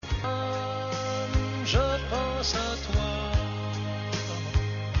pense à toi,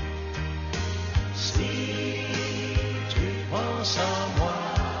 si tu penses à moi,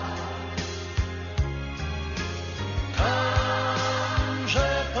 comme je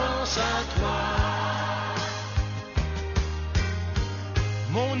pense à toi,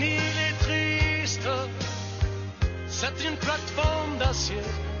 mon île est triste, c'est une plateforme d'acier,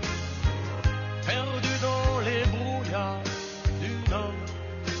 perdue dans les brouillards du Nord.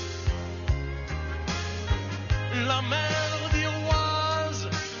 La mer d'Iroise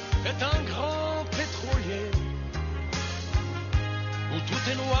est un grand pétrolier où tout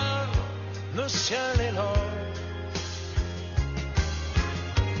est noir, le ciel est l'or.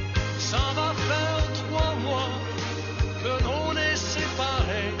 Ça va faire 3 mois que l'on est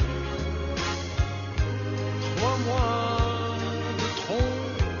séparés, 3 mois de trop.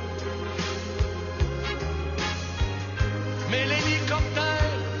 Mais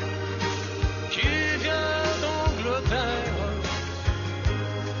l'hélicoptère qui vient d'Angleterre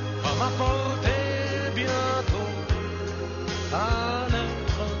va m'apporter bientôt à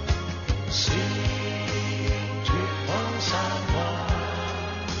l'être. Si tu penses à moi,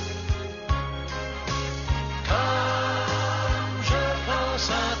 comme je pense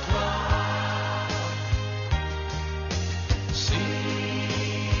à toi, si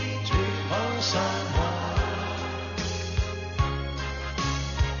tu penses à moi,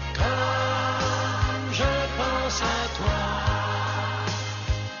 comme je pense à toi.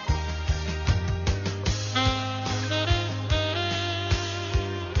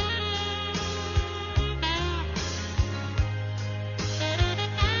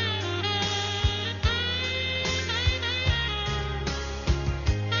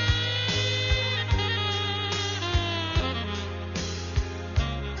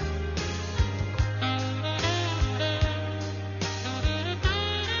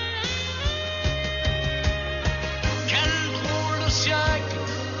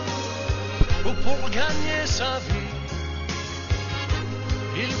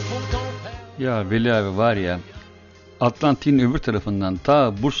 Ya Veli abi var ya, Atlantik'in öbür tarafından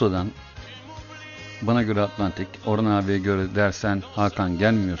ta Bursa'dan, bana göre Atlantik, Orhan abiye göre dersen Hakan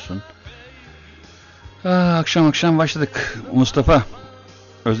gelmiyorsun. Akşam başladık. Mustafa,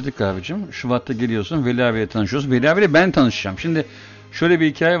 özledik abicim. Şubat'ta geliyorsun, Veli abiyle tanışıyoruz. Veli abiyle ben tanışacağım. Şimdi şöyle bir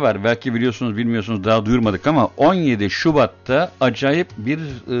hikaye var. Belki biliyorsunuz bilmiyorsunuz, daha duyurmadık ama 17 Şubat'ta acayip bir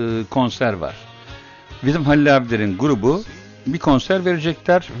konser var. Bizim Halil abilerin grubu bir konser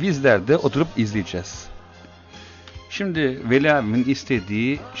verecekler. Bizler de oturup izleyeceğiz. Şimdi Veli abimin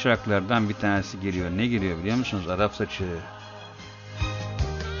istediği şarkılardan bir tanesi geliyor. Ne geliyor biliyor musunuz? Arap Saçı.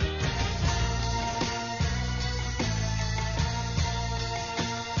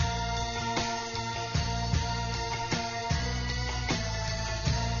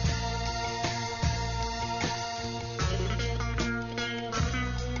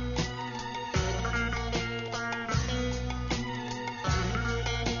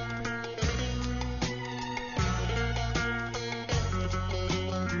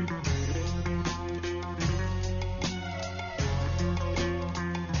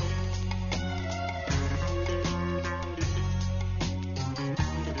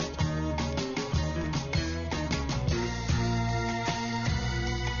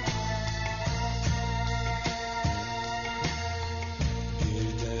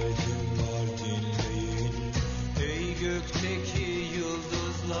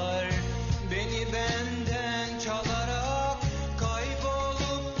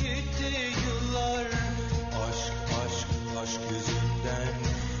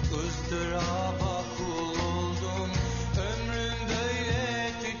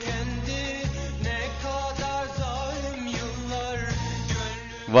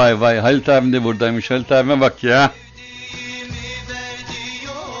 Vay Halit abim de buradaymış. Halit abime bak ya.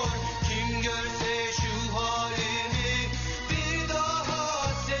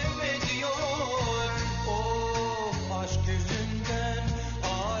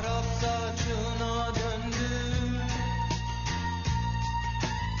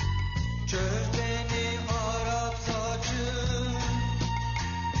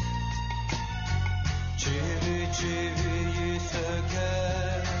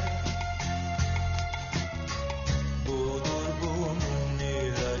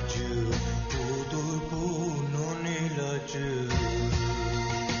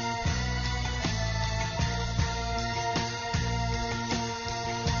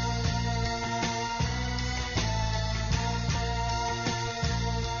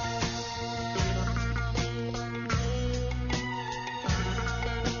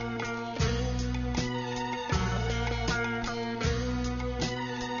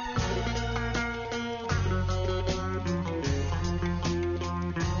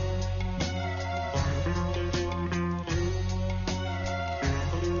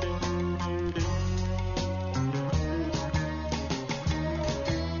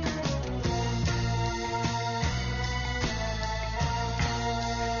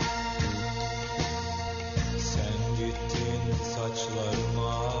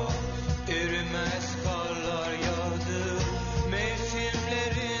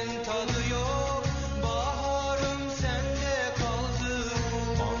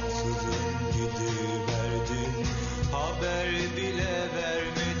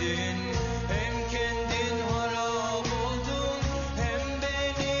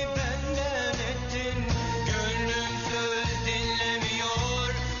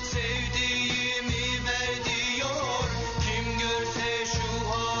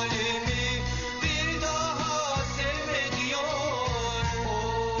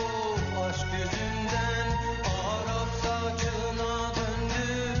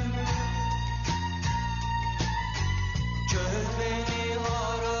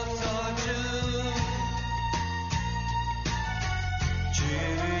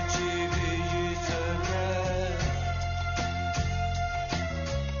 civcivi sever.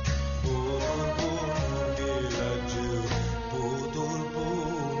 Budur bunun ilacı, budur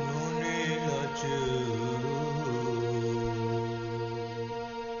bunun ilacı.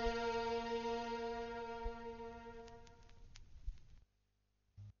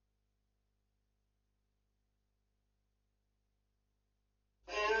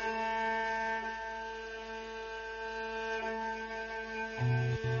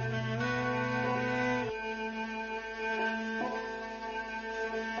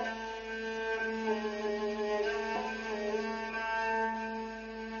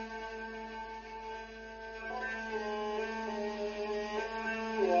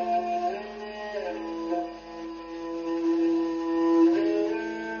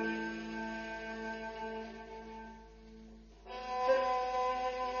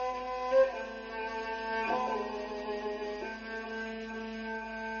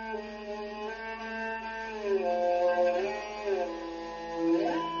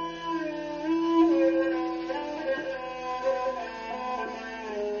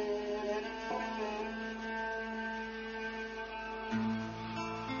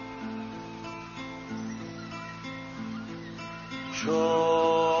 Çok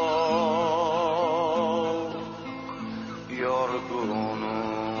yorgunum,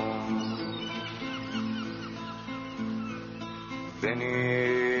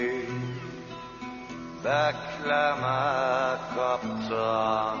 beni bekleme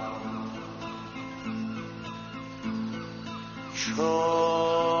kaptan. Çok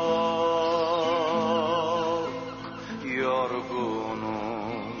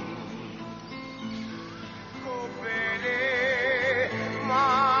yorgunum, beni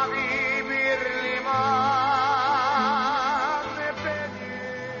mavi bir liman, beni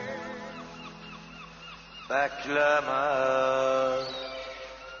bekleme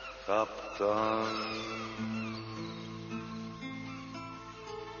kaptan.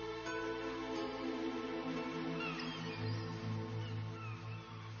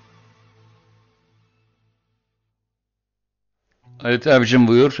 Halit abicim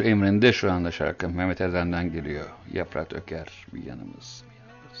buyur, emrinde şu anda şarkı. Mehmet Erdem'den geliyor. Yaprak döker bir yanımız.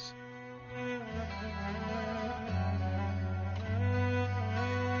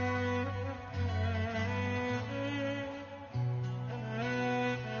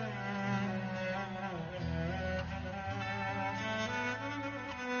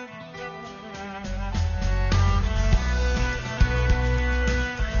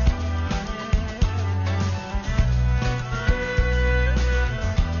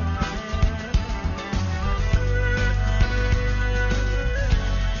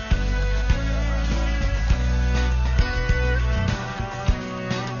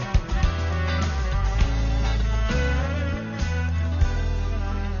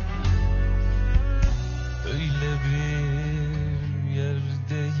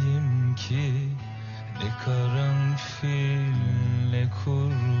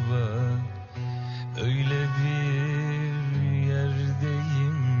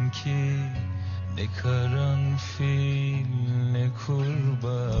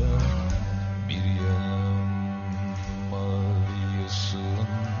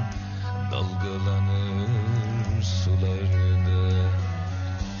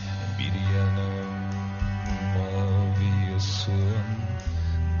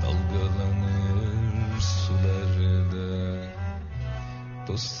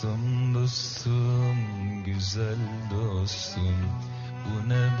 Dostum dostum güzel dostum, bu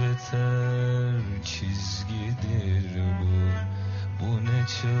ne beter çizgidir bu. Bu ne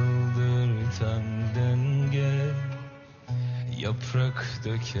çıldırtan denge, yaprak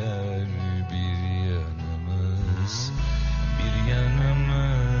döker bir yanımız, bir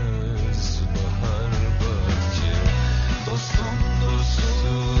yanımız bahar bahçe. Dostum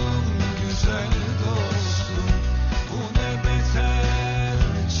dostum güzel dostum, bu ne beter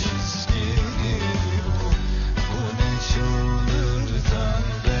çizgidir bu. Bu ne çıldırtan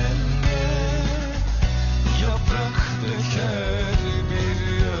denge, yaprak döker bir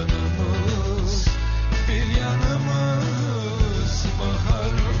yanımız, bir yanımız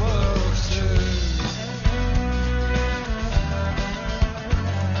bahar bahçe.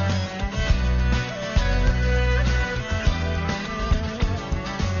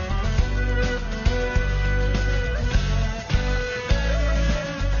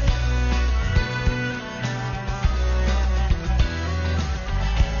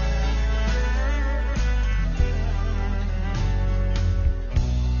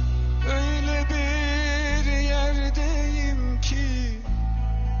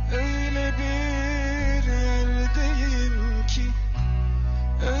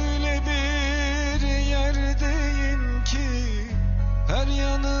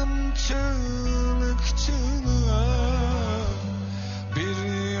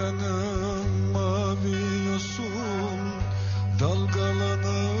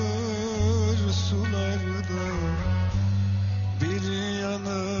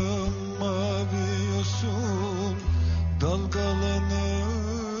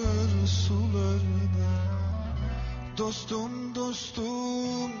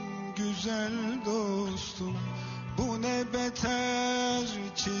 güzel dostum. Bu ne beter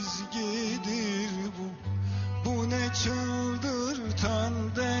çizgidir bu. Bu ne çıldırtan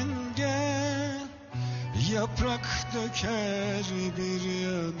denge. Yaprak döker bir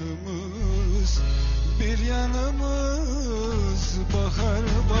yanımız, bir yanımız bahar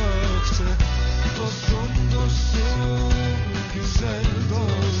bahçe. Dostum dostum, güzel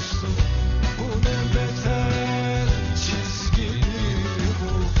dostum. Bu ne beter çizgidir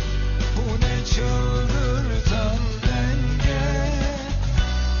bu. Bu ne çıldırtan denge.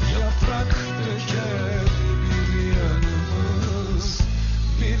 Yaprak döker bir yanımız,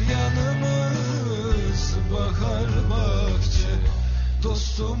 bir yanımız bahar bahçe.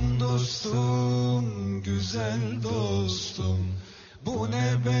 Dostum dostum, güzel dostum. Bu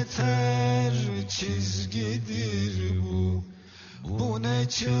ne beter çizgidir bu. Bu ne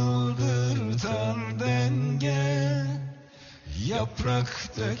çıldırtan denge. Yaprak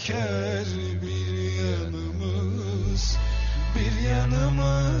döker bir yanımız, bir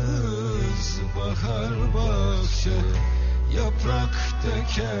yanımız bahar bahçe. Yaprak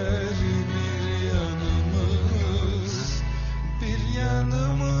döker bir yanımız, bir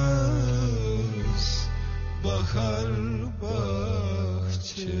yanımız bahar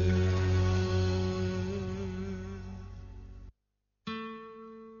bahçe.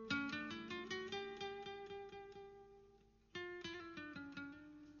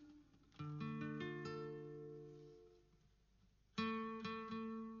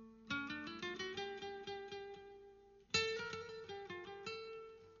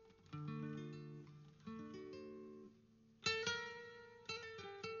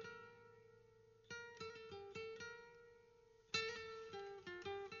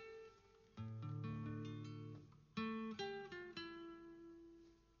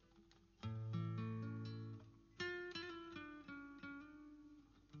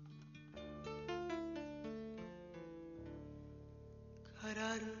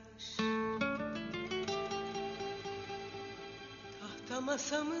 Kararmış tahta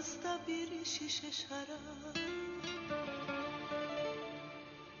masamızda bir şişe şarap.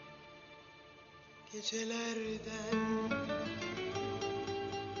 Gecelerden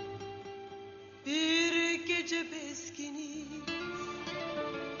bir gece bezginiz.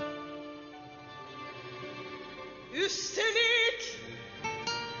 Üstelik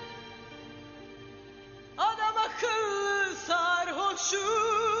adam akıllı sarhoşuz.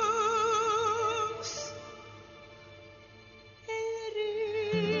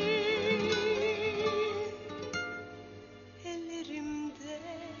 Ellerimde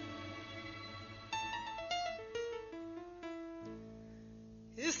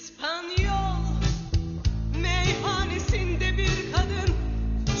İspanyol meyhanesinde bir kadın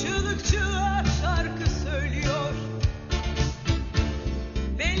çığlık çığlığa şarkı söylüyor.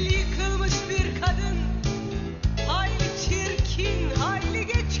 Belli yıkılmış bir kadın, hayli çirkin, hayli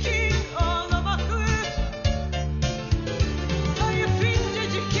geçkin, ağlamaklı. Zayıf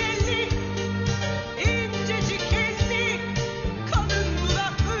incecik elli, incecik elli, kalın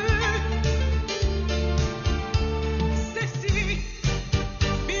dudaklı. Sesi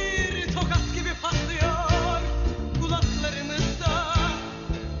bir tokat gibi patlıyor kulaklarımızda.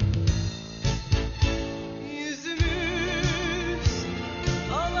 Yüzümüz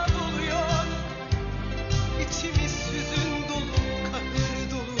aladoluyor, içimiz hüzün dolu, kahır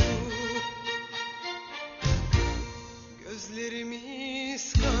dolu.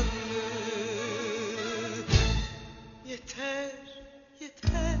 Gözlerimiz kanlı. Yeter,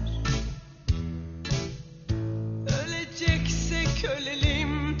 yeter. Öleceksek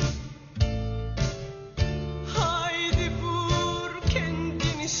ölelim. Haydi vur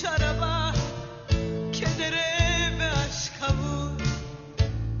kendini şaraba, kedere ve aşka vur.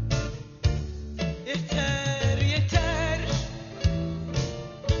 Yeter, yeter.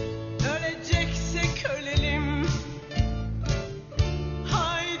 Öleceksek ölelim.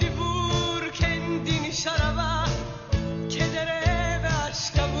 Haydi vur kendini şaraba, kedere ve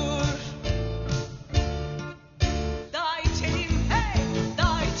aşka vur. Daha içelim hey,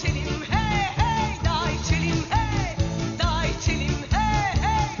 daha içelim hey hey, daha içelim hey, daha içelim hey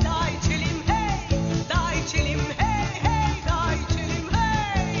hey, daha içelim hey, daha içelim hey hey, daha içelim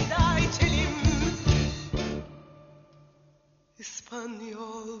hey, daha içelim.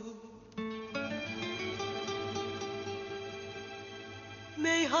 İspanyol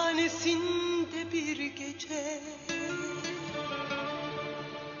meyhanesinde bir gece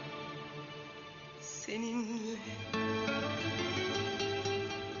seninle,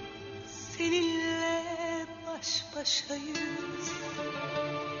 seninle baş başayız.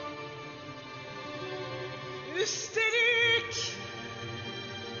 Üstelik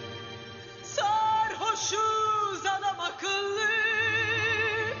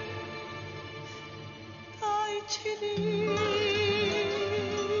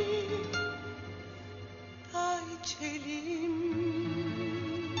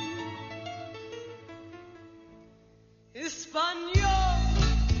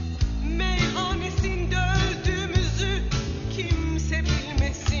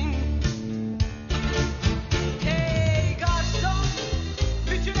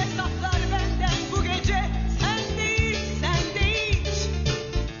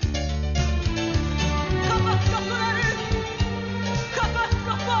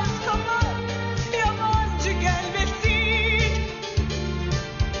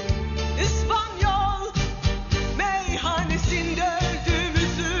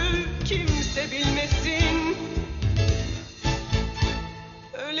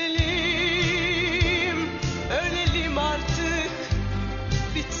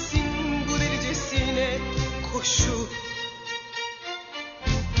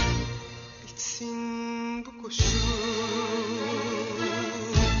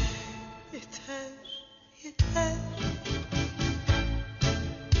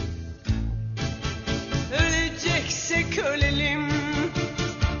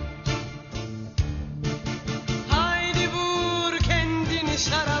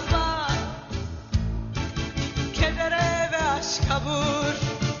dur.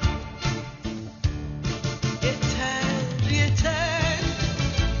 Yeter, yeter.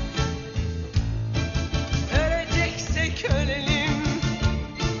 Öleceksek ölelim.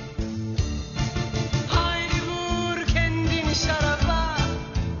 Haydi vur kendini şaraba,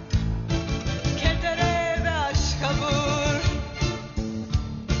 kedere ve aşka vur.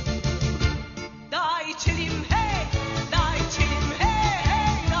 Daha içelim hey, daha içelim hey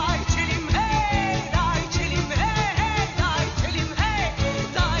hey, daha içelim hey, daha içelim hey hey, daha içelim hey,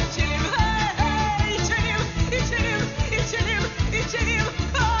 daha içelim hey hey, içelim, içelim, içelim, içelim.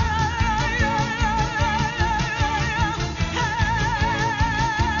 Ay, ay, ay,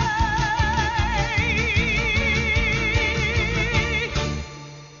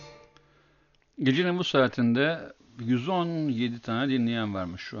 Gecenin bu saatinde 117 tane dinleyen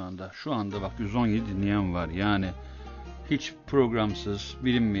varmış şu anda. Şu anda bak 117 dinleyen var. Yani hiç programsız,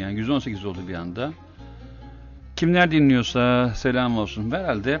 bilinmeyen 118 oldu bir anda. Kimler dinliyorsa selam olsun.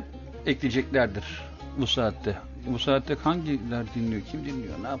 Herhalde ekleyeceklerdir bu saatte. Bu saatte hangiler dinliyor, kim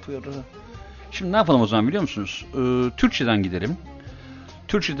dinliyor, ne yapıyor? Şimdi ne yapalım o zaman biliyor musunuz? Türkçeden gidelim.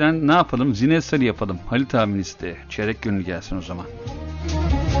 Türkçeden ne yapalım? Zine Sarı yapalım. Halit abinin isteği. Çeyrek gönül gelsin o zaman.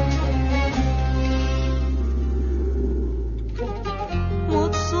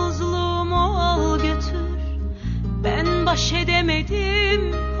 Mutsuzluğumu al götür, ben baş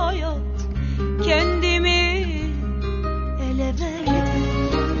edemedim hayat, kendimi ele verdim.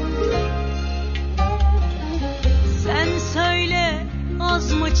 Sen söyle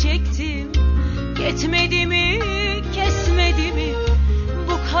az mı çektim, yetmedi mi, kesmedi mi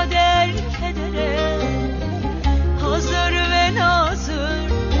bu kader kedere? Hazır ve nazır,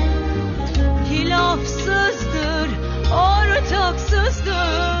 hilafsızdır, ortaksızdır.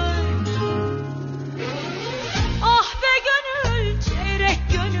 Ah be gönül, çeyrek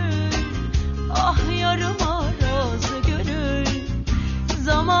gönül, ah yarım arazı gönül.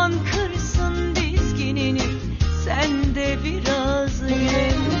 Zaman kırsın dizginini, sen de biraz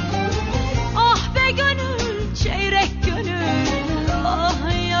gül. Ah be gönül, çeyrek gönül,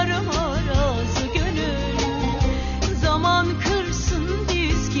 ah yarım arazı gönül. Zaman kırsın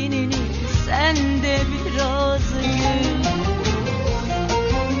dizginini, sen de biraz gül.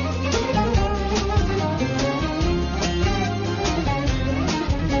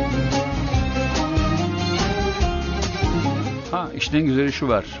 Ha, işin en güzeli şu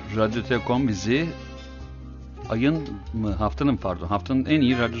var. Radyo Telekom bizi haftanın en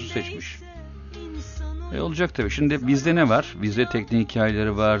iyi radyosu seçmiş. Olacak tabii. Şimdi bizde ne var? Bizde teknik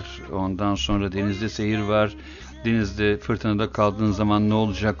hikayeleri var. Ondan sonra denizde seyir var. Denizde fırtınada kaldığın zaman ne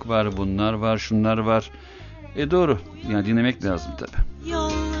olacak var. Bunlar var, şunlar var. Doğru. Yani dinlemek lazım tabii.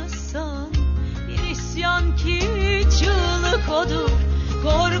 Yalnızsan bir isyan ki çığlık odur,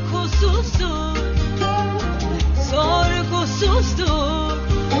 korkusuzdur, sorgusuzdur.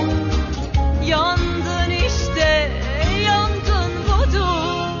 Yandın işte, yangın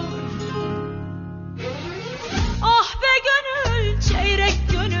budur. Ah be gönül, çeyrek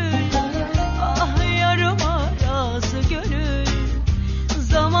gönül, ah yarım arazı gönül.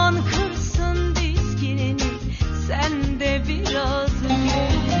 Zaman kırsın dizginini, sen de biraz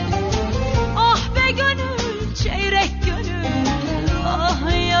gül. Ah be gönül, çeyrek gönül,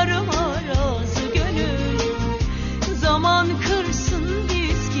 ah yarım arazı gönül. Zaman kırsın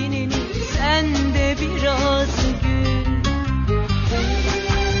dizginini, sen de biraz gül.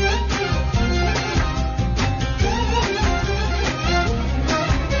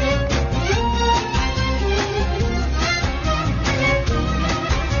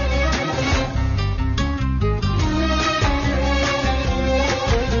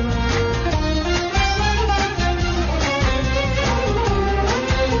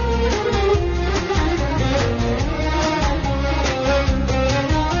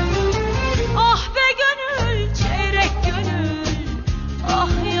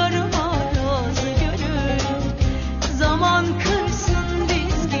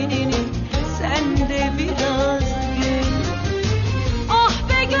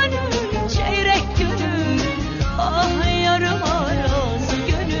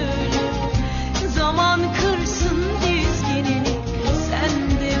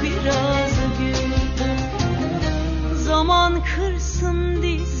 kırsın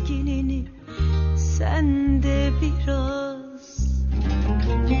dizginini sen de biraz.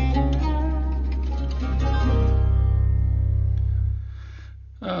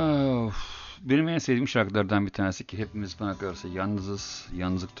 Benim en sevdiğim şarkılardan bir tanesi ki hepimiz bana kalırsa yalnızız,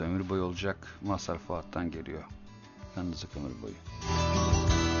 yalnızlık da ömür boyu olacak. Mazhar Fuat'tan geliyor. Yalnızlık ömür boyu.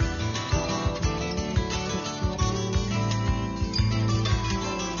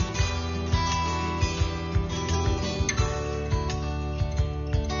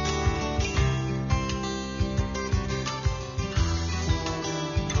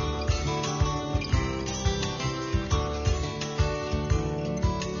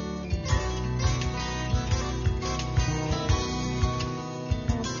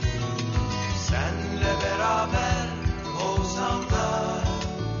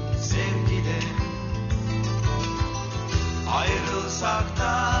 Doğsak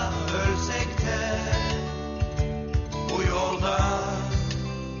da ölsek de bu yolda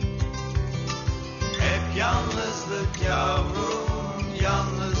hep yalnızlık yavrum,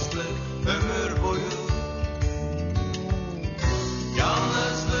 yalnızlık ömür boyu.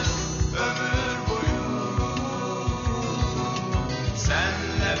 Yalnızlık ömür boyu.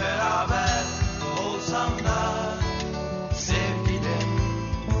 Senle beraber olsam da sevgilim,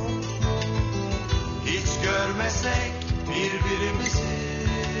 hiç görmesek birbirimizi,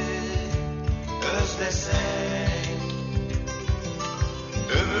 özlesek,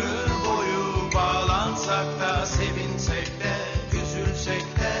 ömür boyu bağlansak da sevinsek de üzülsek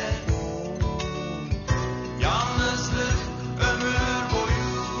de, yalnızlık ömür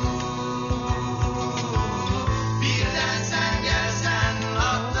boyu. Birden sen gelsen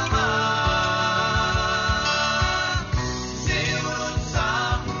aklıma, seni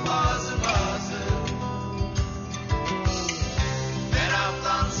unutsam bazı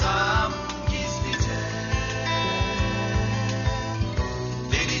meraktansam gizlice,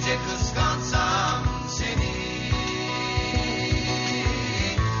 delice kıskansam seni,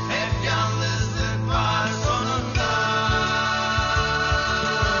 hep yalnızlık var sonunda.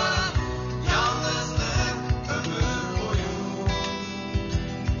 Yalnızlık ömür boyu.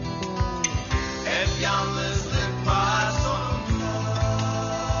 Hep yalnızlık var sonunda.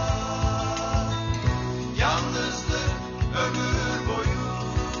 Yalnızlık ömür boyu.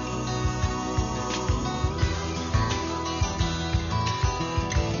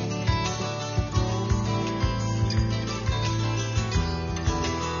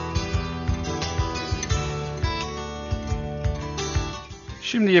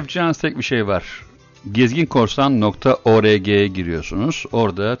 Şimdi yapacağınız tek bir şey var. Gezginkorsan.org'ye giriyorsunuz.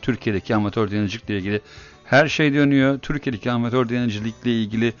 Orada Türkiye'deki amatör denizcilikle ilgili her şey dönüyor. Türkiye'deki amatör denizcilikle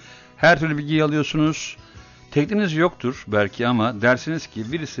ilgili her türlü bilgiyi alıyorsunuz. Tekneniz yoktur belki ama dersiniz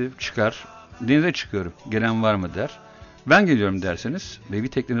ki birisi çıkar, denize çıkıyorum, gelen var mı der. Ben geliyorum derseniz ve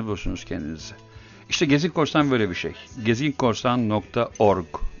bir tekneni bulursunuz kendinize. İşte Gezgin Korsan böyle bir şey. Gezginkorsan.org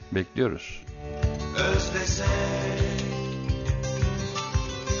bekliyoruz. Özlesek,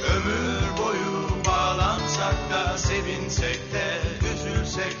 ömür boyu bağlansak da sevinsek de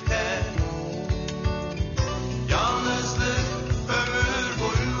üzülsek de, yalnızlık ömür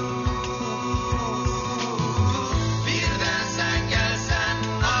boyu. Birden sen gelsen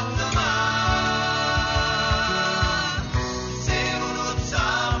aklıma, seni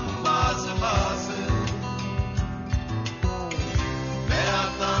unutsam bazı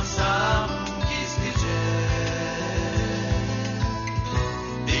meraklansam gizlice,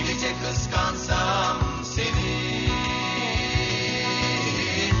 delice kıskansam seni,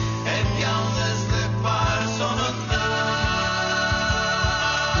 hep yalnızlık var sonunda.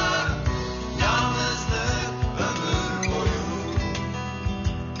 Yalnızlık ömür boyu.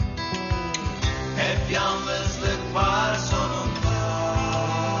 Hep yalnızlık var sonunda.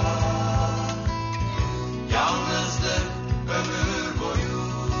 Yalnızlık ömür boyu.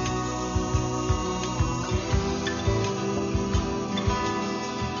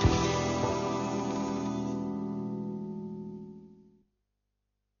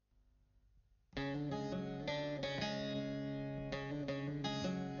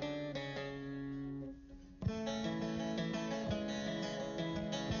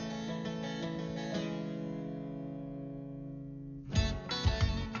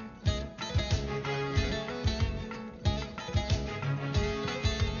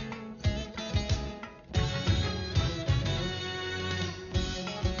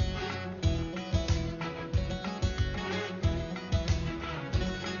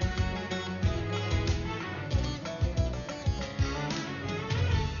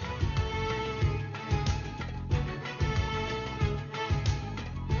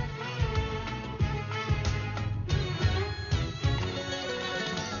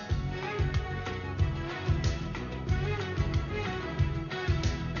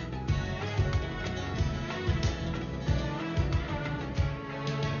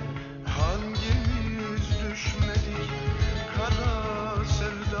 Hangimiz düşmedik kara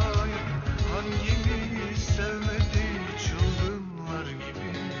sevdaya, hangimiz sevmedik çılgınlar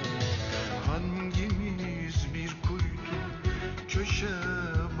gibi, hangimiz bir kuytu köşe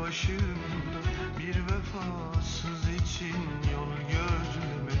başında bir vefasız için yol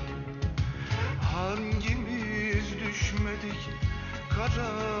gözlemedik. Hangimiz düşmedik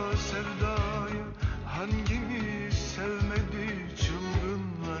kara sevdaya, hangimiz sevmedik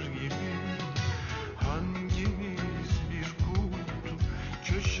çılgınlar gibi, hangimiz bir kutu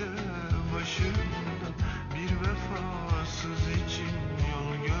köşe başında bir vefasız için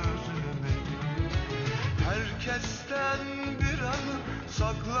yol gözlemedik. Herkesten bir anı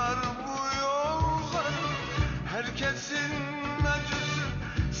saklar bu yollar. Herkesin acısı,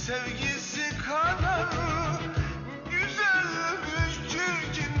 sevgisi kadar. Güzelmiş,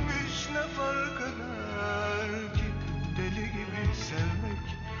 çirkinmiş, ne fark eder ki? Deli gibi sevmek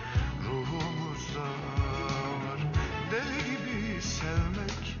ruhumuzda var. Deli gibi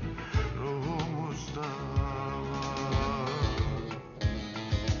sevmek ruhumuzda var.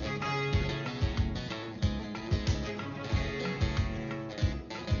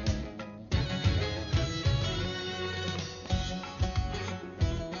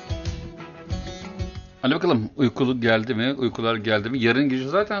 Hadi bakalım, uykulu geldi mi, uykular geldi mi? Yarın gece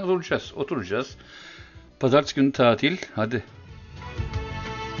zaten oturacağız. Pazartesi günü tatil, hadi.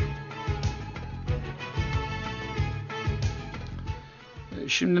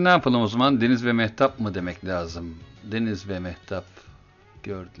 Şimdi ne yapalım o zaman? Deniz ve Mehtap mı demek lazım? Deniz ve Mehtap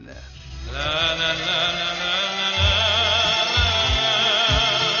gördüler.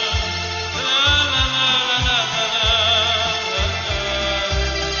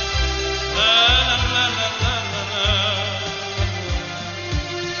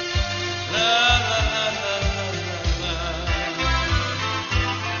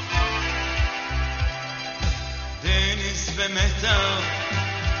 Deniz ve Mehtap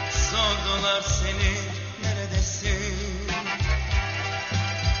sordular seni neredesin?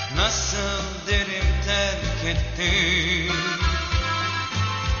 Nasıl derim terk ettin?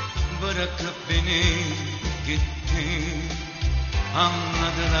 Bırakıp beni gittin.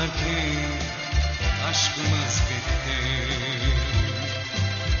 Anladılar ki aşkımız bitti.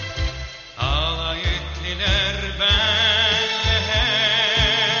 Alay ettiler benle.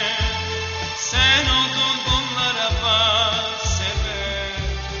 Sen oldun bunlara bak sebep.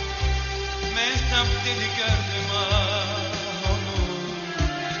 Mehtap dedi gördüm onu.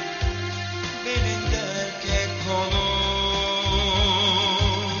 Belinde erkek kolu.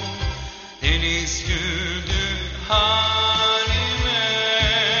 Deniz güldü halime.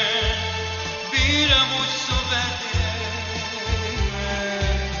 Bir avuç su verdi elime.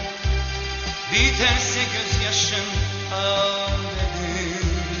 Biterse gözyaşın al dedi.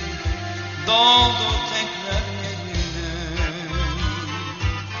 Doldu tekrar yerine.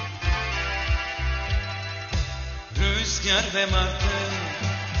 Rüzgar ve martı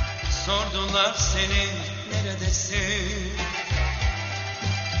sordular seni neredesin?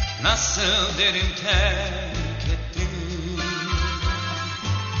 Nasıl derim terk ettin?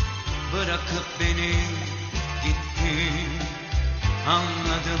 Bırakıp beni gittin.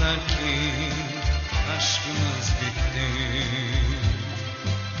 Anladılar ki aşkımız bitti.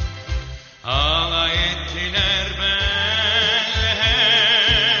 Alay ettiler benle.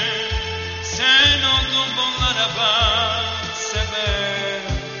 Sen oldun bunlara bak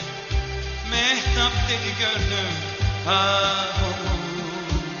sebep. Mehtap dedi gördüm onu.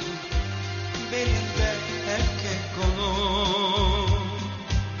 Belinde erkek kolu.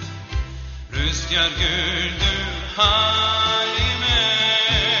 Rüzgar güldü halime.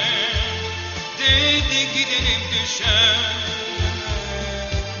 Dedi gidelim düşer.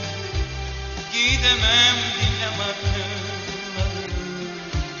 Gidemem dinlem artık.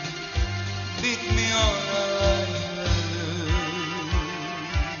 Bitmiyor alaylarım.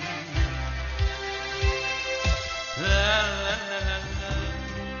 La la la la la.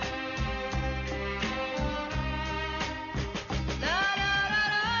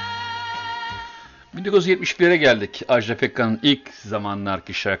 1970'lere geldik. Ajda Pekkan'ın ilk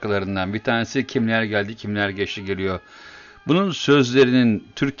zamanlarki şarkılarından bir tanesi Kimler Geldi Kimler Geçti geliyor. Bunun sözlerinin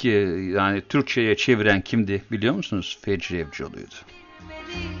Türkçe'ye çeviren kimdi biliyor musunuz? Fecri Evcioğlu'ydu.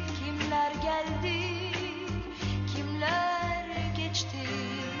 Kimler geldi, kimler geçti.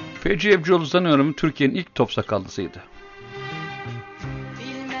 Fecri Evcioğlu sanıyorum Türkiye'nin ilk top sakallısıydı.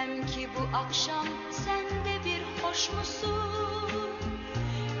 Bilmem ki bu akşam sen de bir hoş musun?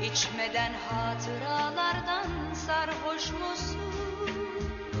 İçmeden hatıralardan sarhoş musun?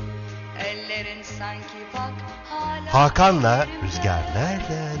 Ellerin sanki bak hala Hakan'la Rüzgar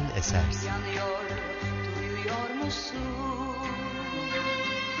nereden esersin? yanıyor, duyuyor musun?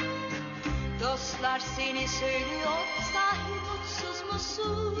 Dostlar seni söylüyor, sahi mutsuz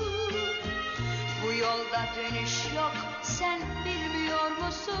musun? Bu yolda dönüş yok, sen bilmiyor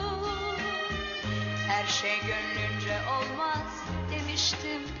musun? Her şey gönlünce olmaz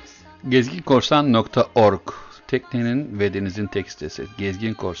demiştim sana. Gezginkorsan.org Teknenin ve denizin tek sitesi.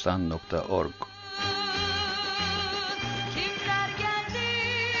 Gezginkorsan.org Kimler geldi,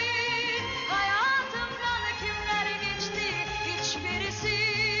 hayatımdan kimler geçti, hiçbirisi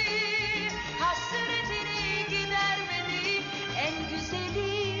hasretini gidermedi. En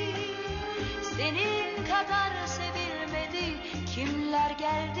güzeli senin kadar sevilmedi. Kimler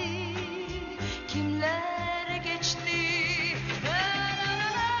Kimler geldi, kimler geçti.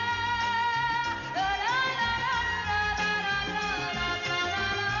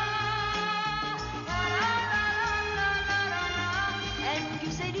 En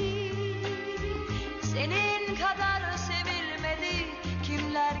güzeli senin kadar sevilmedi.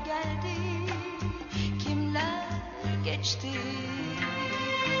 Kimler geldi, kimler geçti.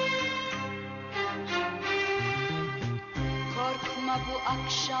 Korkma bu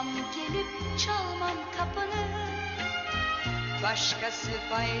akşam gelip çalmam kapını. Başkası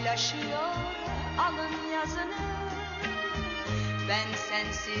paylaşıyor alın yazını. Ben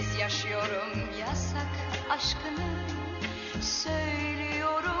sensiz yaşıyorum yasak aşkını.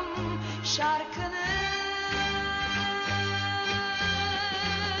 Söylüyorum şarkını.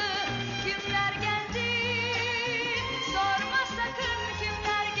 Kimler geldi, sorma sakın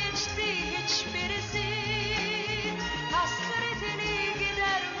kimler geçti. Hiçbirisi hasretini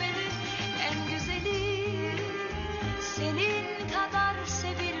gidermedi. En güzeli senin kadar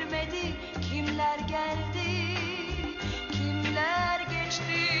sevilmedi. Kimler geldi, kimler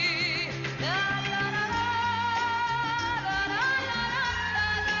geçti. La la la la, la la la la.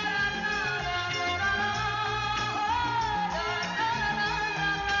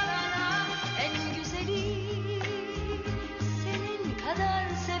 En güzeli senin kadar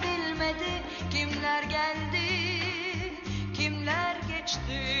sevilmedi. Kimler geldi, kimler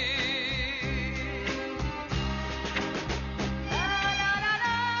geçti.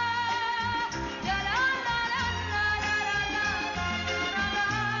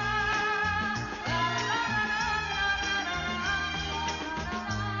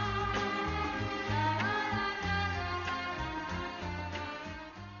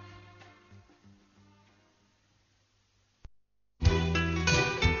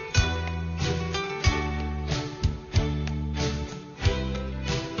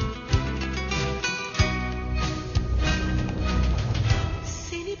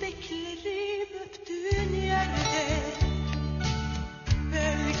 Seni beklerim öptüğün yerde.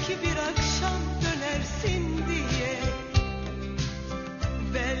 Belki bir akşam dönersin diye.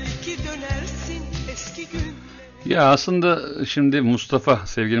 Belki dönersin eski gün. Ya aslında şimdi Mustafa,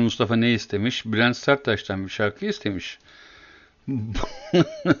 sevgili Mustafa ne istemiş? Bülent Serttaş'tan bir şarkı istemiş.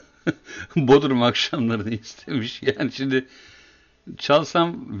 Bodrum akşamlarını istemiş. Yani şimdi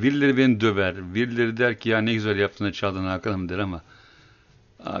çalsam birileri beni döver. Birileri der ki ya ne güzel yaptığını çaldın Hakan'ım der ama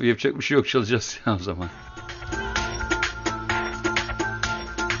abi yapacak bir şey yok, çalacağız ya o zaman.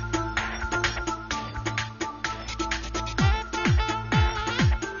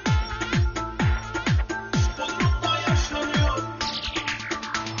 Bodrum'da yaşanıyor.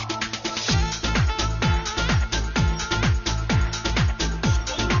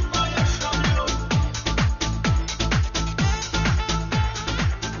 Bodrum'da yaşanıyor.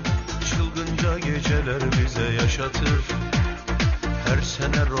 Çılgınca geceler bize yaşatır. Her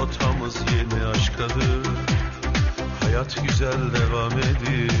sene rotamız yeni aşkadır. Hayat güzel devam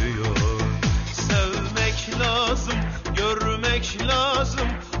ediyor. Sevmek lazım, görmek lazım.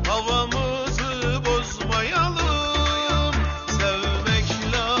 Havamızı bozmayalım.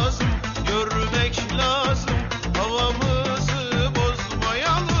 Sevmek lazım, görmek lazım. Havamızı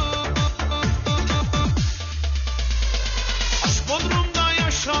bozmayalım. Aşk Bodrum'da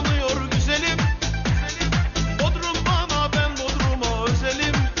yaşanıyor güzelim. Bodrum bana, ben Bodrum'a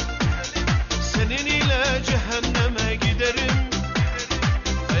özelim. Senin ile cehenneme giderim.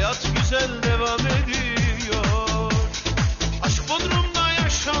 Hayat güzel devam ediyor. Aşk Bodrum'da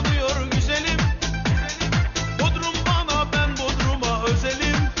yaşanıyor güzelim. Bodrum bana, ben Bodrum'a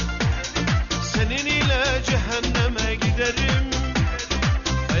özelim. Senin ile cehenneme giderim.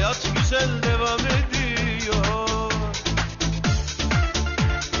 Hayat güzel devam ediyor.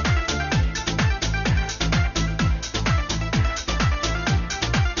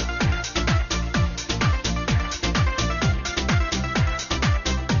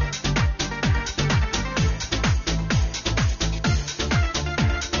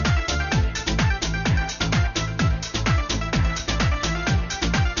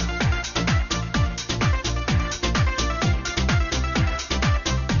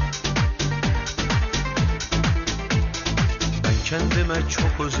 Kendime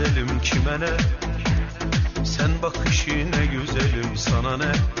çok özelim, kime ne? Sen bakışı ne güzelim, sana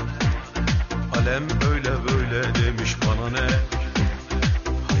ne? Alem öyle böyle demiş, bana ne?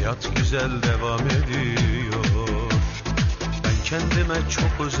 Hayat güzel devam ediyor. Ben kendime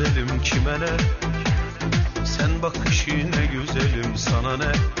çok özelim, kime ne? Sen bakışı ne güzelim, sana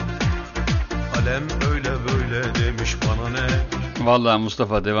ne? Alem öyle böyle demiş, bana ne? Vallahi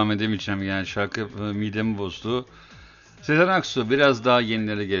Mustafa devam edemeyeceğim, yani şarkı midemi bozdu. Sezen Aksu, biraz daha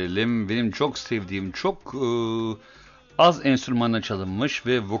yenilere gelelim. Benim çok sevdiğim, çok az enstrümanla çalınmış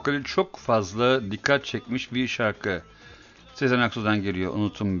ve vokali çok fazla dikkat çekmiş bir şarkı. Sezen Aksu'dan geliyor,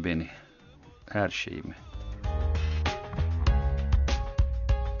 Unutun Beni, her şeyimi.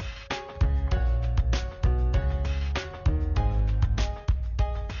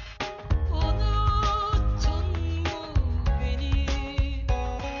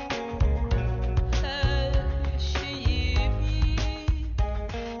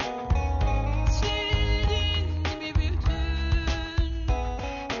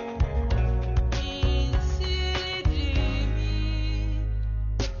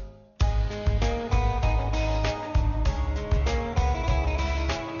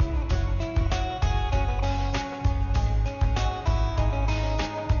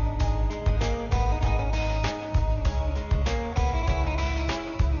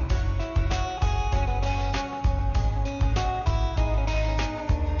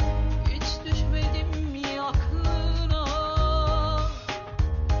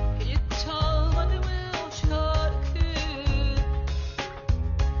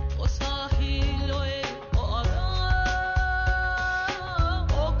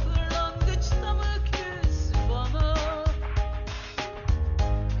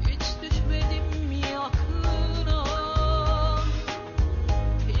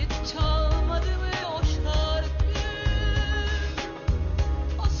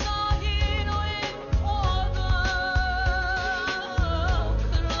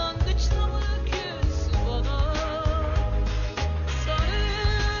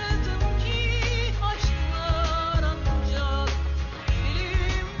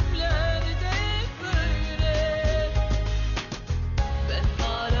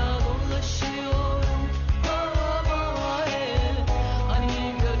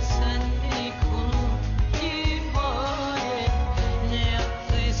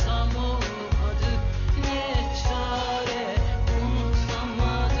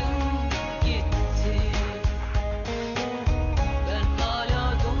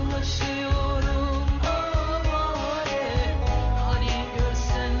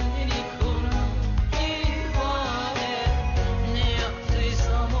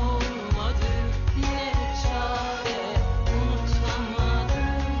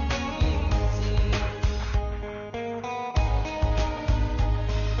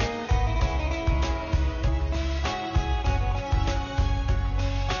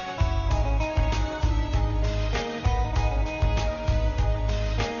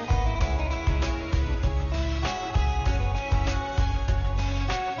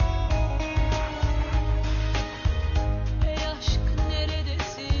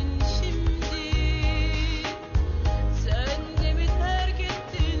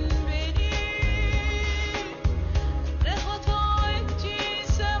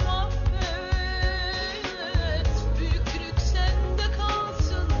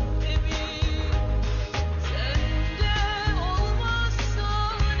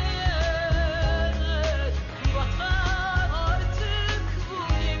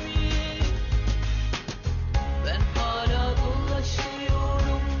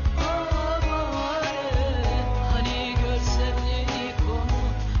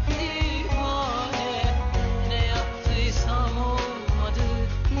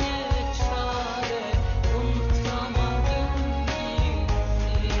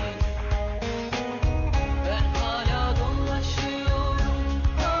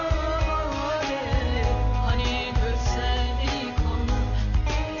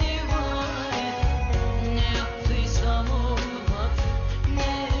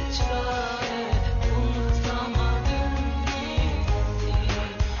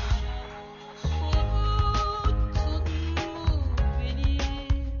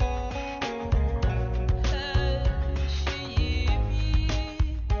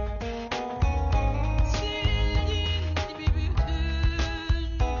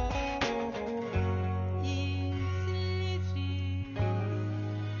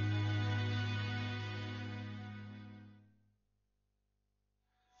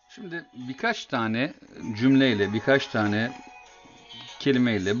 Şimdi birkaç tane cümleyle, birkaç tane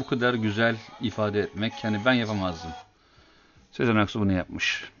kelimeyle bu kadar güzel ifade etmek, yani ben yapamazdım. Sezen Aksu bunu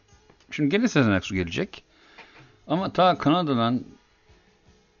yapmış. Şimdi gene Sezen Aksu gelecek. Ama ta Kanada'dan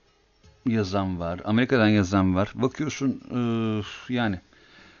yazan var, Amerika'dan yazan var. Bakıyorsun yani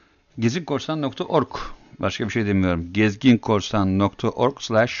gezinkorsan.org, başka bir şey demiyorum.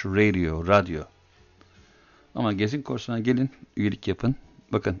 gezginkorsan.org/radio, radyo. Ama Gezin Korsan'a gelin, üyelik yapın.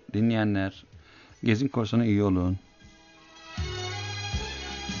 Bakın dinleyenler, Gezin Korsan'a üye olun.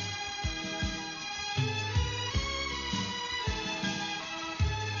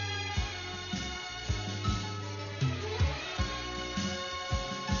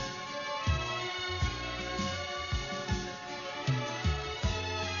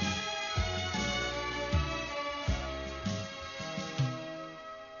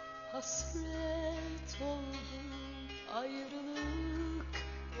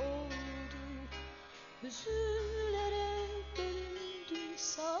 hüzünlere bölündü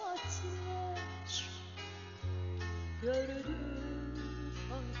saatler. Gördüm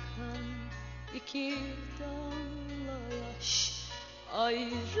akan iki damla yaş,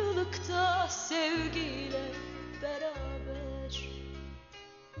 ayrılıkta sevgiyle beraber.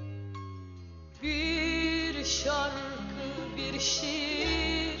 Bir şarkı, bir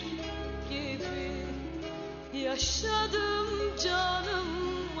şiir gibi yaşadım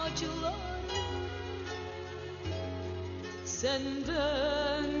canım acıları.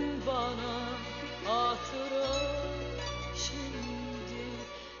 Senden bana hatıra, şimdi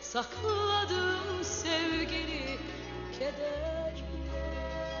sakladım sevgili keder.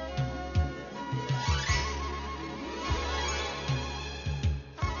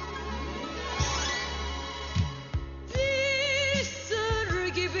 Bir sır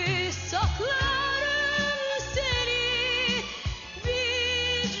gibi saklarım seni,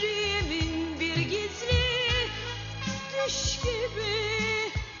 bir yemin, bir gizli düş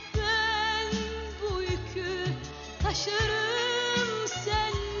gibi. Ben bu yükü taşırım,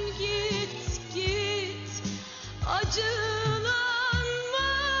 sen git git, acılanma.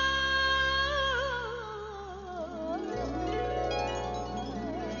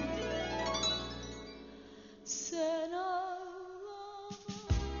 Sen ağlama,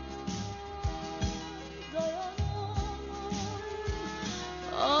 dayanamam.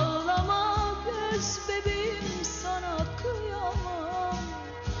 Ağlama göz bebeğim, sana kıyamam.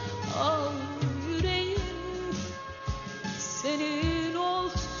 Al yüreğim senin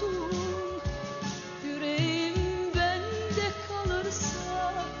olsun, yüreğim bende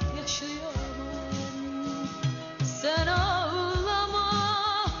kalırsa yaşayamam. Sen ağlama,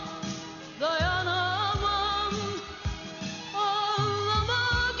 dayanamam.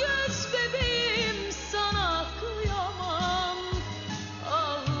 Ağlama göz bebeğim, sana kıyamam.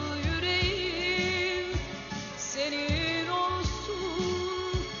 Al yüreğim senin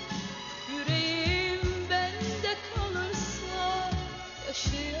olsun, yüreğim bende kalırsa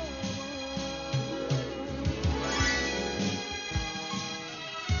yaşayamam.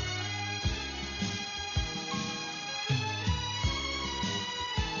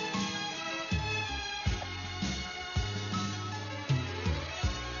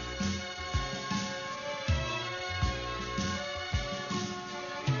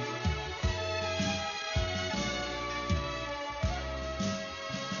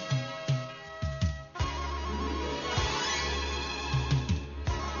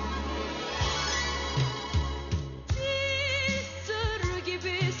 Bir sır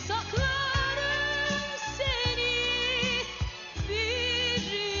gibi saklarım seni, bir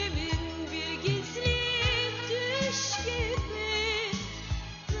yemin, bir gizli düş gibi.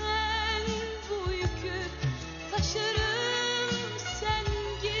 Ben bu yükü taşırım, sen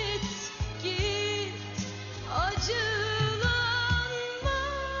git git, acılanma.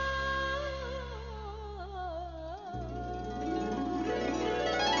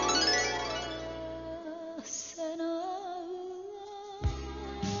 Sen ağlama,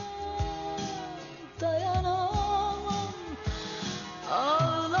 dayanamam.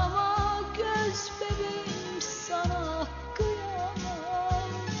 Ağlama göz bebeğim, sana kıyamam.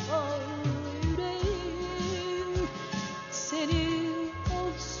 Al yüreğim senin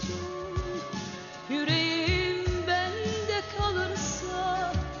olsun, yüreğim bende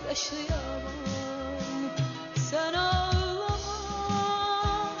kalırsa yaşayamam. Sen ağlama,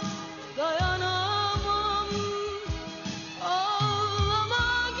 dayanamam.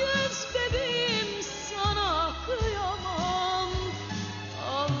 Ağlama göz bebeğim, sana kıyamam.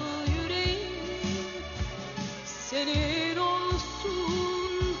 Al yüreğim senin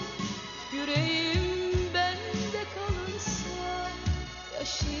olsun, yüreğim bende kalırsa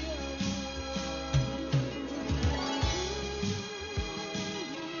yaşayamam.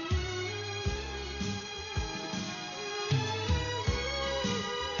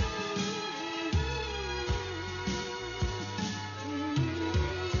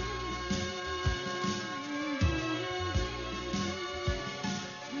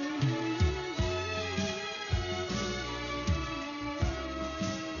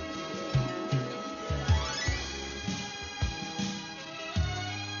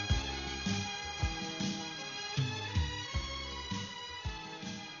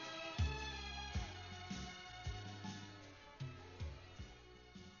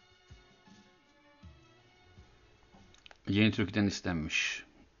 Yeni Türkü'den istenmiş.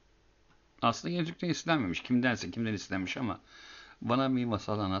 Aslında Yeni Türkü'den istenmemiş. Kimden istenmiş ama bana bir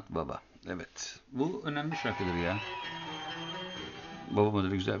masal anlat baba. Evet. Bu önemli şarkıdır ya. Baba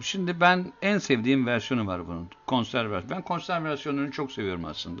modeli güzel. Şimdi ben en sevdiğim versiyonu var bunun. Konser versiyonu. Ben konser versiyonlarını çok seviyorum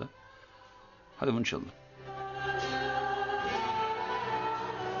aslında. Hadi bunu çalalım.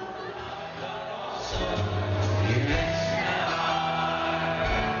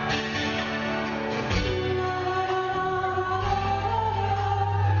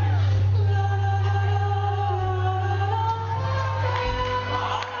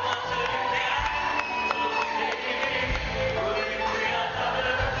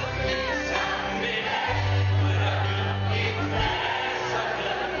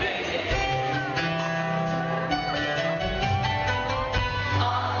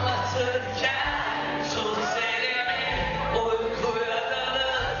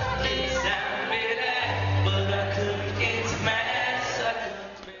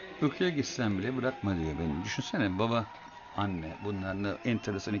 Ülkeye gitsen bile bırakma diyor beni. Düşünsene baba, anne, bunlar ne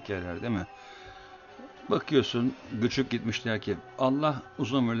enteresan hikayeler değil mi? Bakıyorsun göçük gitmişler ki Allah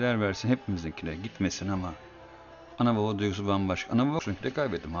uzun ömürler versin hepimizinkine gitmesin ama ana baba duygusu bambaşka. Ana baba çünkü de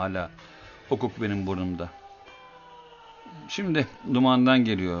kaybettim hala o koku benim burnumda. Şimdi Duman'dan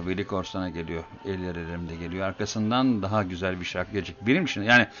geliyor, Veli Korsan'a geliyor, Eller Elimde geliyor. Arkasından daha güzel bir şarkı gelecek. Benim için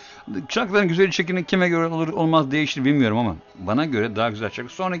yani şarkıların güzeli çekini kime göre olur olmaz değiştir bilmiyorum ama bana göre daha güzel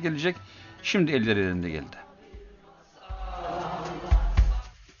şarkı sonra gelecek. Şimdi Eller Elimde geldi.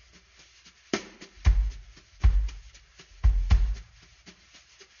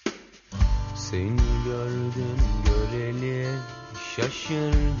 Seni gördüm göreli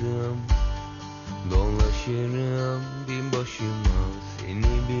şaşırdım. Dolaşırım bin başıma,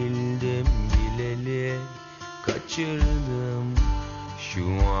 seni bildim bileli kaçırdım şu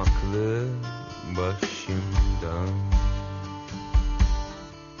aklı başımdan.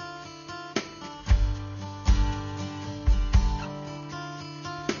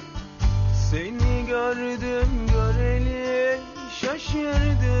 Seni gördüm göreli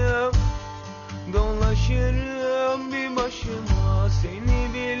şaşırdım. Dolaşırım bir başıma,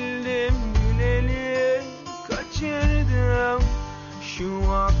 seni bildim bileli kaçırdım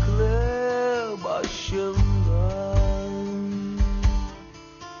şu aklı başımdan.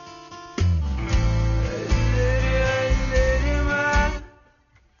 Elleri ellerime,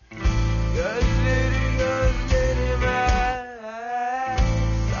 gözleri gözlerime,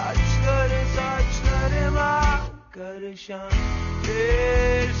 saçları saçlarıma karışan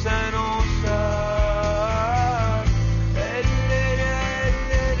bir sen olsan. Elleri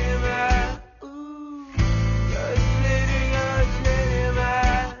ellerime, gözleri gözlerime,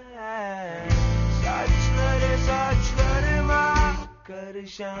 saçları saçlarıma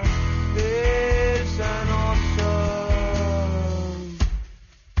karışan bir sen olsan.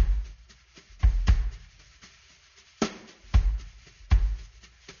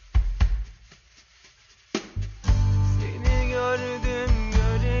 Seni gördüm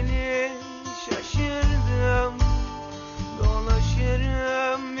göreli şaşırdım.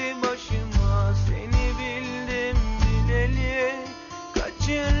 Dolaşırım bir başıma, seni bildim bileli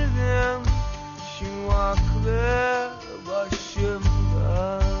kaçırdım şu aklı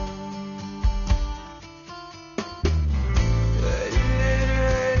başımdan. Elleri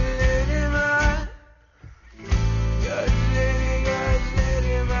ellerime, gözleri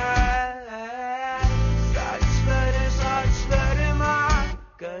gözlerime, saçları saçlarıma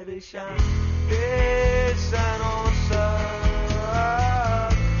karışan bir sen olsan.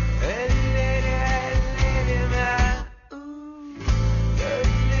 Elleri ellerime,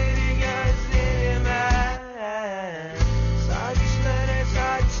 gözleri gözlerime, saçları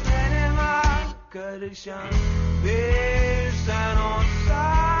saçlarıma karışan bir sen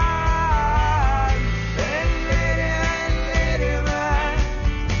olsan. Elleri ellerime,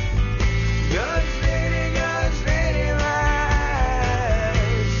 gözleri gözlerime,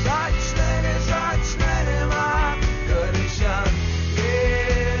 saçları saçlarıma karışan bir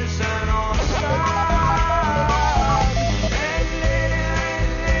sen olsan. Elleri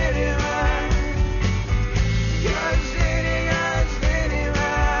ellerime, gözleri gözlerime,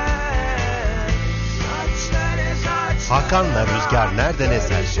 saçları saçlarıma Hakan'la Rüzgar Nereden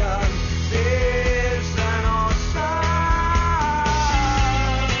Eser? karışan bir sen olsan.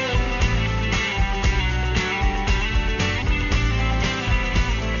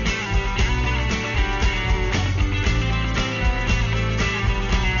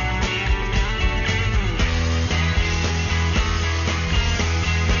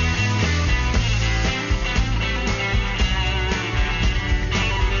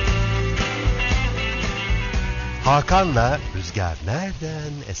 Hakan'la Rüzgar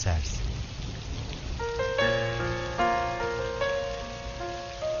Nereden Esersin?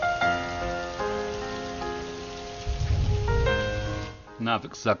 Ne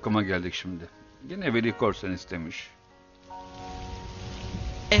yaptık? Zakkum'a geldik şimdi. Yine Veli Korsan istemiş.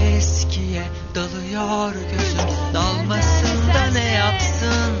 Eskiye dalıyor gözüm, dalmasın da ne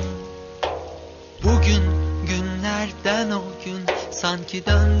yapsın? Bugün günlerden o gün, sanki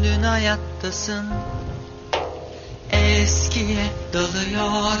döndün hayattasın. Eskiye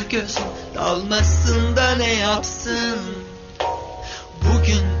dalıyor gözüm, dalmasın da ne yapsın?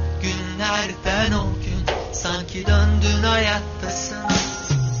 Bugün günlerden o gün, sanki döndün hayattasın.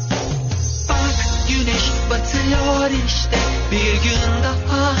 Bak güneş batıyor işte, bir gün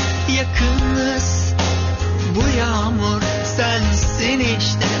daha yakınız. Bu yağmur sensin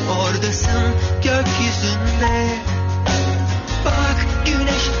işte, oradasın gökyüzünde. Bak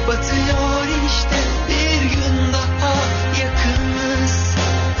güneş batıyor işte, bir gün daha yakınız.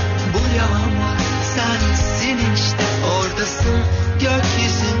 Bu yağmur sensin işte, oradasın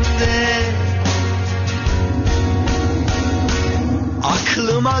gökyüzünde.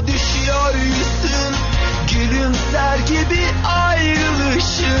 Aklıma düşüyor yüzün, gülümser gibi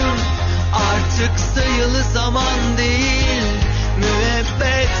ayrılışım. Artık sayılı zaman değil,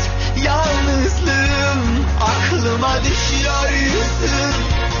 müebbet yalnızlığım. Aklıma düşüyor yüzün,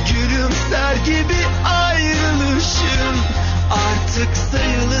 gülümser gibi ayrılışım. Artık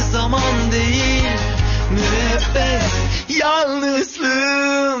sayılı zaman değil, müebbet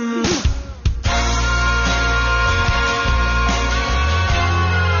yalnızlığım.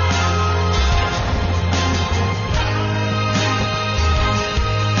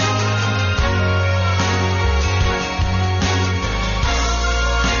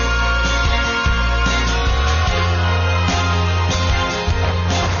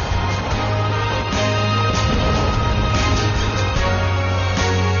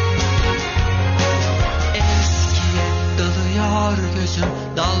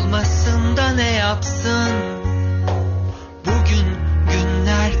 Dalmasın da ne yapsın? Bugün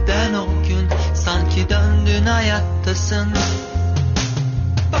günlerden o gün, sanki döndün hayattasın.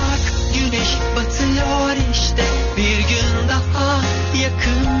 Bak güneş batıyor işte, bir gün daha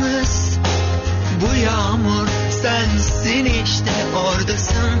yakınız. Bu yağmur sensin işte,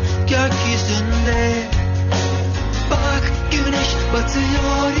 oradasın gökyüzünde. Bak güneş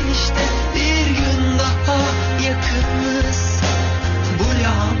batıyor işte, bir gün daha yakınız. Bu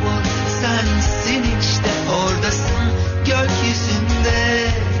yağmur sensin işte, oradasın gökyüzünde.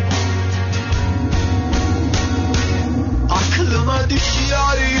 Aklıma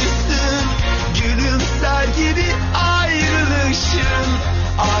düşüyor yüzün, gülümser gibi ayrılışın.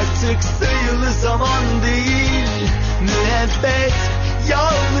 Artık sayılı zaman değil, müebbet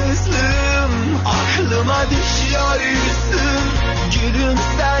yalnızlığım. Aklıma düşüyor yüzün,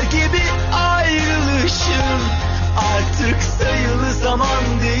 gülümser gibi ayrılışın. Artık sayılı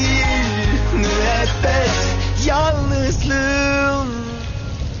zaman değil, müebbet yalnızlığım.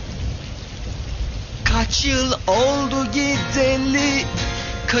 Kaç yıl oldu gideli,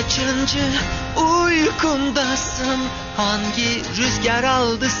 kaçıncı uykundasın? Hangi rüzgar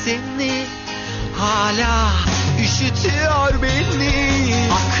aldı seni? Hala üşütüyor beni.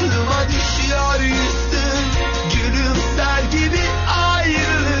 Aklıma düşüyor yüzün, gülümser gibi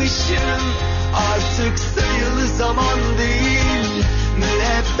ayrılışın. Artık sayılı zaman değil,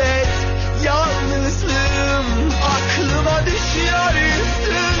 müebbet yalnızlığım. Aklıma düşüyor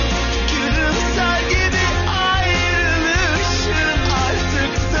yüzün, gülümser gibi ayrılışın.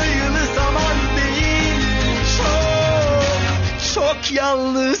 Artık sayılı zaman değil, çok çok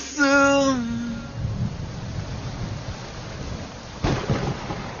yalnızım.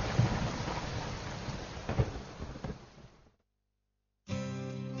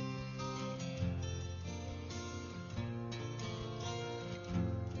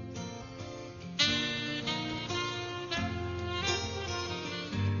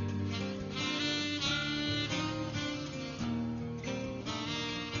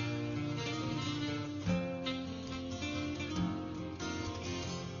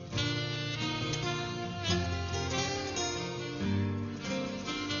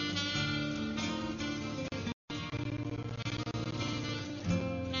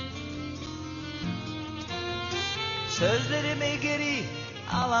 Sözlerimi geri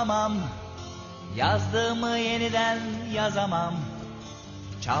alamam, yazdığımı yeniden yazamam,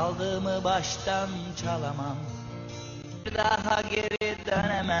 çaldığımı baştan çalamam, bir daha geri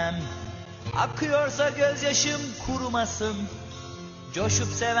dönemem. Akıyorsa gözyaşım kurumasın,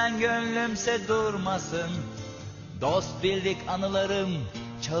 coşup seven gönlümse durmasın. Dost bildik anılarım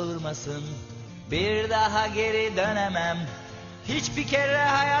çağırmasın, bir daha geri dönemem. Hiçbir kere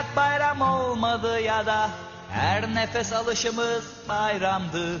hayat bayram olmadı ya da her nefes alışımız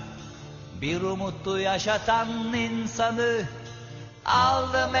bayramdı. Bir umutlu yaşatan insanı,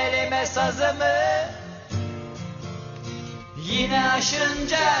 aldım elime sazımı. Yine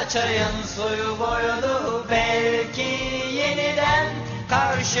aşınca çayın suyu boyunu belki yeniden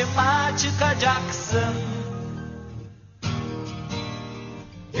karşıma çıkacaksın.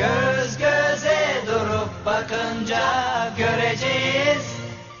 Göz göze durup bakınca göreceğiz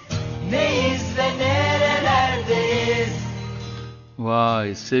neyiz ve nerelerdeyiz.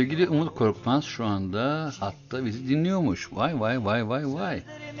 Vay, sevgili Umut Korkmaz şu anda hatta bizi dinliyormuş. Vay vay vay vay vay.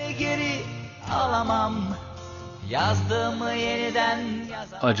 Sözlerimi geri alamam. Yazdığımı yeniden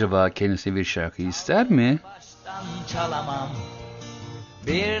yazamam. Acaba kendisi bir şarkı ister mi? Baştan çalamam.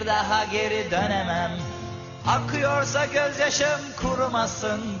 Bir daha geri dönemem. Akıyorsa gözyaşım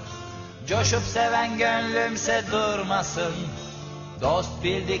kurumasın. Coşup seven gönlümse durmasın. Dost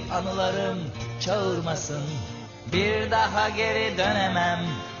bildik anılarım çağırmasın. Bir daha geri dönemem.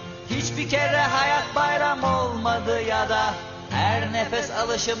 Hiçbir kere hayat bayram olmadı ya da her nefes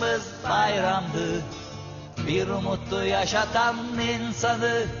alışımız bayramdı. Bir umutlu yaşatan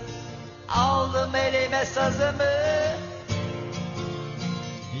insanı aldım elime sazımı.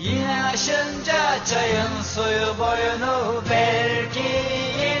 Yine aşınca çayın suyu boyunu belki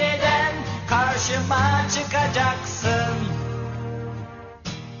yeniden karşıma çıkacaksın.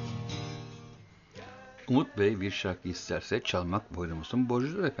 Umut Bey bir şarkı isterse çalmak boynumuzun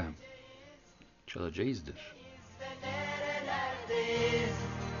borcudur efendim. Çalacağızdır.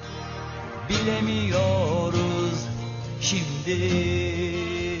 Bilemiyoruz şimdi.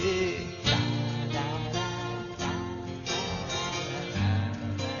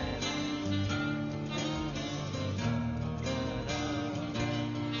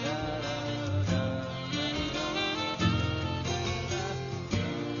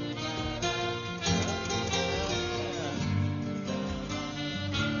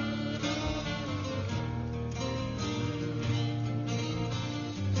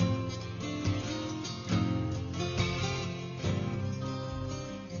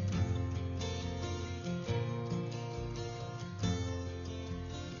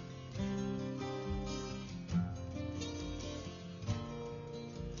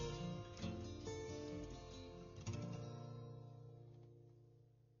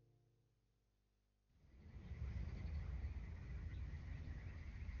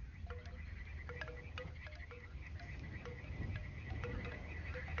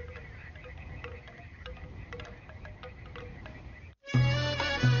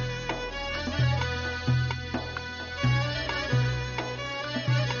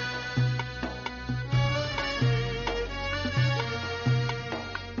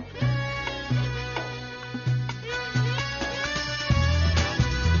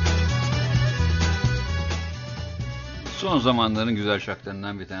 Son zamanların güzel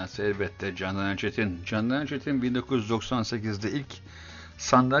şarkılarından bir tanesi elbette Candan Erçetin. Candan Erçetin 1998'de ilk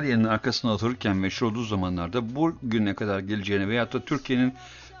sandalyenin arkasına otururken meşhur olduğu zamanlarda bugüne kadar geleceğini veyahut da Türkiye'nin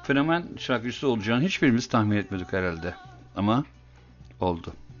fenomen şarkıcısı olacağını hiçbirimiz tahmin etmiyorduk herhalde. Ama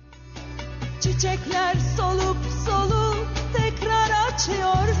oldu. Çiçekler solup solup tekrar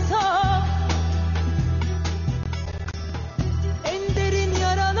açıyorsa, en derin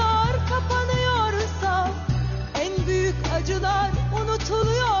yaralar kapanıyorsa, en büyük acılar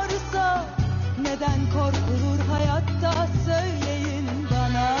unutuluyorsa, neden korkulur hayatta söyleyin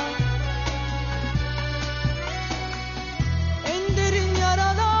bana. En derin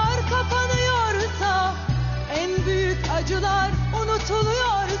yaralar kapanıyorsa, en büyük acılar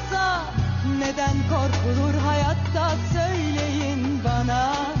unutuluyorsa, neden korkulur hayatta söyleyin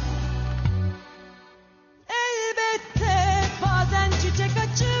bana. Elbette bazen çiçek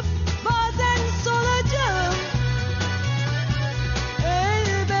açıp bazen solacağım.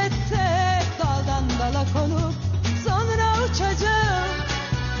 Elbette daldan dala konup sonra uçacağım.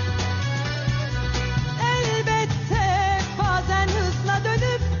 Elbette bazen hızla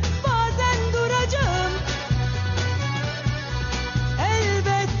dönüp bazen duracağım.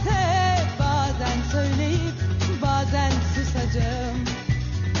 Elbette bazen söyleyip bazen susacağım.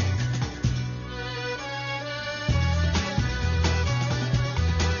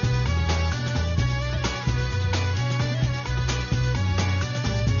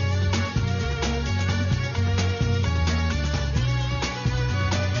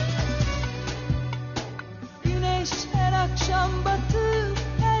 Güneş her akşam batıp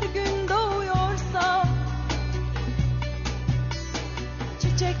her gün doğuyorsa,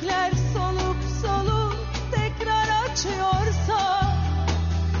 çiçekler solup solup tekrar açıyorsa,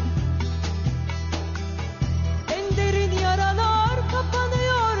 en derin yaralar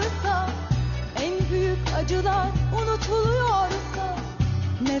kapanıyorsa, en büyük acılar unutuluyorsa,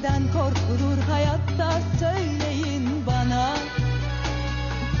 neden korkulur hayatta söyleyin bana.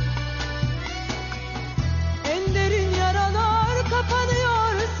 En derin yaralar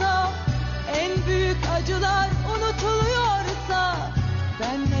kapanıyorsa, en büyük acılar unutuluyorsa,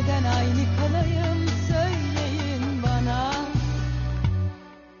 ben neden aynı kalayım söyleyin bana.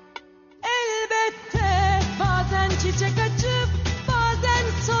 Elbette bazen çiçek açıp bazen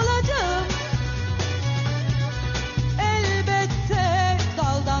solacağım. Elbette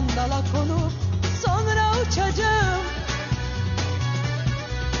daldan dala konup sonra uçacağım.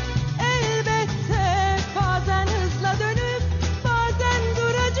 Elbette bazen hızla dönüp bazen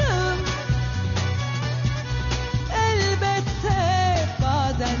duracağım. Elbette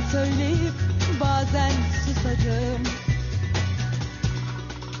bazen söyleyip bazen susacağım.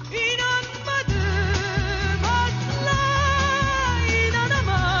 İnanmadım, asla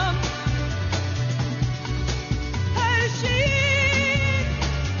inanamam. Her şeyin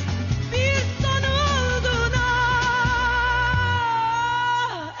bir sonu olduğuna.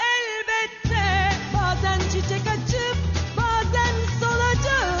 Elbette bazen çiçek açıp bazen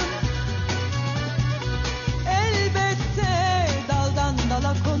solacağım. Elbette daldan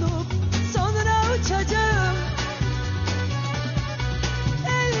dala konup sonra uçacağım.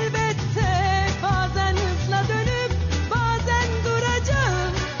 Elbette bazen hızla dönüp bazen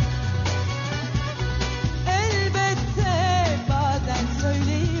duracağım. Elbette bazen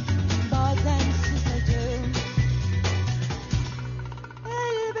söyleyip bazen susacağım.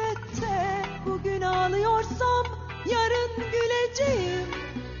 Elbette bugün ağlıyorsam yarın güleceğim.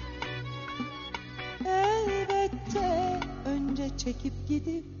 Elbette önce çekip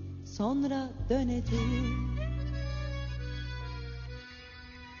gidip sonra döneceğim.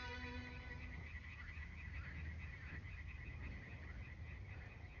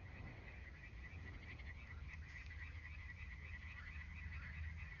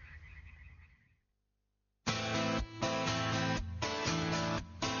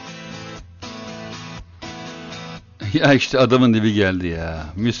 Ya işte adamın dibi geldi ya.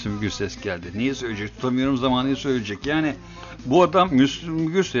 Müslüm Gürses geldi. Niye söyleyecek? Tutamıyorum zamanı söyleyecek. Yani bu adam Müslüm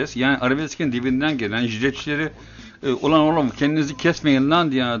Gürses, yani arabeskin dibinden gelen jiletçileri olan oğlum kendinizi kesmeyin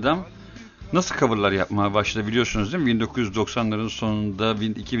lan diyen adam nasıl coverlar yapmaya başladı biliyorsunuz değil mi? 1990'ların sonunda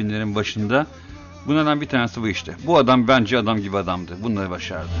 2000'lerin başında bunlardan bir tanesi bu işte. Bu adam bence adam gibi adamdı. Bunları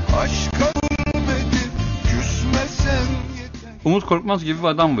başardı. Aşka ölmedim, küsmesen yeter. Umut Korkmaz gibi bir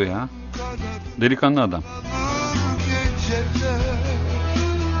adam bu ya. Delikanlı adam. Geceler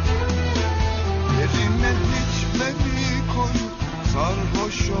yerine içmemi koyup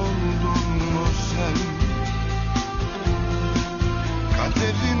sarhoş oldun mu sen?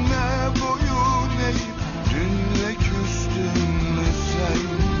 Kaderine boyun eğip dünle küstün mü sen?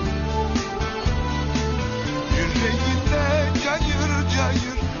 Yüreğine cayır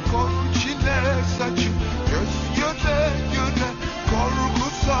cayır kor çile saçıp göz göre göre korku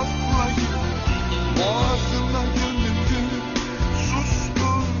saklayıp boğazına gömüldü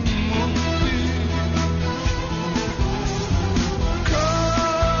sustun mu hiç?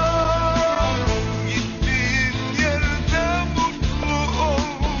 Kal gittiğin yerde mutlu ol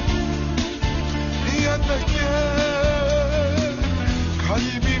ya da gel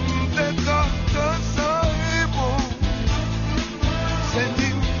kalbimde tahta sahip ol.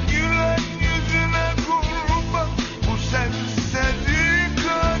 Senin gülen yüzüne kurban bu serseri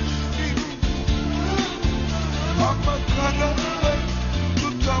kalbim. Ama karanlık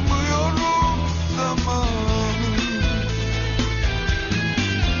tutamıyorum zamanı.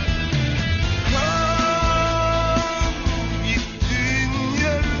 Kal gittiğin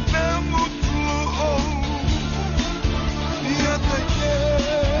yerde mutlu ol ya da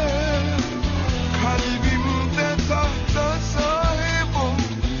gel kalbimde tahta sahip ol.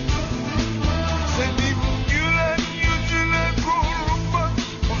 Senin gülen yüzüne kurban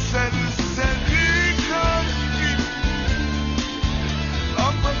bu serseri kalbim.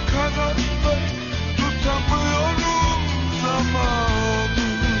 Ama karanlık tutamıyorum zamanı.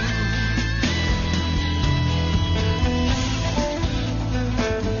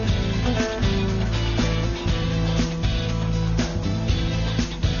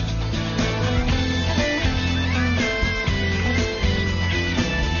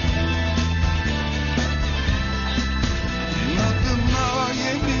 İnadına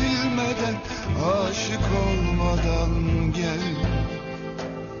yenilmeden, aşık olmadan gel.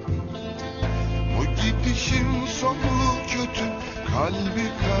 Bu gidişin sonu kötü, kalbi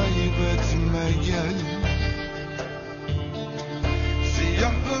kaybetme gel.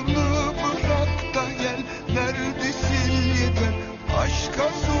 Siyahını bırak da gel, neredesin yeter. Aşka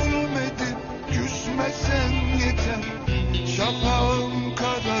zulmedip küsmesen yeter. Şafağım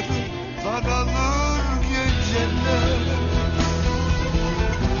kararır, daralır geceler.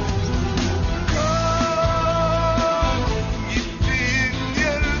 Kal gittiğin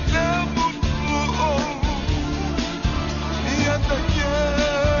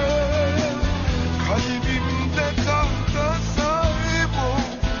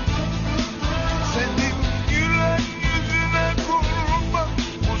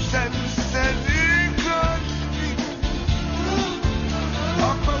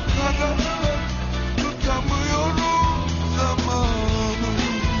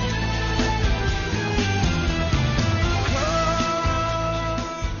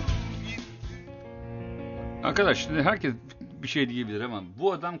Arkadaş şimdi herkes bir şey diyebilir ama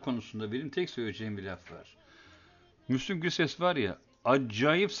bu adam konusunda benim tek söyleyeceğim bir laf var. Müslüm Gürses var ya,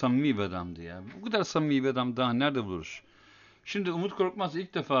 acayip samimi bir adamdı ya. Bu kadar samimi bir adam daha nerede buluruz? Şimdi Umut Korkmaz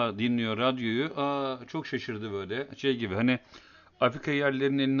ilk defa dinliyor radyoyu. Çok şaşırdı böyle. Şey gibi hani Afrika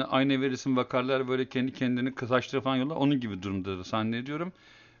yerlerinin eline ayna verirsin bakarlar böyle kendi kendini saçları falan yollar. Onun gibi durumda zannediyorum.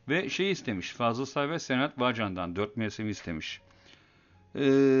 Ve şey istemiş. Fazıl Say ve Serenat Bağcan'dan 4 mevsimi istemiş.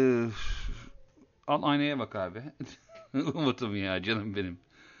 Al aynaya bak abi. Umut'um ya canım benim.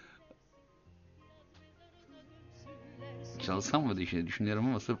 Çalsam mı diye düşünüyorum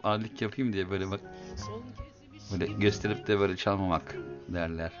ama sırf adilik yapayım diye böyle bak. Böyle gösterip de böyle çalmamak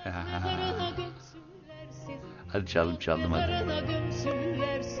derler. Hadi çaldım hadi.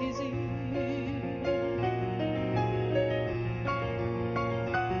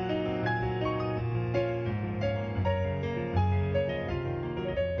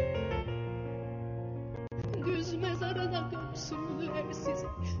 Güz mezarına gömsünler sizi,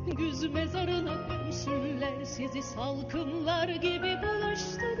 güz mezarına gömsünler sizi. Salkımlar gibi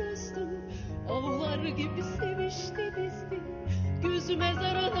bulaştınızdı, avlar gibi sevişti bizdi. Güz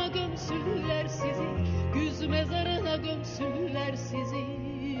mezarına gömsünler sizi, güz mezarına gömsünler sizi.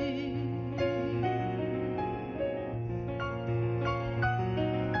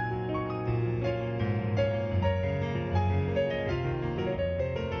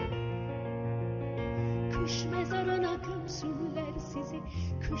 Kış mezarına gömsünler sizi,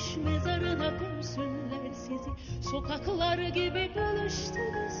 kış mezarına gömsünler sizi. Sokaklar gibi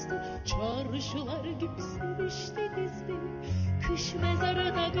buluştunuzdu, çarşılar gibi sevişti bizdi. Kış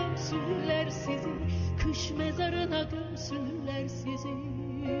mezarına gömsünler sizi, kış mezarına gömsünler sizi.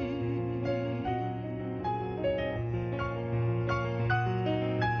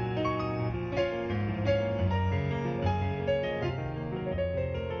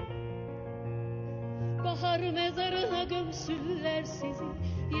 Bahar mezarına gömsünler sizi,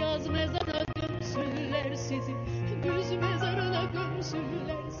 yaz mezarına gömsünler sizi. Güz mezarına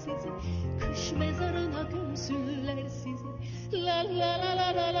gömsünler sizi, kış mezarına gömsünler sizi. La la la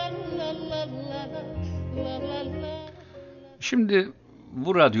la la la la la la la la. Şimdi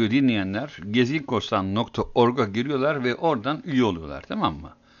bu radyoyu dinleyenler gezikorsan.org'a giriyorlar ve oradan üye oluyorlar, tamam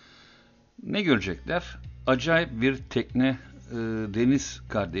mı? Ne görecekler? Acayip bir tekne deniz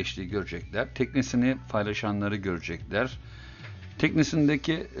kardeşliği görecekler. Teknesini paylaşanları görecekler.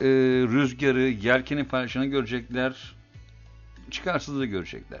 Teknesindeki rüzgarı, yelkeni paylaşanı görecekler. Çıkarsızlığı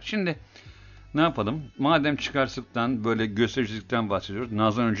görecekler. Şimdi ne yapalım? Madem çıkarsızlıktan, böyle göstericilikten bahsediyoruz.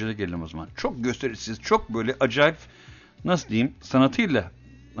 Nazan Öncel'e gelelim o zaman. Çok gösterişsiz, çok böyle acayip, nasıl diyeyim, sanatıyla,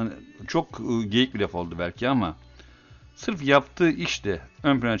 hani çok geyik bir laf oldu belki ama sırf yaptığı işte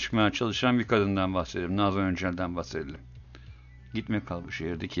ön plana çıkmaya çalışan bir kadından bahsedelim. Nazan Öncel'den bahsedelim. Gitme Kal Bu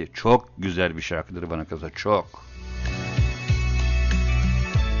Şehirdeki çok güzel bir şarkıdır bana kalırsa, çok.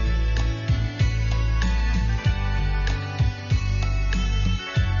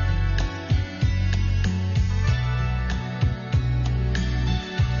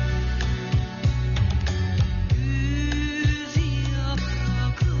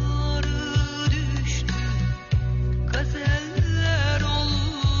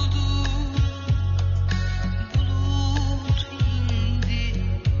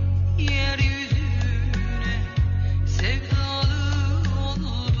 Yeryüzüne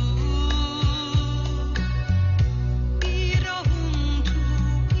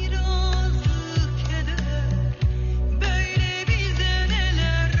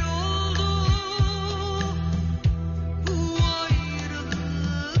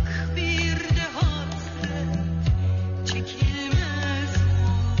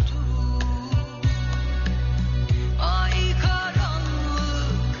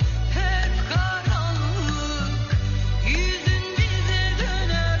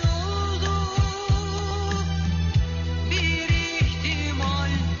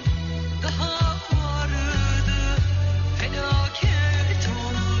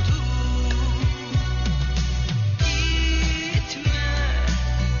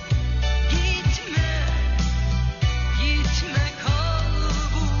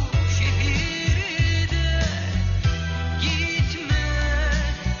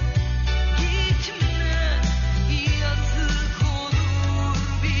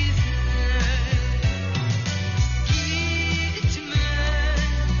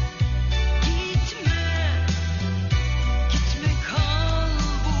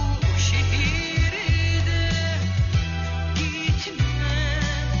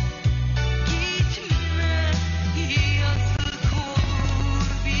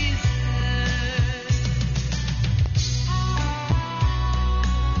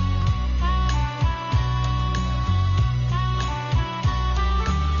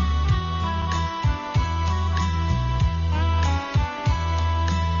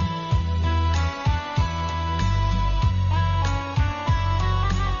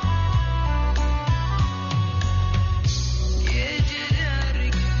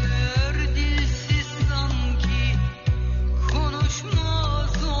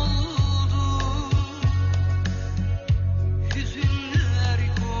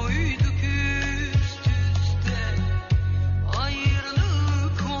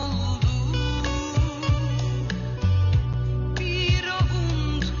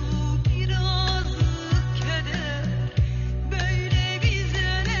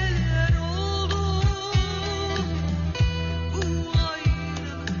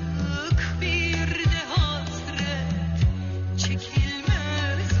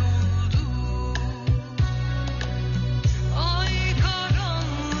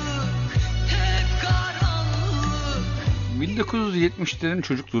 1970'lerin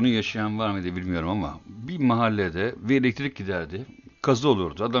çocukluğunu yaşayan var mıydı bilmiyorum ama bir mahallede bir elektrik giderdi. Kazı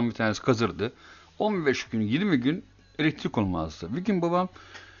olurdu. Adam bir tanesi kazırdı. 15 gün, 20 gün elektrik olmazdı. Bir gün babam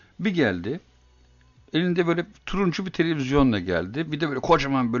bir geldi. Elinde böyle turuncu bir televizyonla geldi. Bir de böyle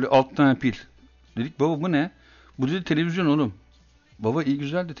kocaman böyle 6 tane pil. Dedik baba bu ne? Bu dedi televizyon oğlum. Baba iyi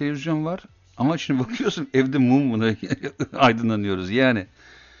güzel de televizyon var. Ama şimdi bakıyorsun evde mumla aydınlanıyoruz yani.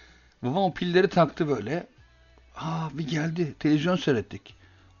 Babam o pilleri taktı böyle. Bir geldi televizyon seyrettik.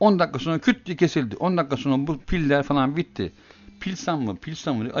 10 dakika sonra küt diye kesildi. 10 dakika sonra bu piller falan bitti. Pilsam mı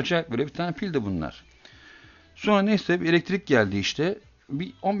acayip böyle bir tane pil de bunlar. Sonra neyse bir elektrik geldi işte.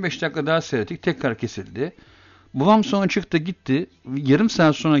 Bir 15 dakika daha seyrettik tekrar kesildi. Babam sonra çıktı gitti. Yarım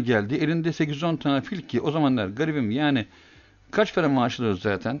saat sonra geldi. Elinde 8-10 tane pil ki o zamanlar garibim yani kaç para maaş alıyoruz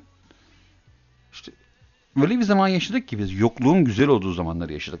zaten. İşte böyle bir zaman yaşadık ki biz. Yokluğun güzel olduğu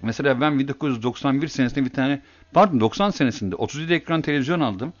zamanları yaşadık. Mesela ben 1991 senesinde 90 senesinde 37 ekran televizyon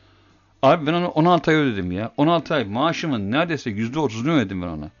aldım. Abi ben onu 16 ay ödedim ya. 16 ay maaşımın neredeyse %30'unu ödedim ben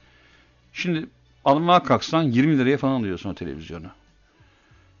ona. Şimdi almaya kalksan 20 liraya falan alıyorsun o televizyonu.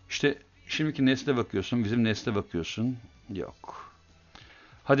 İşte şimdiki nesle bakıyorsun, bizim nesle bakıyorsun. Yok.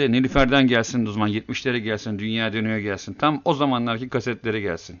 Hadi Nilüfer'den gelsin o zaman 70'lere gelsin, Dünya Dönüyor gelsin. Tam o zamanlarki kasetlere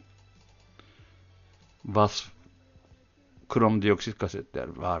gelsin. Vasf, krom dioksit kasetler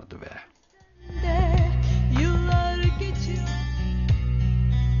vardı be. Yıllar geçiyor,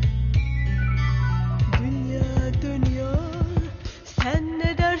 dünya dönüyor, sen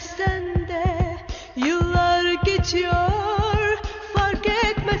ne dersen de. Yıllar geçiyor, fark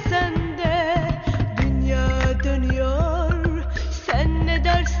etmesen de. Dünya dönüyor, sen ne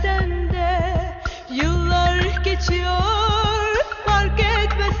dersen de. Yıllar geçiyor, fark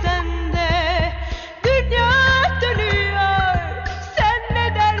etmesen de. Dünya dönüyor, sen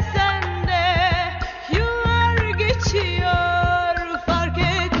ne dersen de. Yıllar geçiyor, fark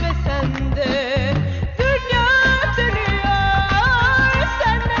etmesen de. Dünya dönüyor,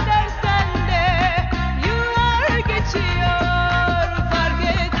 sen ne dersen de. Yıllar geçiyor, fark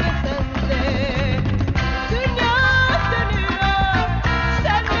etmesen de. Dünya dönüyor,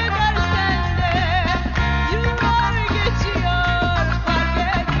 sen ne dersen de. Yıllar geçiyor, fark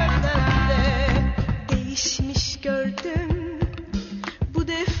etmesen de. Değişmiş gördüm bu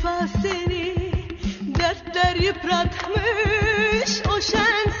defa seni. Dertler yıpratmış o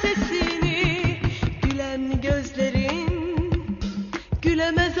şen sesini. Gülen gözlerin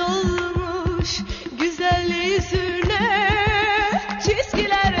gülemez olmuş. Güzel yüzüne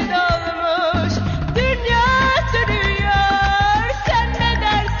çizgiler dolmuş. Dünya dönüyor, sen ne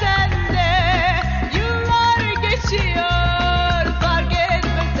dersen de. Yıllar geçiyor, fark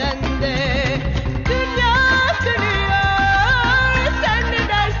etmesen de. Dünya dönüyor, sen ne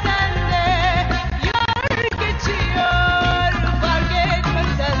dersen de. Yıllar geçiyor, fark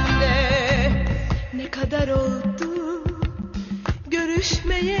etmesen de. Ne kadar oldu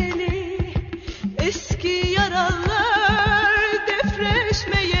görüşmeyeli, eski yaralar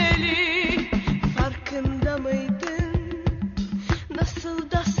depreşmeyeli. Farkında mıydın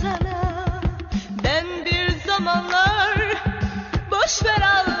nasıl da sana ben bir zamanlar boş ver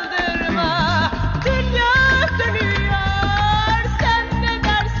aldırma. Dünya dönüyor, sen ne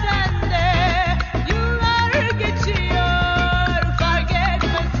dersen de. Yıllar geçiyor, fark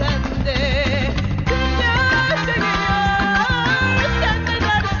etmesen de. Dünya dönüyor, sen ne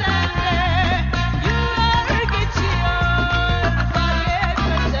dersen de. Yıllar geçiyor, fark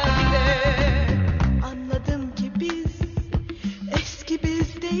etmesen de. Anladım ki biz eski biz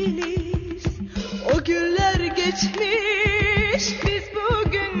değiliz. O günler geçmiş, biz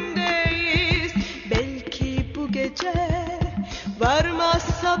bugündeyiz. Belki bu gece varmaz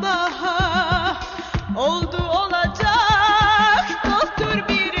sabaha. Oldu olacak, dosttur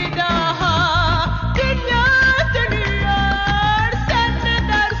bir daha. Dünya dönüyor, sen ne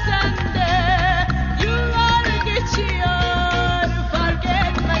dersen de. Yıllar geçiyor, fark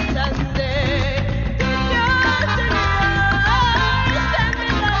etmesen de. Dünya dönüyor, sen ne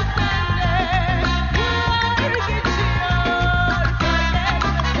dersen de. Yıllar geçiyor, fark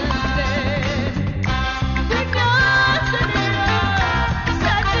etmesen de. Dünya dönüyor,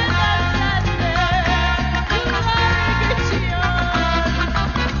 sen ne dersen de. Yıllar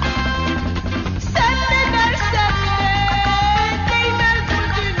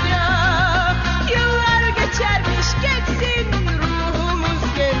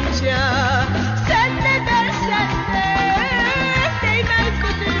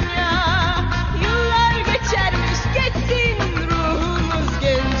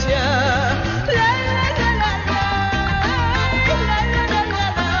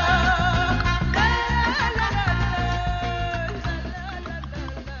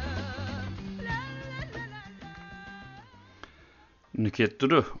Nükhet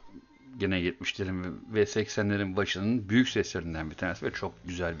Duru gene 70'lerin ve 80'lerin başının büyük seslerinden bir tanesi ve çok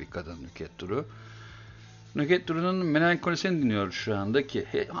güzel bir kadın Nükhet Duru. Nükhet Duru'nun melankolisini dinliyoruz şu anda ki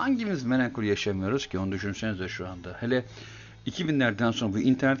hangimiz melankoli yaşamıyoruz ki onu düşünsenize şu anda. Hele 2000'lerden sonra bu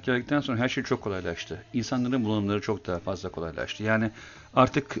internet geldikten sonra her şey çok kolaylaştı. İnsanların bulunumları çok daha fazla kolaylaştı. Yani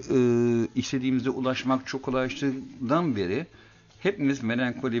artık istediğimize ulaşmak çok kolaylaştığından beri hepimiz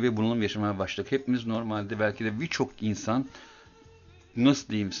melankoli ve bunalım yaşamaya başladık. Hepimiz normalde belki de birçok insan nasıl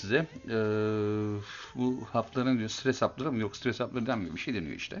diyeyim size bu hapların diyor stres hapları mı yok stres hapları denmiyor bir şey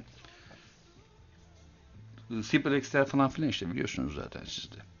deniyor işte. Cipralex'ler falan filan işte biliyorsunuz zaten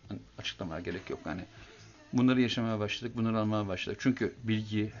siz de. Hani açıklamaya gerek yok hani. Bunları yaşamaya başladık, bunları almaya başladık. Çünkü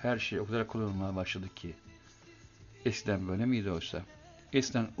bilgi, her şey o kadar kolay olmaya başladı ki. Eskiden böyle miydi oysa?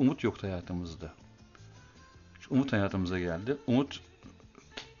 Eskiden umut yoktu hayatımızda. Umut hayatımıza geldi. Umut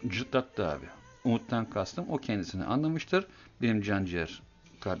cırtlattı abi. Umuttan kastım o kendisini anlamıştır. Benim can ciğer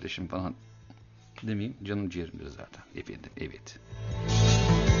kardeşim falan demeyeyim. Canım ciğerimdir zaten. Efendim, evet.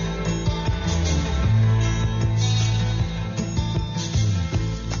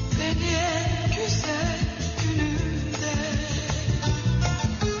 Beni en güzel günümde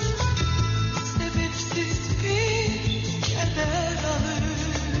sebepsiz bir keder alır.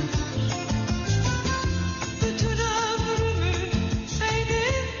 Bütün ömrümün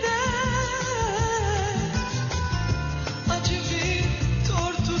beynimde acı bir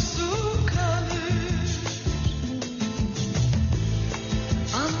tortusu kalır.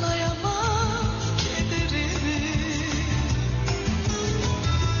 Anlayamam kederimi,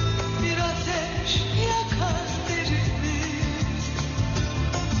 bir ateş yakar derimi.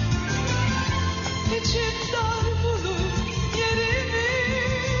 İçim dar bulur yerimi,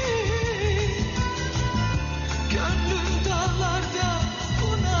 gönlüm dağlarda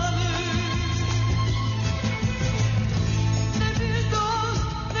bunalır. Ne bir dost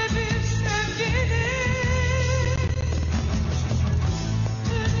ne bir sevgili,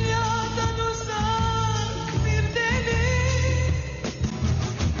 dünyadan uzak bir deli.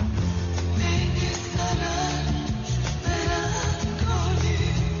 Beni sarar melankoli,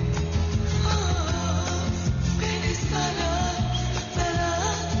 beni sarar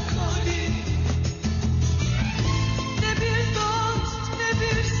melankoli. Ne bir dost ne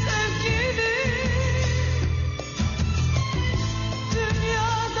bir sevgili,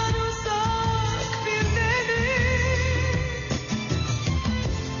 dünyadan uzak bir deli.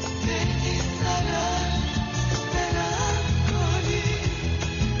 Beni sarar melankoli,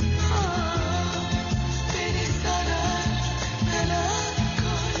 beni sarar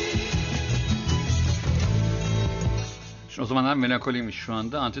melankoli. Şimdi o zamanlar melankoliymiş şu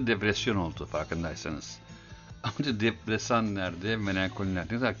anda antidepresyon oldu farkındaysanız. Antidepresan nerede, melankoli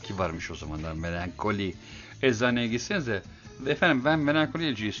nerede? Ne kadar kibarmış o zamanlar melankoli. Eczaneye gitsenize. Efendim ben melankoli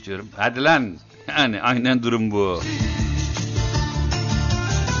ilacı istiyorum. Hadi lan. Yani aynen durum bu.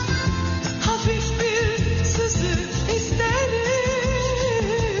 Hafif bir sızı isterim,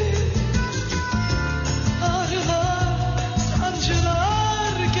 ağrılar,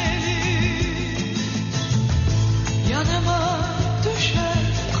 sancılar gelir. Yanıma düşer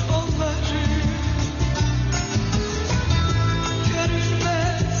kollarım,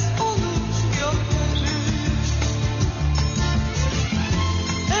 görünmez olur yollarım.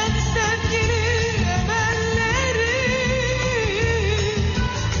 En sevgili emellerim,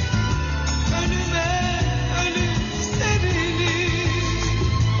 önüme ölüm serilir.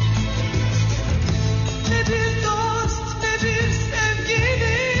 Ne bir dost ne bir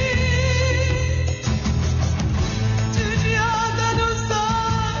sevgili, dünyadan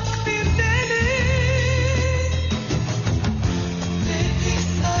uzak bir deli. Beni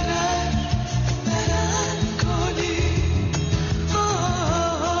sarar melankoli,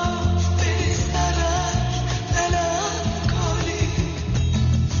 beni sarar melankoli.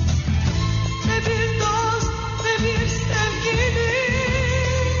 Ne bir dost ne bir sevgili,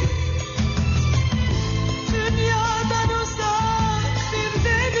 dünyadan uzak bir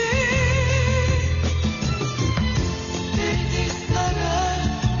deli. Beni sarar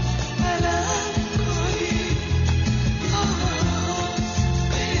melankoli,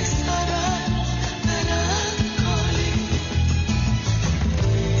 beni sarar melankoli.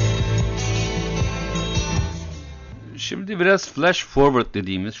 Şimdi biraz flash forward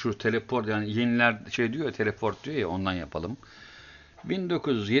dediğimiz şu teleport yani yeniler şey diyor ya teleport diyor ya ondan yapalım.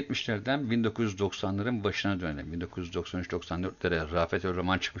 1970'lerden 1990'ların başına dönelim. 1993-94'lere Rafet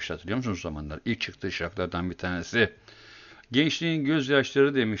Roman çıkmıştı hatırlıyor musunuz o zamanlar? İlk çıktığı şarkılardan bir tanesi. Gençliğin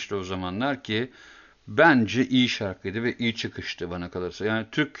gözyaşları demişti o zamanlar ki Bence iyi şarkıydı ve iyi çıkıştı bana kalırsa. Yani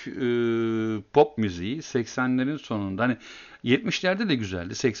Türk pop müziği 80'lerin sonunda, hani 70'lerde de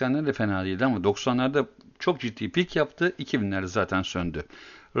güzeldi, 80'lerde de fena değildi ama 90'larda çok ciddi pik yaptı, 2000'lerde zaten söndü.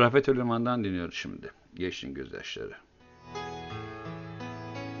 Rafet Öleman'dan dinliyoruz şimdi. Geçtin gözyaşları.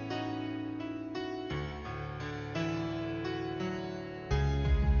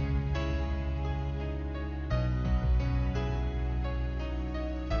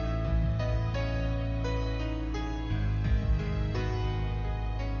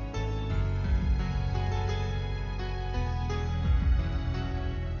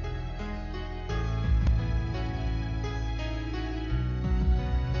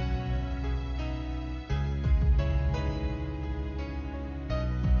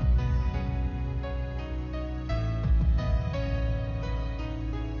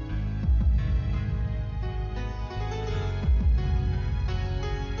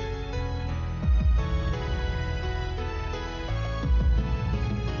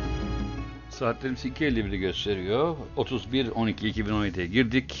 Saatlerimiz 2.51'i gösteriyor. 31-12-2017'ye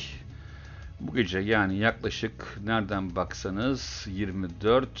girdik. Bu gece yani yaklaşık nereden baksanız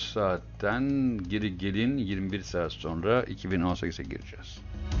 24 saatten geri gelin 21 saat sonra 2018'e gireceğiz.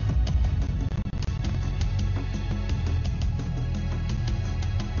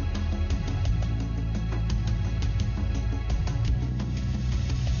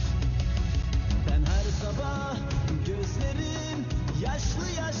 Ben her sabah gözlerim yaşlı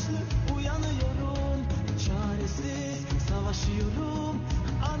yaşlı uyanıyorum. Çaresiz savaşıyorum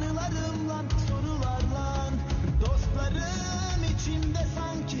anılarımla, sorularla. Dostlarım içimde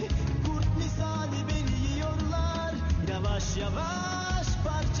sanki kurt misali beni yiyorlar. Yavaş yavaş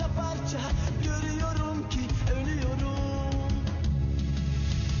parça parça görüyorum ki ölüyorum.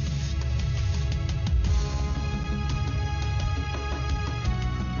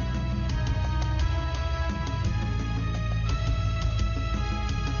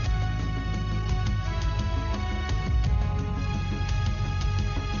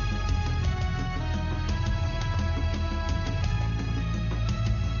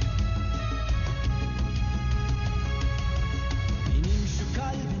 Benim şu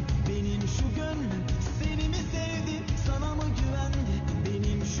kalbim, benim şu gönlüm seni mi sevdi, sana mı güvendi?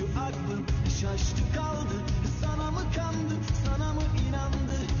 Benim şu aklım şaştı kaldı, sana mı kandı, sana mı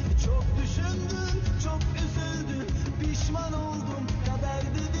inandı? Çok düşündüm, çok üzüldüm, pişman oldum, kader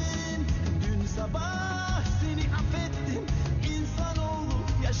dedim. Dün sabah seni affettim, insanoğlu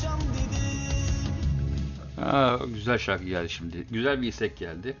yaşam dedim. Güzel şarkı geldi şimdi. Güzel bir istek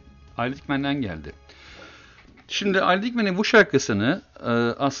geldi. Ali Dikmen'den geldi. Şimdi Ali Dikmen'in bu şarkısını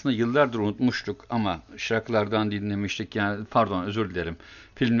aslında yıllardır unutmuştuk ama şarkılardan dinlemiştik. Yani pardon, özür dilerim.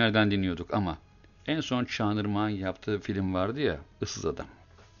 Filmlerden dinliyorduk ama en son Çağınırmak'ın yaptığı film vardı ya, Issız Adam.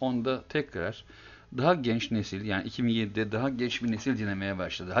 Onda tekrar daha genç nesil, yani 2007'de daha genç bir nesil dinlemeye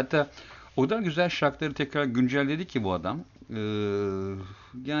başladı. Hatta o kadar güzel şarkıları tekrar güncelledi ki bu adam.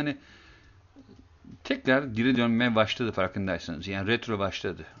 Yani tekrar geri dönmeye başladı, farkındaysanız. Yani retro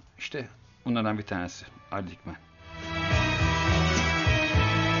başladı. İşte bunlardan bir tanesi Ali Dikmen.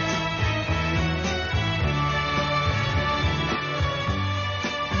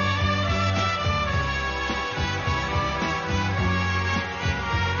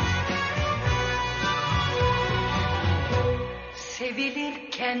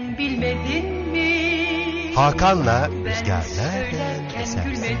 Sevilirken bilmedin mi? Hakan'la Ben Rüzgar nereden söylerken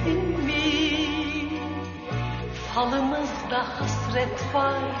esersin? gülmedin mi? Falımızda hasret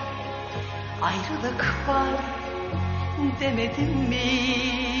var, ayrılık var demedin mi?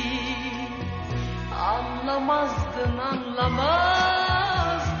 Anlamazdın, anlamazdın,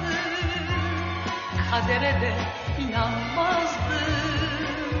 kadere de inanmazdın.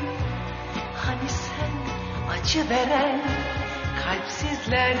 Hani sen acı veren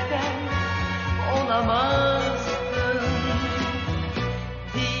kalpsizlerden olamazdın.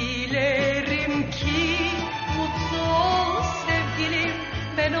 Dilerim ki mutlu ol sevgilim,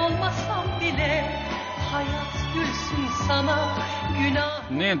 ben olmasam bile hayat gülsün sana,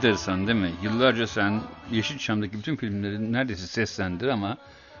 günah. Ne enteresan değil mi? Yıllarca sen Yeşilçam'daki bütün filmleri neredeyse seslendir ama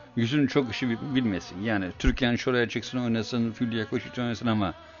yüzünün çok işi bilmesin. Yani Türkan Şoray Çeksin oynasın, Hülya Koçyiğit oynasın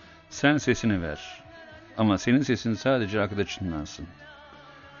ama sen sesini ver. Ama senin sesin sadece arkada çınlansın.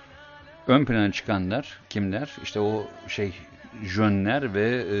 Ön plana çıkanlar kimler? İşte o jönler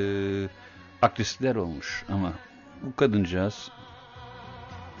ve aktrisler olmuş. Ama bu kadıncağız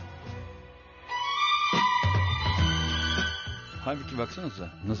halbuki baksanıza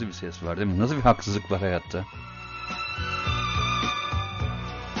nasıl bir ses var değil mi? Nasıl bir haksızlık var hayatta?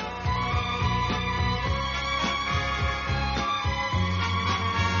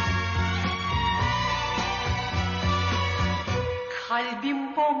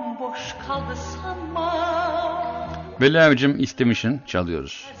 Kalbim bomboş kaldı sanma. Veli abicim istemişsin,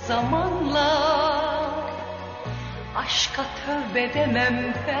 çalıyoruz. Zamanla aşka tövbe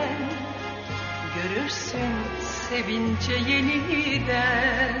demem ben. Görürsün sevince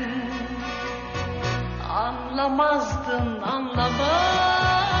yeniden. Anlamazdın, anlamazdın.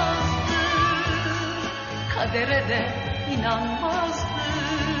 Kadere de inanmazdın.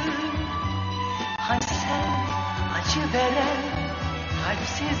 Hani sen acı veren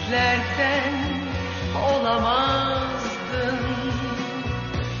kalpsizlerden olamazdın.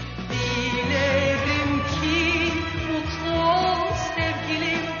 Dilerim ki mutlu ol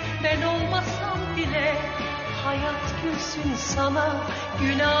sevgilim. Ben olmasam bile hayat gülsün sana.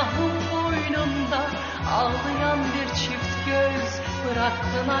 Günahım boynumda, ağlayan bir çift göz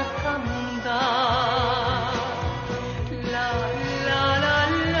bıraktın arkanda. La la la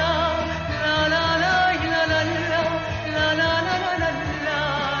la la la la la la la la la la la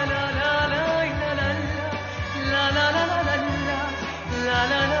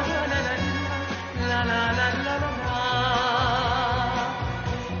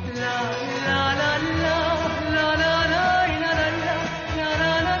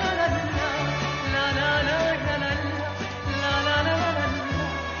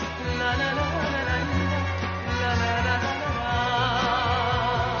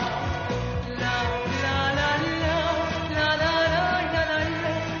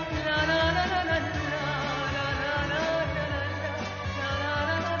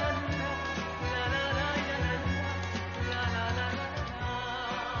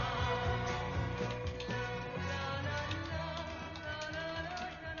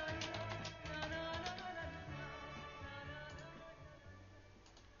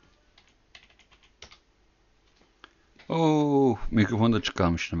Oh, mikrofonu da açık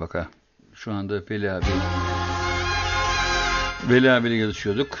kalmıştı bak ha. Şu anda Veli abiyle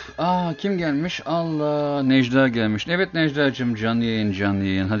yazışıyorduk. Aa, kim gelmiş? Allah, Necla gelmiş. Evet Necla'cığım, canlı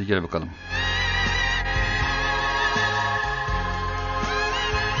yayın. Hadi gel bakalım.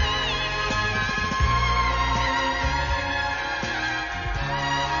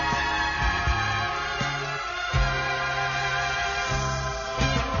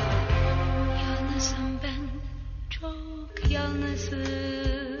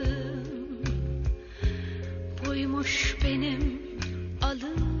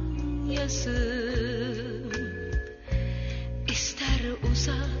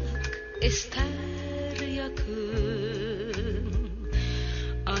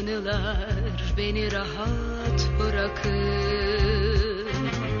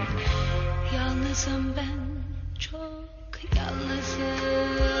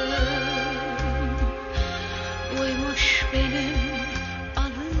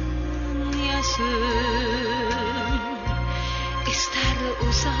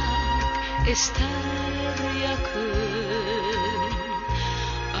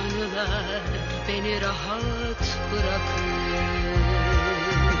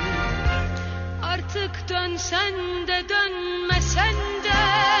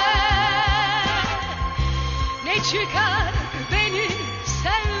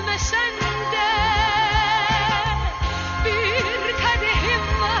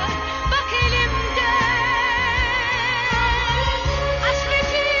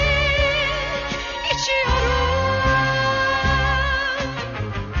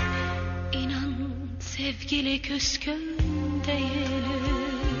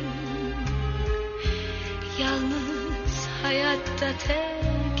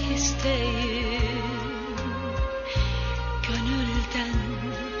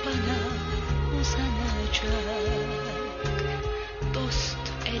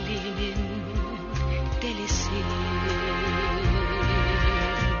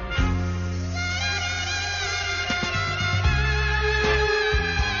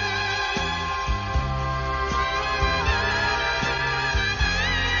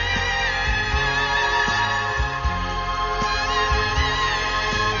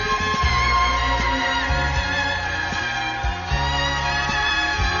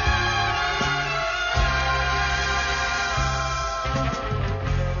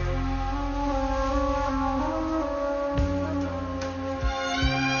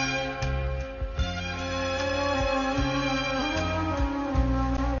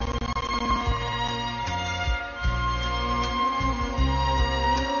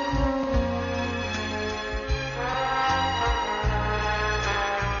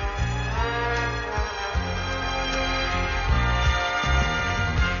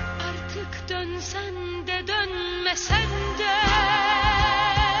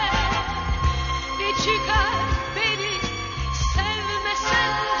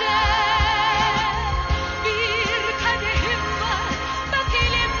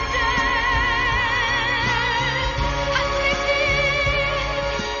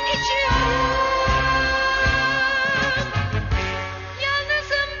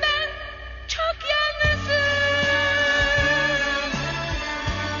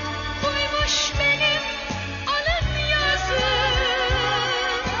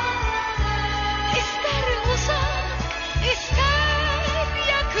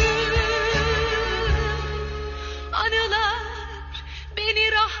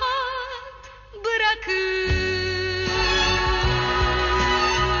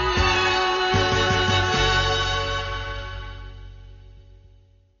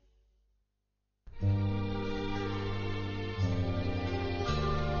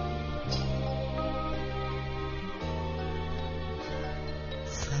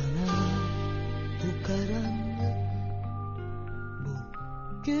 karanlık, bu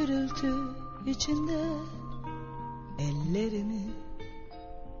gürültü içinde ellerimi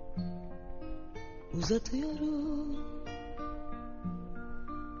uzatıyorum.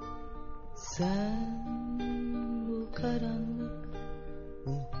 Sen bu karanlık,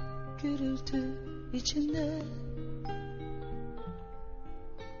 bu gürültü içinde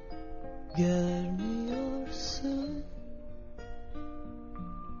görmüyorsun.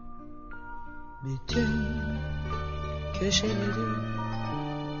 Bütün köşeleri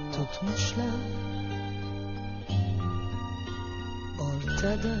tutmuşlar,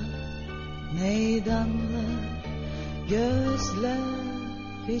 ortada meydanlar, gözler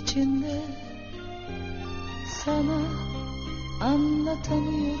içinde. Sana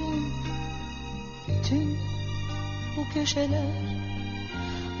anlatamıyorum bütün bu köşeler,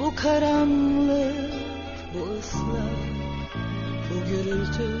 bu karanlık, bu ıslak, bu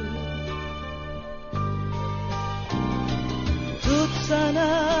gürültü. Tutsana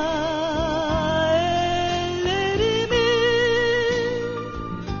ellerimi,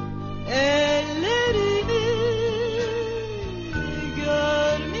 ellerimi,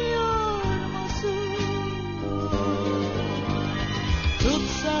 görmüyor musun?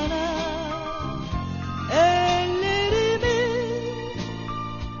 Tutsana ellerimi,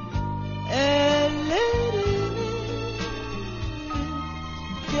 ellerimi,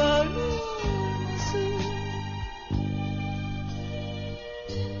 görmüyor musun?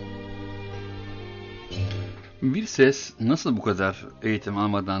 Bir ses nasıl bu kadar eğitim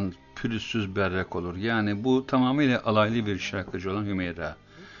almadan pürüzsüz berrak olur? Yani bu tamamıyla alaylı bir şarkıcı olan Hümeyra.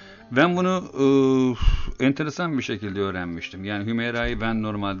 Ben bunu enteresan bir şekilde öğrenmiştim. Yani Hümeyra'yı ben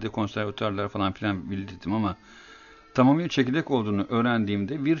normalde konservatuarlar falan filan bildirdim ama tamamıyla çekirdek olduğunu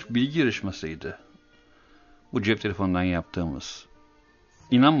öğrendiğimde bir bilgi yarışmasıydı. Bu cep telefonundan yaptığımız.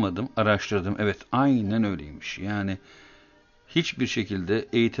 İnanmadım, araştırdım. Evet, aynen öyleymiş. Yani hiçbir şekilde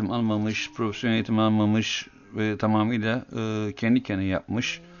eğitim almamış, profesyonel eğitim almamış ve tamamıyla kendi kendine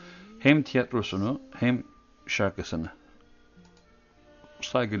yapmış. Hem tiyatrosunu hem şarkısını.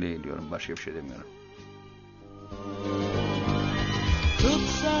 Saygıyla eğiliyorum, başka bir şey demiyorum.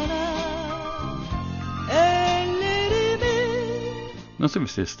 Tutsana ellerimi, Nasıl bir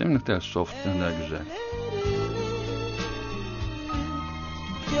ses değil mi? Ne kadar soft, ne kadar güzel.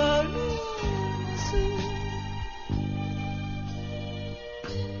 görmüyor musun?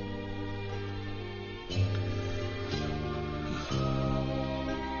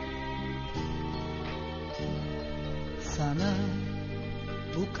 Sana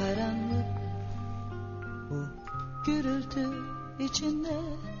bu karanlık, bu gürültü içinde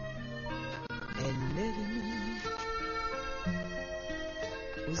ellerimi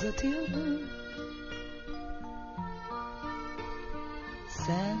uzatıyorum.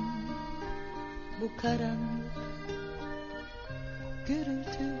 Sen bu karanlık,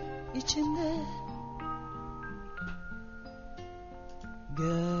 gürültü içinde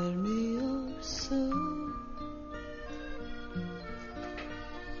görmüyorsun.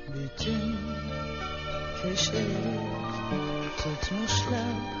 Bütün köşeleri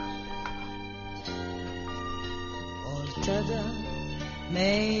tutmuşlar, ortada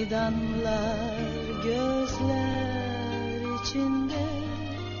meydanlar, gözler içinde.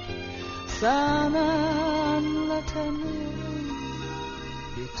 Sana anlatamıyorum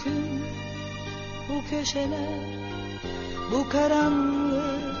bütün bu köşeler, bu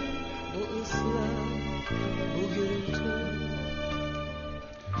karanlık, bu ıslak, bu gürültü.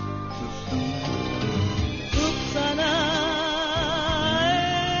 Tutsana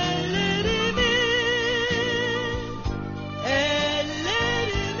ellerimi,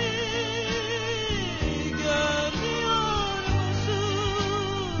 ellerimi, görmüyor musun?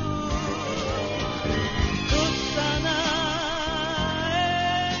 Tutsana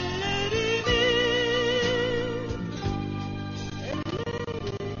ellerimi,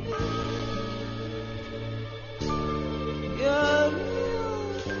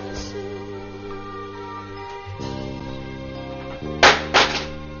 görmüyor musun?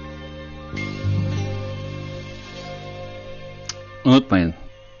 Unutmayın,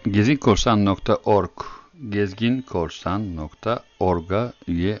 gezinkorsan.org, gezginkorsan.org'a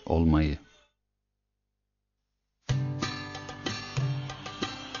üye olmayı.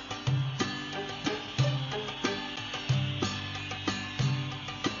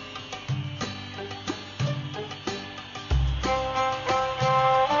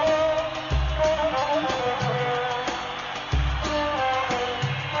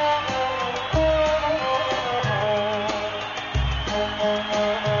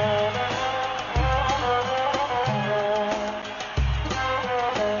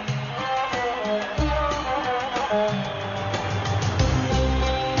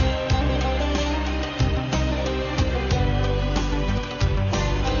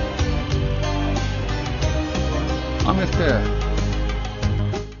 harika.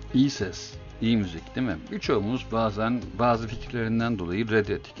 İyi ses, iyi müzik değil mi? Birçoğumuz bazen bazı fikirlerinden dolayı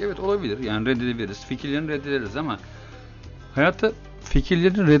reddettik. Evet olabilir, yani reddedebiliriz, fikirlerini reddederiz ama hayatta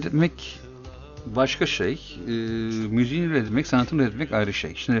fikirlerini reddetmek başka şey, müziğini reddetmek, sanatını reddetmek ayrı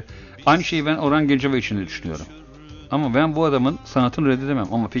şey. Şimdi aynı şeyi ben Orhan Gencebay için de düşünüyorum. Ama ben bu adamın sanatını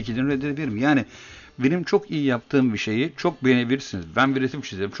reddedemem ama fikirlerini reddedebilirim. Yani benim çok iyi yaptığım bir şeyi çok beğenebilirsiniz. Ben bir resim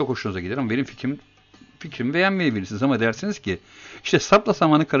çizerim, çok hoşunuza gider ama benim fikrimi beğenmeyebilirsiniz ama dersiniz ki işte sapla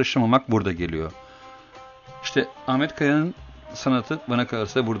samanı karıştırmamak burada geliyor. İşte Ahmet Kaya'nın sanatı bana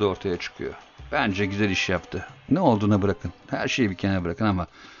kalırsa burada ortaya çıkıyor. Bence güzel iş yaptı. Ne olduğuna bırakın. Her şeyi bir kenara bırakın ama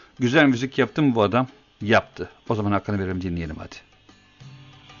güzel müzik yaptı mı bu adam? Yaptı. O zaman hakkını verelim, dinleyelim hadi.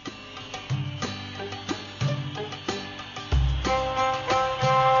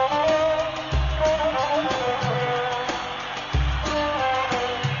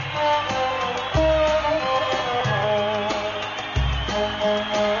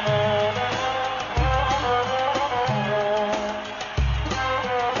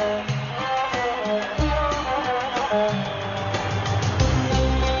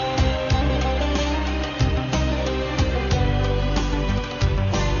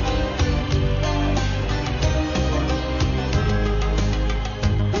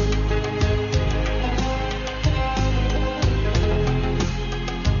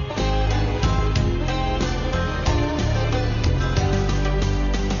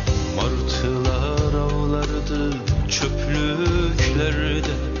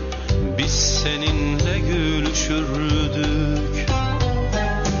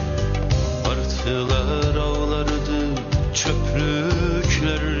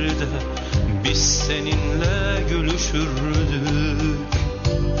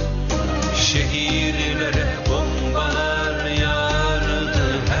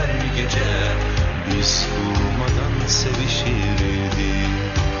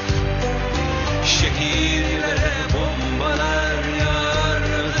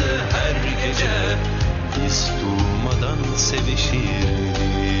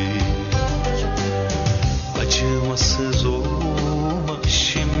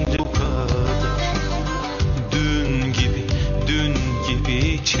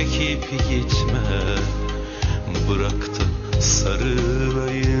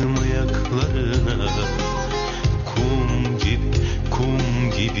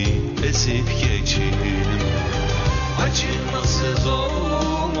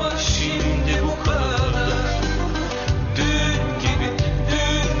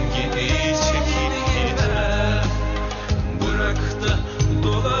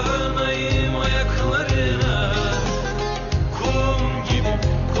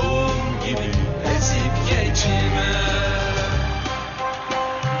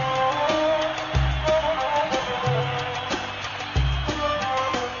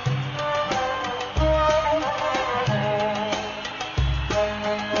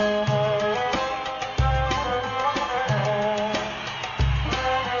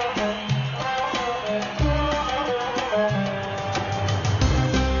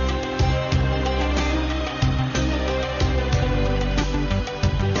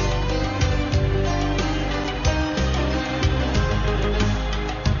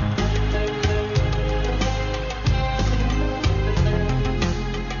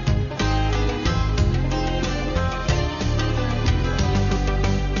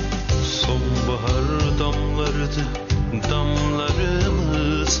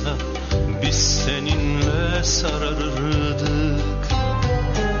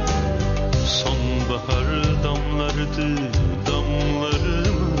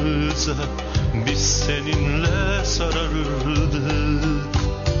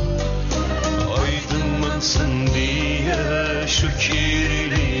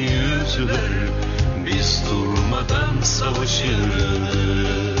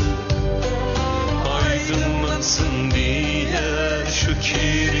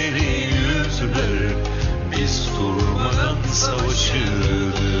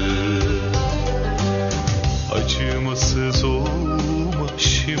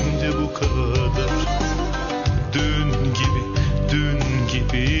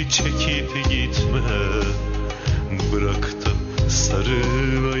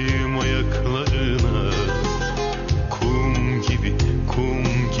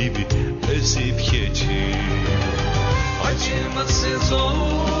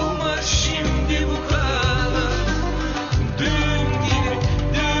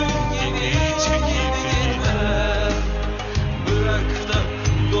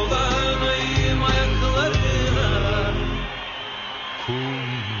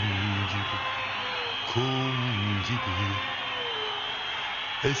 Kum gibi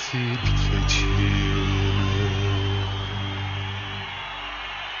esip keçimi.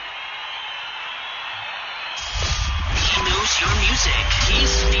 He knows your music, he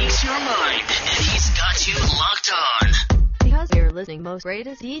speaks your mind, and he's got you locked on. Because you're listening most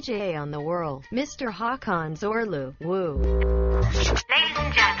greatest DJ on the world, Mr. Hakan Zorlu. Woo. Ladies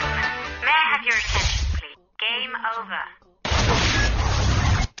and gentlemen, may I have your attention please? Game over.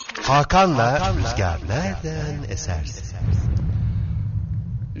 Hakan'la Rüzgar nereden esersin?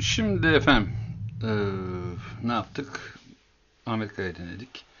 Şimdi efendim ne yaptık? Ahmet Kaya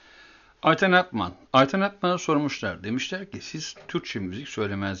dinledik. Ayten Apman. Ayten Apman'a sormuşlar. Demişler ki siz Türkçe müzik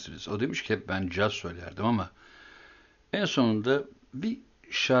söylemezdiniz. O demiş ki hep ben caz söylerdim ama en sonunda bir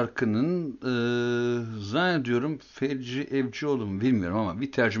şarkının zannediyorum Fecri Evcioğlu mu bilmiyorum ama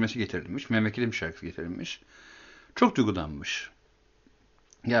bir tercümesi getirilmiş. Memleketim şarkısı getirilmiş. Çok duygulanmış.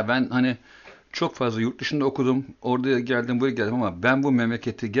 Ya ben hani çok fazla yurt dışında okudum. Orada geldim buraya geldim ama ben bu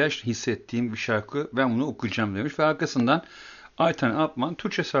memleketi gerçekten hissettiğim bir şarkı. Ben bunu okuyacağım demiş. Ve arkasından Ayten Apman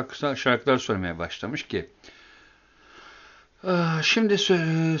Türkçe şarkılar söylemeye başlamış ki şimdi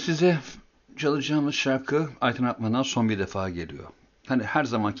size çalacağımız şarkı Ayten Apman'dan son bir defa geliyor. Hani her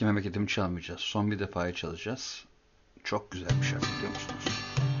zamanki memleketimi çalmayacağız. Son bir defayı çalacağız. Çok güzel bir şarkı biliyor musunuz?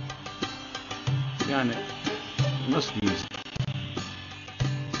 Yani nasıl diyeyim?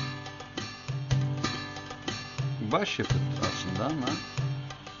 Başyapıt aslında ama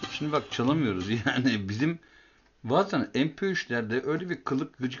şimdi bak çalamıyoruz. Yani bizim bazen MP3'lerde öyle bir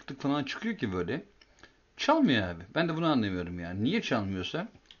kılık gıcıklık falan çıkıyor ki böyle. Çalmıyor abi. Ben de bunu anlamıyorum yani. Niye çalmıyorsa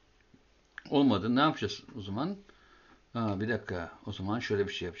olmadı. Ne yapacağız o zaman? Bir dakika. O zaman şöyle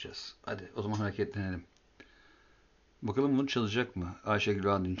bir şey yapacağız. Hadi o zaman hareketlenelim. Bakalım bunu çalacak mı?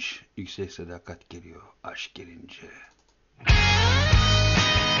 Ayşegül Adinç Yüksek Sadakat geliyor. Aşk gelince.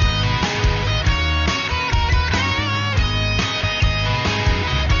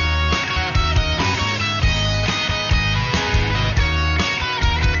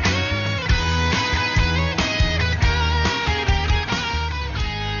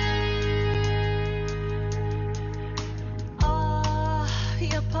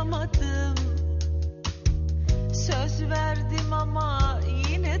 Yapamadım, söz verdim ama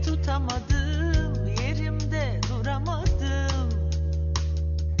yine tutamadım, yerimde duramadım.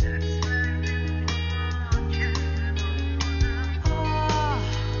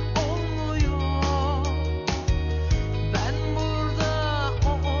 Olmuyor, ben burada, o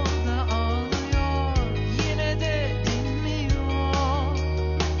orada ağlıyor, yine de dinmiyor,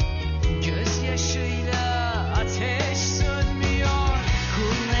 gözyaşıyla ateş sönmüyor.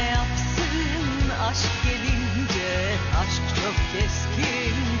 Kul ne yapsın aşk gelince, aşk çok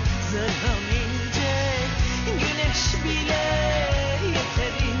keskin, zırhım ince, güneş bile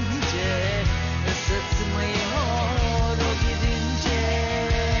yeterince ısıtmıyor o gidince.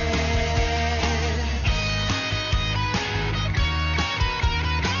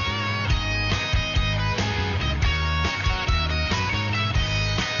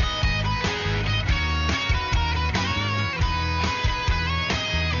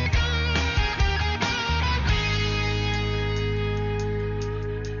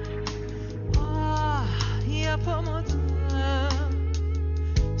 Yapamadım,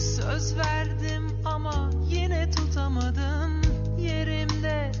 söz verdim ama yine tutamadım,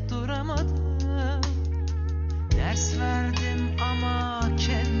 yerimde duramadım. Ders verdim ama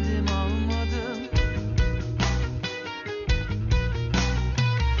kendim almadım.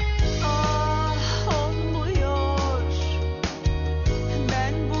 Olmuyor,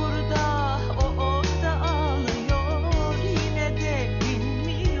 ben burada, o orada ağlıyor, yine de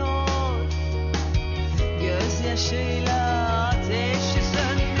dinmiyor, gözyaşıyla ateşi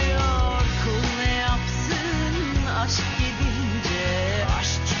sönmüyor. Kul ne yapsın aşk gidince,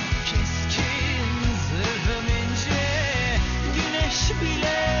 aşk çok keskin, zırhım ince, güneş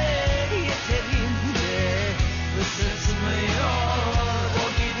bile yeterince ısıtmıyor o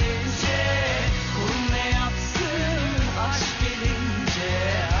gidince. Kul ne yapsın aşk gelince,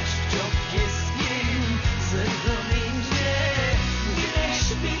 aşk çok keskin, zırhım ince, güneş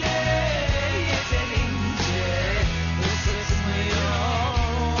bile yeterince ısıtmıyor.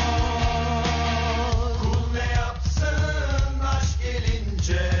 Kul ne yapsın aşk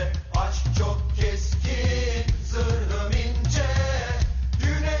gelince, aşk çok keskin, zırhım ince,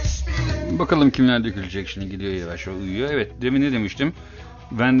 güneş bile. Bakalım kimler dökülecek şimdi gidiyor yavaş uyuyor. Evet demin ne demiştim?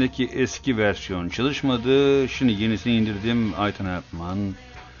 Bendeki eski versiyon çalışmadı. Şimdi yenisini indirdim. Ayten Apman.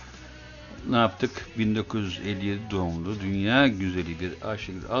 Ne yaptık? 1957 doğumlu. Dünya güzelidir.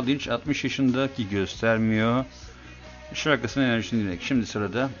 Ayşegül Adinç 60 yaşındaki göstermiyor. Şarkısının enerjisini dinledik. Şimdi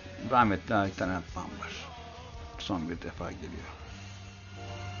sırada rahmetli Ayten Apman var. Son bir defa geliyor.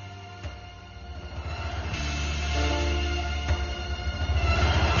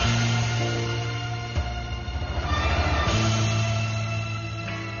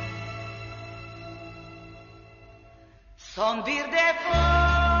 Son bir defa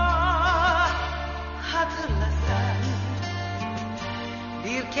hatırlasan,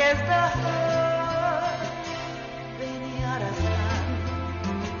 bir kez daha beni arasan,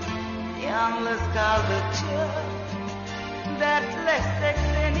 yalnız kaldıkça dertleşsek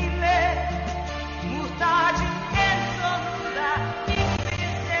seninle, muhtacım en sonunda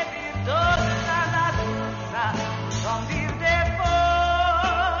ikimize bir dosta nasılsa. Son bir defa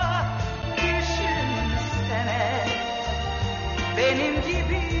düşünsene, benim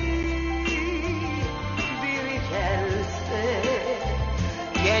gibi biri gelse,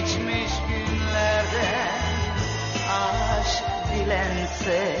 geçmiş günlerden aşk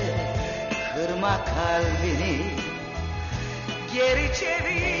dilense, kırma kalbini, geri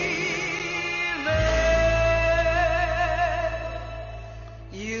çevirme.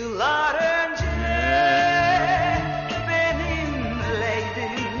 Yıllar önce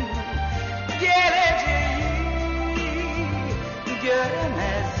benimleydin, geleceği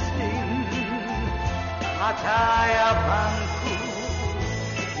göremezdim. Hata yapan kul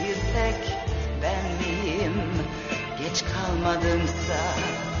bir tek ben miyim? Geç kalmadımsa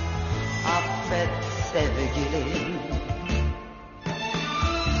affet sevgilim.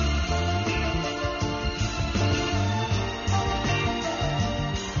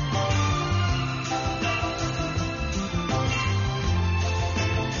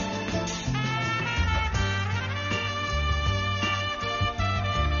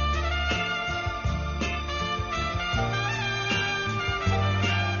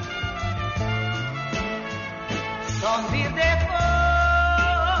 Son bir defa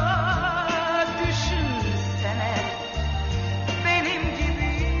düşünsene, benim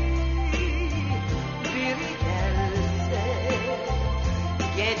gibi biri gelse,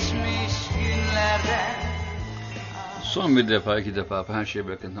 geçmiş günlerden. Son bir defa, iki defa her şeye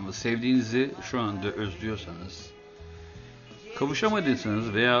bırakın ama sevdiğinizi şu anda özlüyorsanız,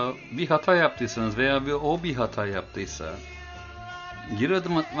 kavuşamadıysanız veya bir hata yaptıysanız veya o bir hata yaptıysa, geri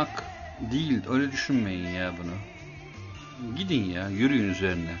adım atmak değil, öyle düşünmeyin ya bunu. Gidin ya, yürüyün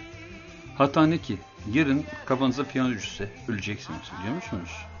üzerine. Hata ne ki? Yarın kafanıza piyano düşse öleceksiniz, biliyor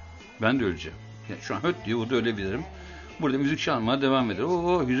musunuz? Ben de öleceğim. Yani şu an höt diyor, o da ölebilirim. Burada müzik çalmaya devam eder.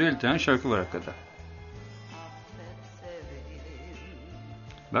 150 tane şarkı var hakikaten.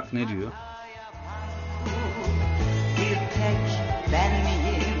 Bak ne diyor? Bir tek ben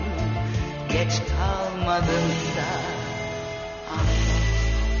miyim? Geç kalmadımsa affet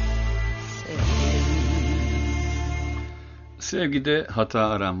sevgilim. Sevgide hata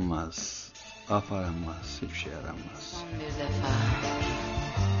aranmaz, af aranmaz, hiçbir şey aranmaz. Son bir defa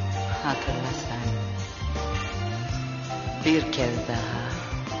hatırlasan, bir kez daha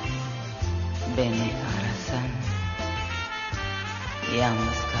beni arasan,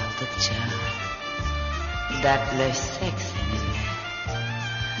 yalnız kaldıkça dertleşsek seninle,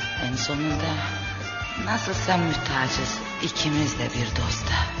 en sonunda nasılsa mühtacız ikimiz de bir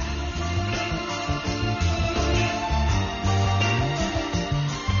dosta.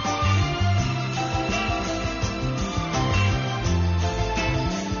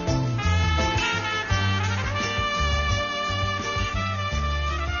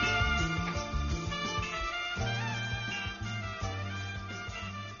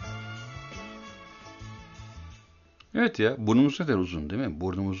 Evet ya, burnumuz kadar uzun değil mi?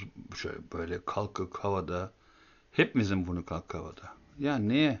 Burnumuz şöyle böyle kalkık havada. Hepimizin burnu kalkık havada. Ya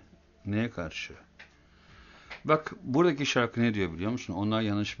neye? Neye karşı? Bak buradaki şarkı ne diyor biliyor musun? Onlar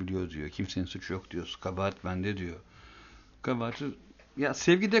yanlış biliyor diyor. Kimsenin suçu yok diyor. Kabahat bende diyor. Kabahati... Ya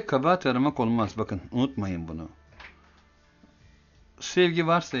sevgide kabahat aramak olmaz. Bakın unutmayın bunu. Sevgi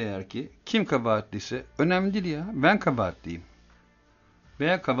varsa eğer ki kim kabahatliyse önemli değil ya. Ben kabahatliyim.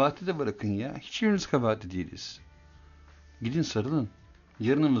 Veya kabahati de bırakın ya. Hiçbirimiz kabahatli değiliz. Gidin sarılın.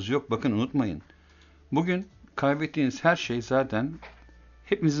 Yarınımız yok. Bakın unutmayın. Bugün kaybettiğiniz her şey zaten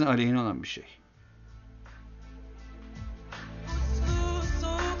hepimizin aleyhine olan bir şey.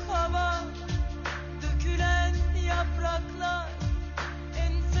 Soğuk hava, dökülen yapraklar,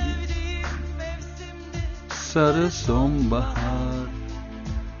 en sevdiğim mevsimdir. Sarı sonbahar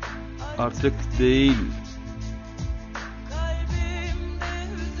artık değil. Kalbimde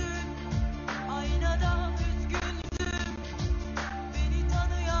hüzün, aynada üzgündüm. Beni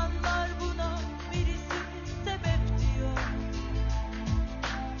tanıyanlar buna birisi sebep diyor.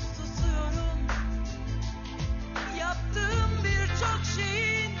 Susuyorum. Yaptığım birçok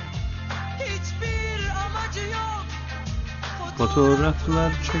şeyin hiçbir amacı yok.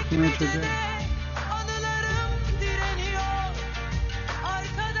 Fotoğraflar çekmecede. Anılarım direniyor.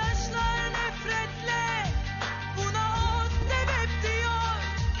 Arkadaşlar nefretle buna o sebep diyor.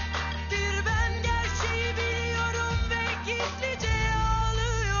 Bir ben gerçeği biliyorum ve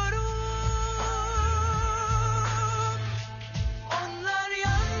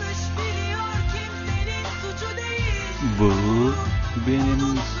Bu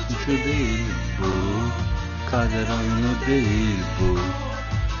benim suçu değil bu, kader oyunu değil bu.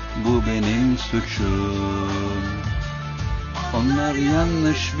 Bu benim suçum. Onlar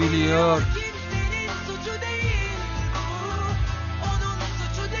yanlış biliyor.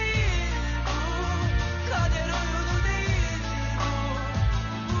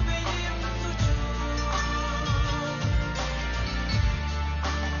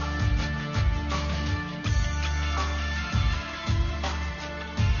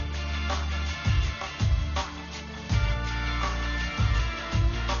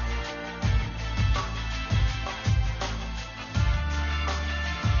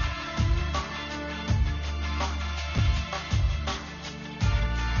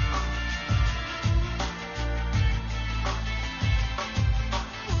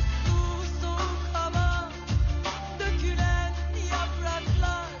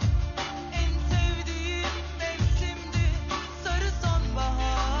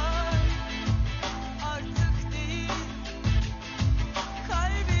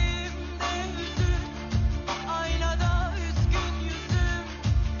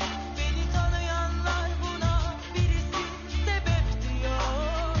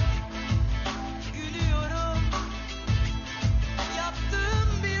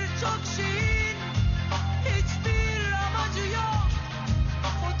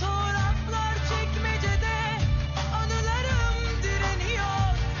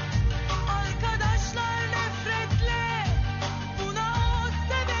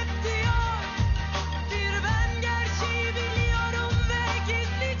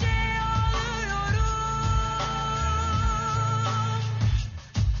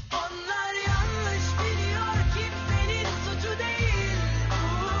 Kimsenin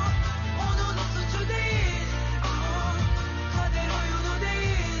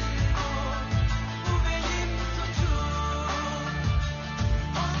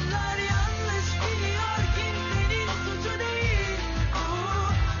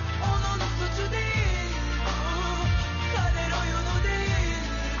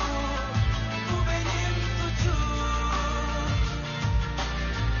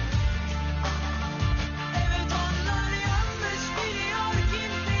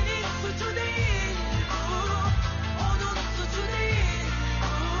suçu değil bu, onun suçu değil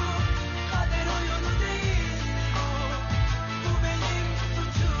bu, kader oyunu değil bu, bu benim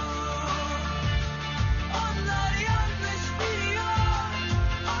suçum.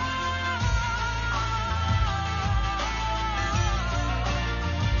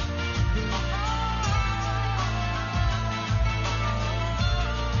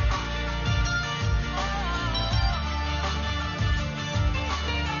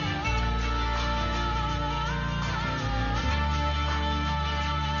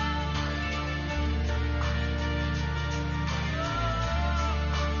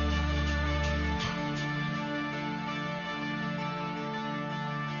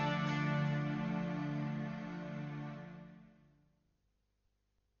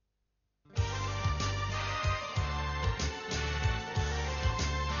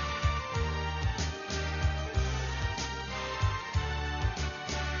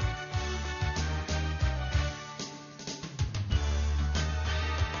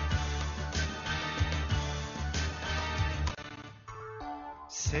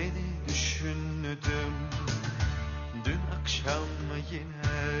 Seni düşündüm dün akşam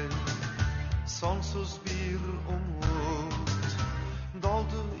yine, sonsuz bir umut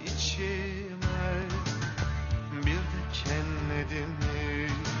doldu içime. Bir de kendimi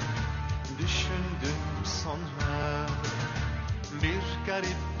düşündüm sonra, bir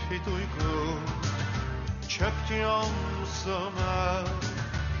garip bir duygu çöktü omzuma.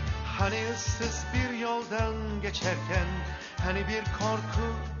 Hani ıssız bir yoldan geçerken, hani bir korku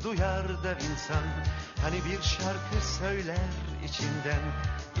duyar da insan, hani bir şarkı söyler içinden,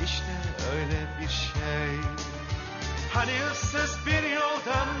 işte öyle bir şey. Hani ıssız bir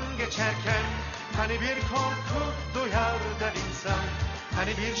yoldan geçerken, hani bir korku duyar da insan,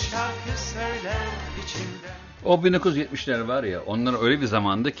 hani bir şarkı söyler içinden. O 1970'ler var ya, onlar öyle bir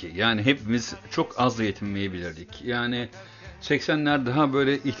zamandı ki yani hepimiz çok az da yetinmeyi bilirdik. Yani 80'ler daha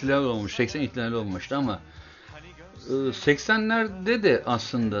böyle ihtilal olmuş, 80 ihtilal olmuştu ama 80'lerde de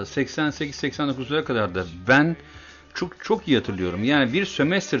aslında 88-89'lara kadar da ben çok iyi hatırlıyorum. Yani bir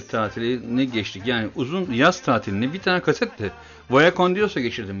sömestr tatilini geçtik. Yani uzun yaz tatilini bir tane kasetle Vaya con Dios'a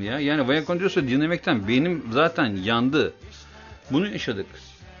geçirdim ya. Yani Vaya con Dios'u dinlemekten beynim zaten yandı. Bunu yaşadık.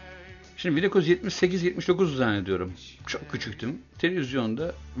 Şimdi 1978-79 zannediyorum. Çok küçüktüm.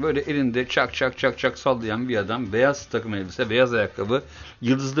 Televizyonda böyle elinde çak sallayan bir adam, beyaz takım elbise, beyaz ayakkabı,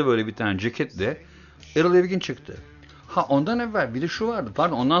 yıldızlı böyle bir tane ceketle Erol Evgin çıktı. Ha ondan evvel bir de şu vardı.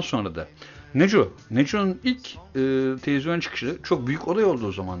 Pardon ondan sonra da. Neco'nun ilk televizyon çıkışı çok büyük olay oldu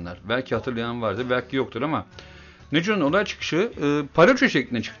o zamanlar. Belki hatırlayan vardır, belki yoktur ama Neco'nun olay çıkışı palyaço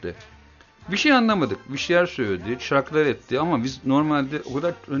şeklinde çıktı. Bir şey anlamadık. Bir şeyler söyledi, şarkılar etti ama biz normalde o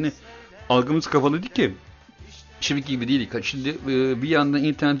kadar hani algımız kapalıydı ki şimdiki gibi değildik. Şimdi bir yandan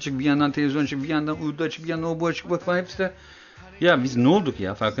internet açık, bir yandan televizyon açık, bir yandan uydu açık, bir yandan o bu açık bak falan hepsi de ya biz ne olduk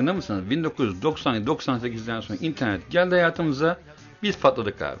ya farkında mısınız? 1990-98'den sonra internet geldi hayatımıza. Biz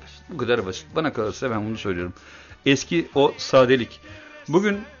patladık abi. Bu kadar basit. Bana kalırsa ben bunu söylüyorum. Eski o sadelik.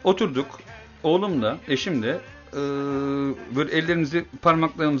 Bugün oturduk. Oğlumla, eşimle böyle ellerimizi,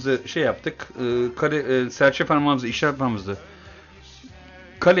 parmaklarımızı şey yaptık. Serçe parmağımızı, işaret parmağımızı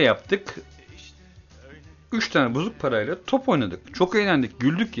kale yaptık. 3 tane bozuk parayla top oynadık. Çok eğlendik,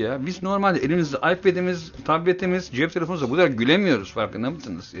 güldük ya. Biz normalde elimizde iPad'imiz, tabletimiz, cep telefonumuzda bu kadar gülemiyoruz. Farkında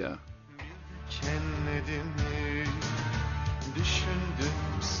mısınız ya? Kendimi düşündüm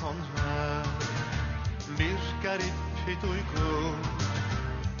sonra bir garip duygu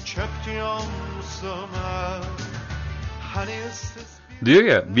çöktü omzuma. Hani ıssız Diyor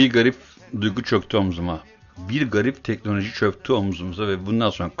ya bir garip duygu çöktü omzuma. Bir garip teknoloji çöktü omzumuza ve bundan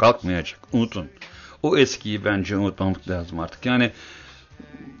sonra kalkmayacak. Unutun. O eskiyi bence unutmamak lazım artık. Yani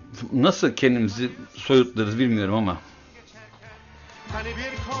nasıl kendimizi soyutlarız bilmiyorum ama. Hani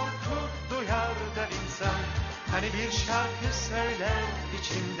bir korku duyar da insan, hani bir şarkı söyler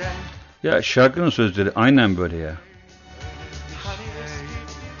içinden. Ya şarkının sözleri aynen böyle ya.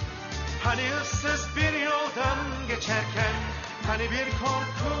 Hani ıssız bir yoldan geçerken, hani bir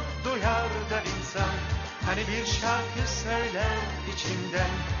korku duyar da insan, hani bir şarkı söyler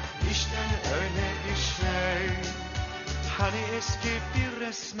içinden. İşte öyle bir şey. Hani eski bir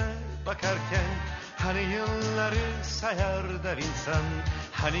resme bakarken, hani yılları sayar der insan,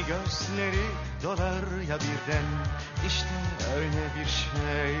 hani gözleri dolar ya birden. İşte öyle bir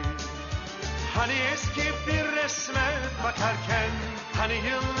şey. Hani eski bir resme bakarken, hani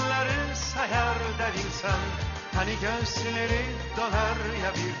yılları sayar der insan, hani gözleri dolar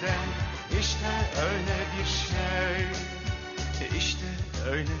ya birden. İşte öyle bir şey. İşte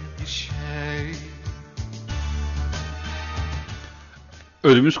öyle bir şey.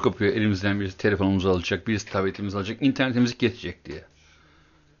 Ölümümüz kopuyor elimizden, birisi telefonumuzu alacak, birisi tabletimizi alacak, internetimizi kesecek diye.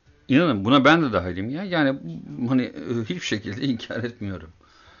 İnanın buna ben de dahilim ya. Yani hani hiçbir şekilde inkar etmiyorum.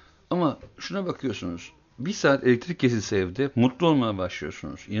 Ama şuna bakıyorsunuz. Bir saat elektrik kesilse evde mutlu olmaya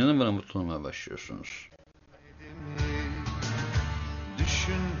başlıyorsunuz. İnanın bana mutlu olmaya başlıyorsunuz.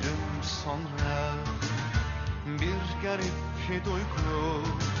 Düşündüm sonra bir garip duygu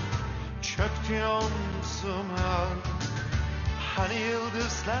çöktü omzuma. Hani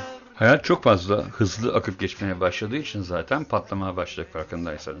yıldızlar. Hayat çok fazla hızlı akıp geçmeye başladığı için zaten patlamaya başladık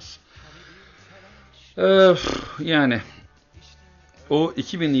farkındaysanız. Yani o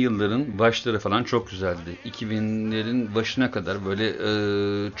 2000'li yılların başları falan çok güzeldi. 2000'lerin başına kadar böyle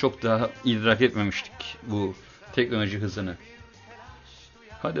çok daha idrak etmemiştik bu teknoloji hızını.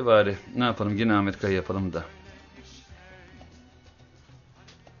 Hadi bari ne yapalım yine Ahmet Kaya yapalım da.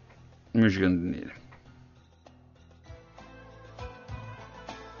 Müjgan'ı dinleyelim.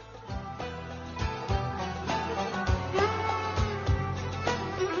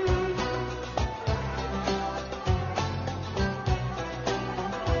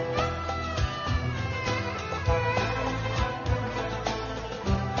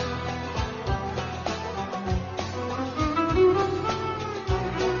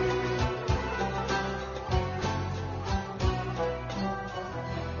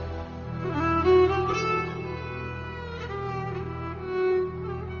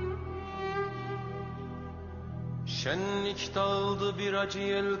 Şenlik dağıldı bir acı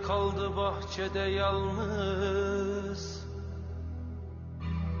yel kaldı bahçede yalnız.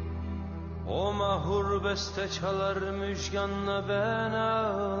 O mahur beste çalar müjganla ben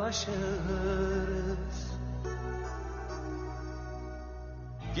ağlaşırız.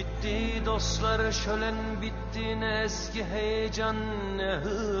 Gitti dostlar şölen bitti ne eski heyecan ne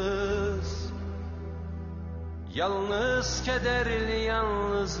hız. Yalnız kederli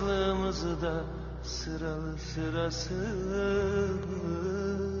yalnızlığımızı da sıralı sırasız.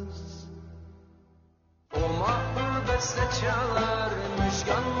 O mahpur beste çalar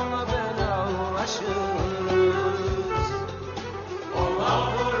müjganla ben ağlaşırız. O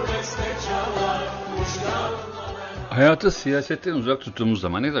mahpur beste çalar müjganla ben. Hayatı siyasetten uzak tuttuğumuz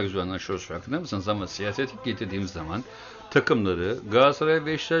zaman ne kadar güzel anlaşıyoruz farkında mısınız? Ama siyaseti getirdiğimiz zaman takımları Galatasaray,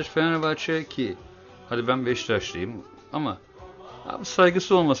 Beşiktaş, Fenerbahçe ki hadi ben Beşiktaşlıyım ama abi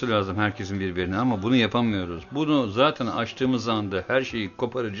saygısı olması lazım herkesin birbirine ama bunu yapamıyoruz. Bunu zaten açtığımız anda her şeyi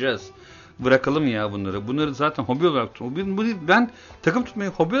koparacağız. bırakalım ya bunları. Bunları zaten hobi olarak, ben takım tutmayı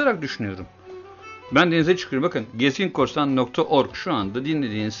hobi olarak düşünüyorum. Ben denize çıkıyorum. Bakın gezginkorsan.org şu anda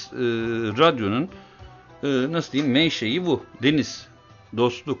dinlediğiniz radyonun nasıl diyeyim menşei bu. Deniz,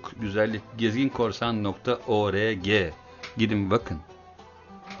 dostluk, güzellik. gezginkorsan.org gidin bakın.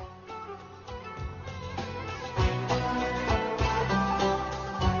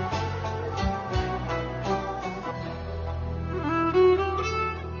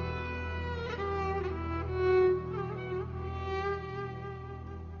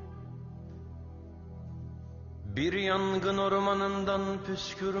 Bir yangın ormanından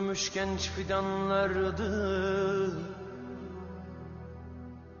püskürmüş genç fidanlardı.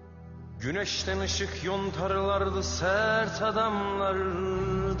 Güneşten ışık yontarlardı, sert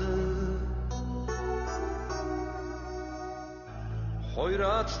adamlardı.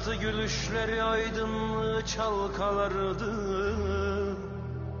 Hoyrattı gülüşleri, aydınlığı çalkalardı.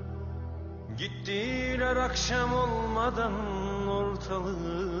 Gittiler akşam olmadan,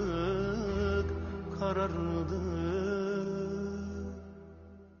 ortalık karardı.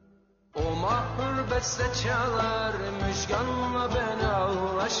 O mahur beste çalar, müjganla ben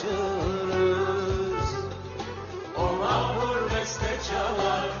ağlaşırız. O mahur beste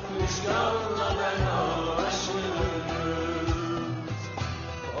çalar, müjganla ben ağlaşırız.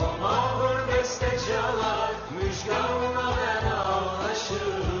 O mahur beste çalar, müjganla ben ağlaşırız.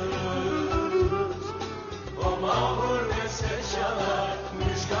 O mahur beste çalar,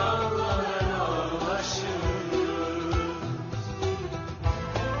 müjganla ben ağlaşırız.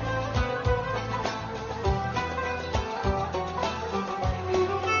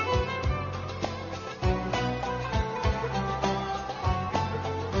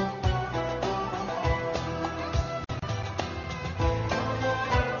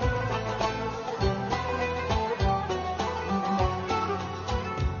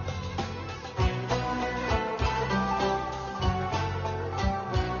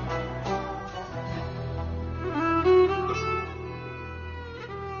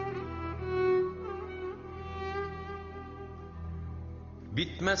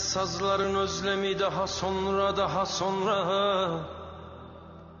 Bitmez sazların özlemi, daha sonra, daha sonra.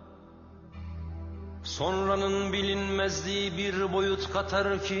 Sonranın bilinmezliği bir boyut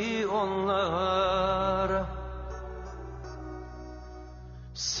katar ki onlara.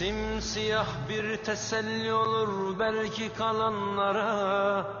 Simsiyah bir teselli olur belki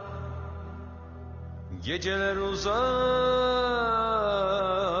kalanlara. Geceler uzar,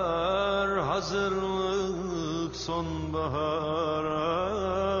 hazırlık sonbahara.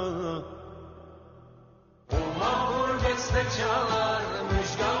 O mahur beste çalar,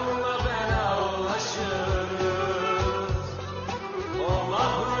 müjganla ben ağlaşırız. O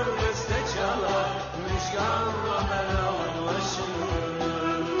mahur beste çalar, müjganla ben ağlaşırız.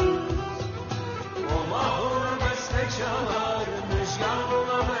 O mahur beste çalar,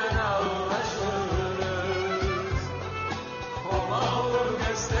 müjganla ben ağlaşırız. O mahur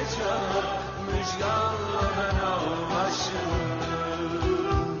beste çalar, müjganla ben ağlaşırız.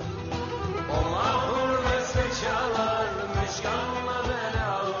 O mahur beste çalar, müjganla ben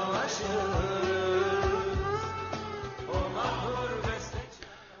ağlaşırız. O mahur beste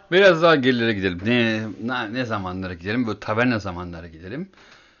çalar. Biraz daha gerilere gidelim. Ne zamanlara gidelim? Bu taverna zamanlara gidelim.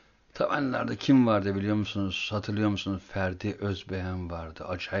 Tavernalarda kim vardı biliyor musunuz? Hatırlıyor musunuz? Ferdi Özbeğen vardı.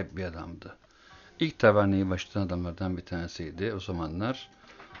 Acayip bir adamdı. İlk tavernayı başlatan adamlardan bir tanesiydi. O zamanlar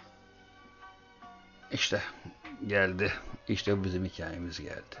işte geldi. İşte bizim hikayemiz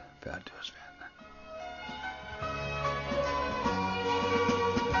geldi. Ferdi Özbeğen'den.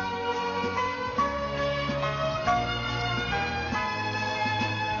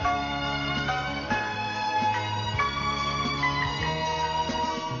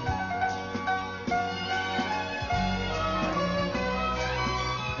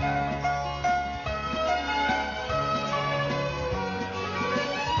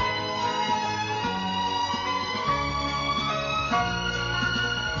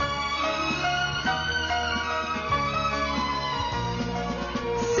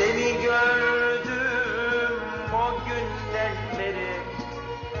 Seni gördüm o günden beri,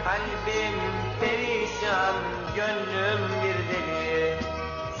 kalbim perişan, gönlüm bir deli.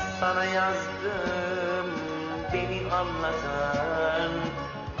 Sana yazdım beni anlatan,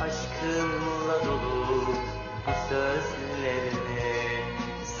 aşkınla dolu bu sözlerini.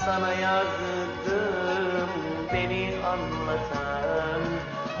 Sana yazdım beni anlatan,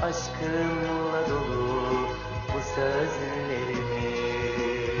 aşkınla dolu bu sözlerini.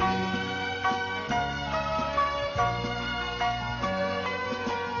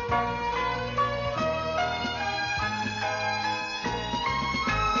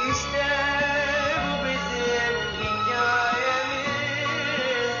 İşte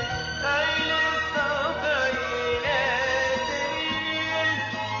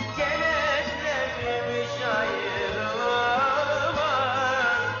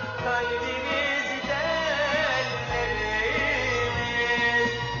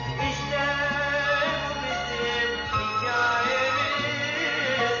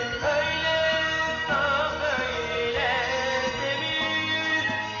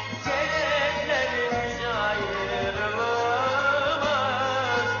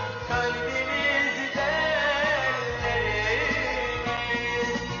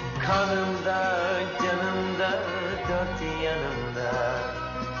Kanımda, canımda, dört yanımda.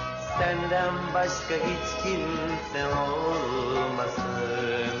 Senden başka hiç kimse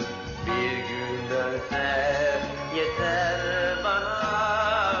olmasın. Bir gün dönsem yeter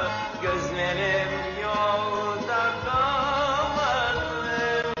bana. Gözlerim yolda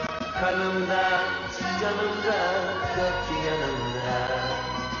kalmasın. Kanımda, canımda, dört yanımda.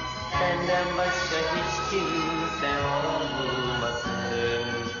 Senden başka hiç kimse olmasın.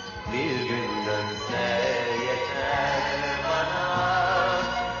 Bir gün dönse yeter bana.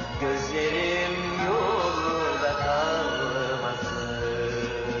 Gözlerim yolda kalmasın.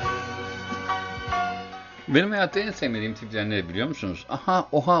 Benim hayatta en sevmediğim tipler ne biliyor musunuz? Aha,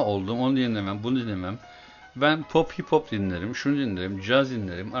 oha oldum, onu dinlemem, bunu dinlemem. Ben pop, hip hop dinlerim, şunu dinlerim, caz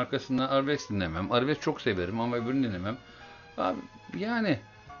dinlerim, arkasından arabesk dinlemem. Arabesk çok severim ama öbürünü dinlemem. Abi yani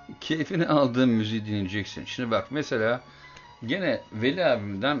keyfini aldığın müziği dinleyeceksin. Şimdi bak mesela gene Veli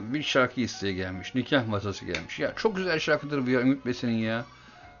abimden bir şarkı isteği gelmiş. Nikah masası gelmiş. Ya çok güzel şarkıdır bu ya, Ümit Besen'in ya.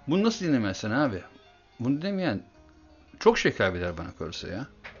 Bunu nasıl dinlemezsin abi? Bunu demeyen çok şey kaybeder bana kalırsa ya.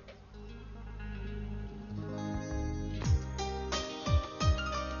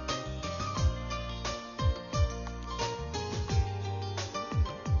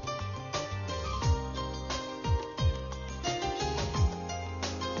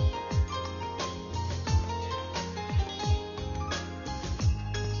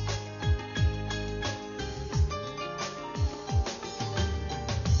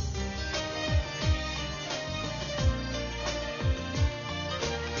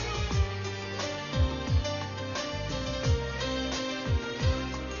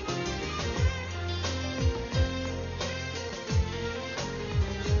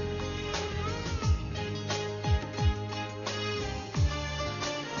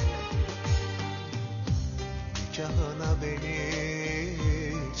 Nikahına beni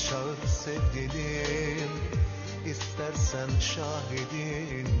çağır sevgilim. İstersen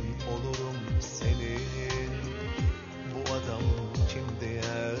şahidin olurum senin. Bu adam kim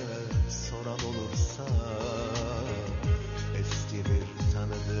diye soran olursa eski bir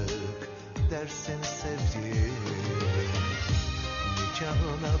tanıdık dersin sevgilim.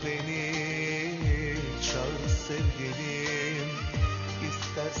 Nikahına beni çağır sevgilim.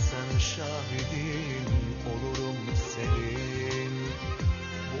 İstersen şahidin olurum senin.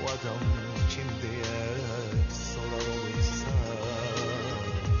 Bu adam kim diye sorar olursa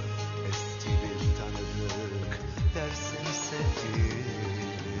eski bir tanıdık dersin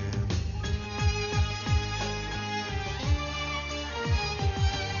sevgilim.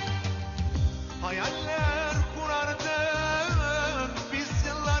 Hayaller kurardık biz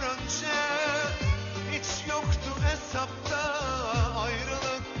yıllar önce. Hiç yoktu hesapta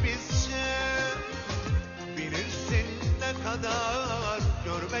ayrılık bizce. Bilirsin ne kadar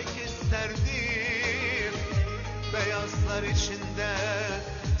görmek isterdim beyazlar içinde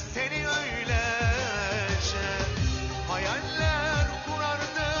seni öylece. Hayaller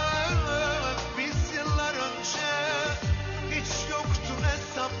kurardık biz yıllar önce. Hiç yoktu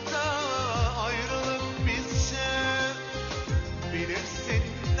hesapta ayrılık bizce. Bilirsin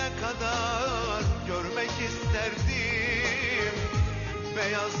ne kadar görmek isterdim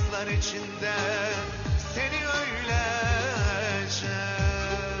beyazlar içinde seni öylece.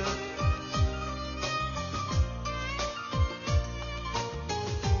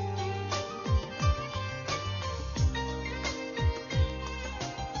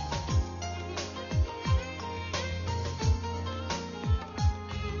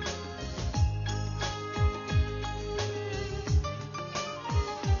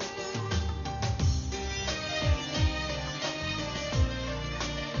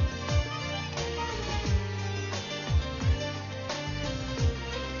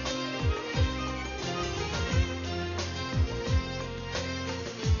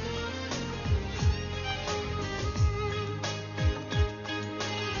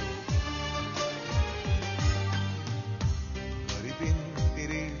 Garibin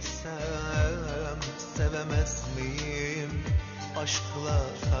biriysem sevemez miyim? Aşkla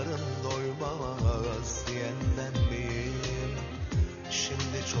karın doymaz diyen ben miyim?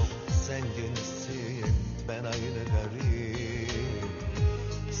 Şimdi çok zenginsin, ben aynı garip.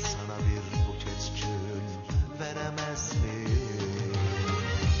 Sana bir buket gül veremez miyim?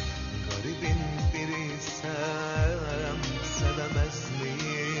 Garibin biriysem sevemez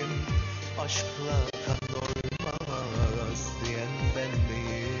miyim? Aşkla kan doymaz diyen ben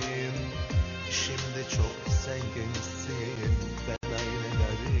miyim? Şimdi çok zenginsin, ben aynı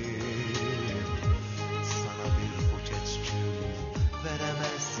garip. Sana bir buket gül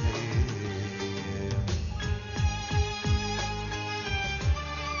veremez miyim?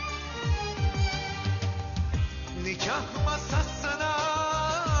 Nikah masasına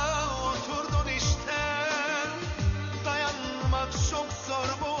oturdun işte, dayanmak çok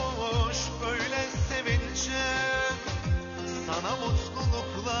zormuş böyle sevince. Sana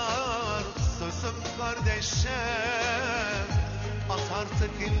mutluluklar sözüm kardeşe, at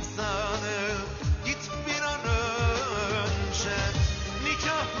artık imzanı git bir an önce.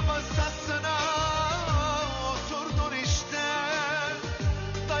 Nikah masasına oturdun işte,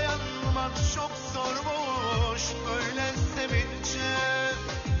 dayanmak çok zormuş böyle sevince.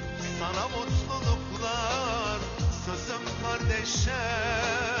 Sana mutluluklar sözüm kardeşe,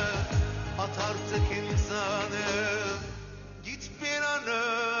 at artık imzanı git bir an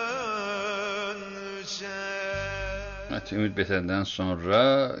önce. Evet, Ümit Besen'den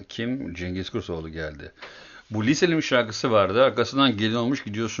sonra kim? Cengiz Kurtoğlu geldi. Bu Liselim şarkısı vardı. Arkasından gelin olmuş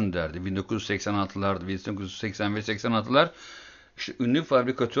gidiyorsun derdi. 1986'larda, 1980 ve 86'lar işte ünlü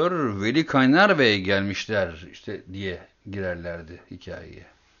fabrikatör Veli Kaynar Bey gelmişler işte diye girerlerdi hikayeye.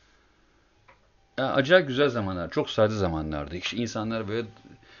 Ya, acayip güzel zamanlar. Çok sade zamanlardı. İşte insanlar böyle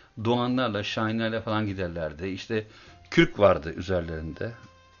doğanlarla, şahinlerle falan giderlerdi. İşte kürk vardı üzerlerinde.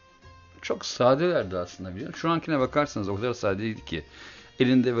 Çok sadelerdi aslında, biliyor musun? Şu ankine bakarsanız o kadar sadeydi ki.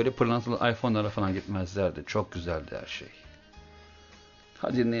 Elinde böyle pırlantalı iPhone'lara falan gitmezlerdi. Çok güzeldi her şey.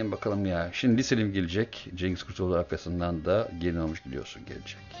 Hadi dinleyin bakalım ya. Şimdi Liselim gelecek. Cengiz Kurtoğlu arkasından da gelin olmuş gidiyorsun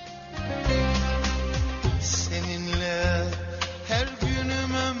gelecek. Seninle her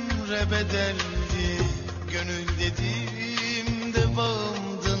günüm ömre bedeldi. Gönül dediğimde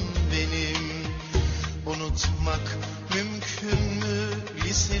bağımdın benim. Unutmak mümkün mü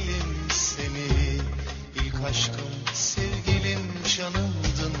Liselim seni? İlk aşkım, sevgilim,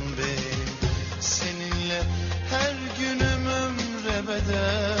 canımdın benim. Seninle her günüm ömre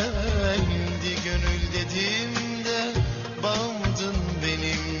bedeldi. Gönül dediğimde bağımdın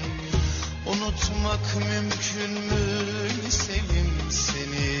benim. Unutmak mümkün mü Liselim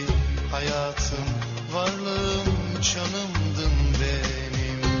seni? Hayatım, varlığım, canımdın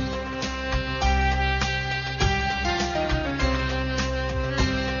benim.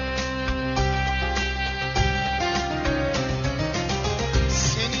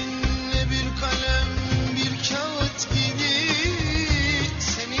 Seninle bir kalem, bir kağıt gibi,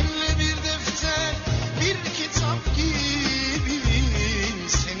 seninle bir defter, bir kitap gibi.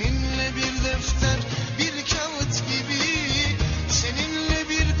 Seninle bir defter, bir kağıt gibi, seninle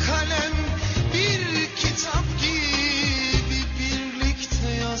bir kalem, bir kitap gibi. Birlikte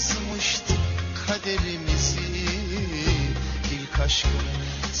yazmıştık kaderimizi. İlk aşkım,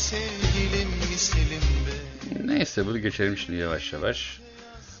 sevgilim, Liselim be. Neyse, bunu geçelim şimdi yavaş yavaş.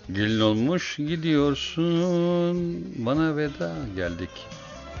 Gelin olmuş gidiyorsun, bana veda geldik.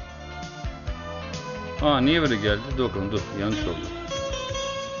 Niye böyle geldi? Dur bakalım, dur. Yanlış oldu.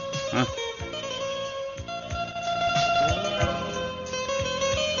 Hah.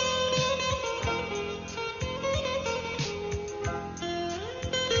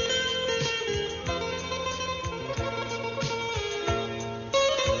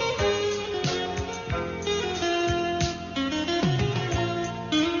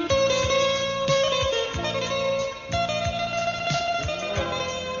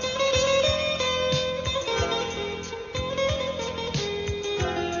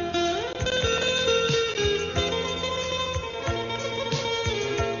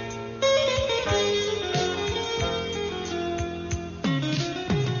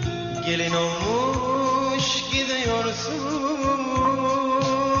 Gelin olmuş gidiyorsun,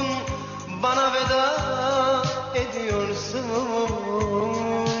 bana veda ediyorsun.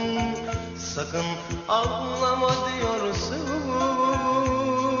 Sakın ağlama diyorsun,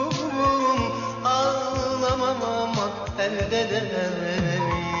 ağlamamak elde değil.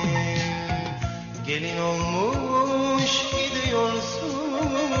 Gelin olmuş gidiyorsun,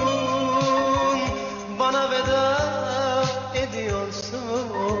 bana veda ediyorsun.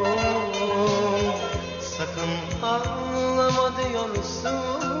 Sakın ağlama diyorsun,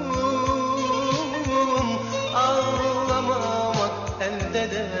 ağlamamak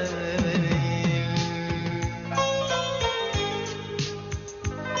elde değil.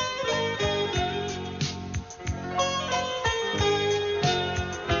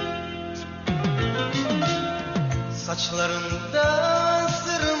 Saçlarında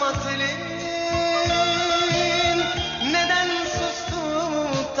sırma telin, neden sustu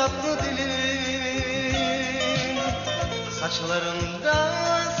tatlı dilin? Saçlarında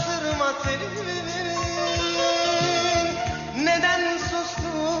sırma telin, neden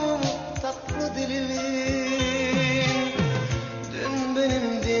sustu tatlı dilin? Dün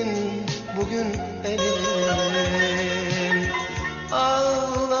benimdin, bugün elim.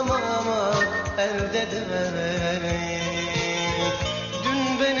 Ağlamamak elde değil.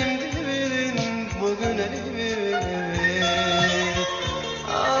 Dün benimdin, bugün elimin.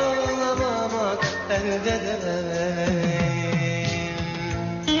 Ağlamamak elde değil.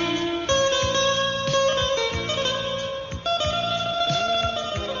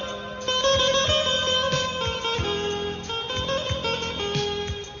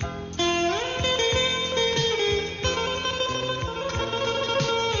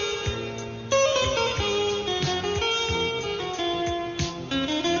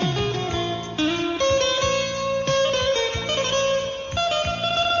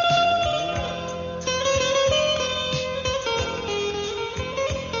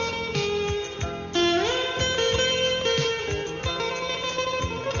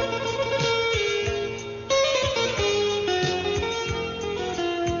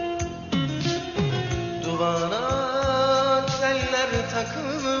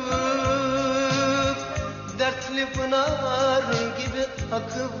 Pınar gibi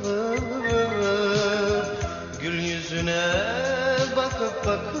akıp gül yüzüne bakıp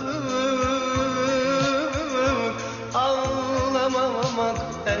ağlamamak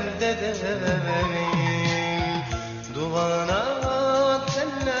elde değil. Duvana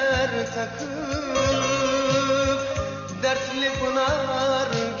teller takıp dertli pınar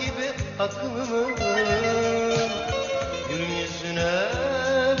gibi akıp gül yüzüne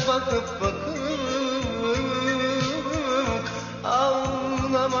bakıp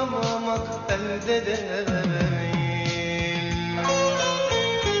ağlamamak elde değil.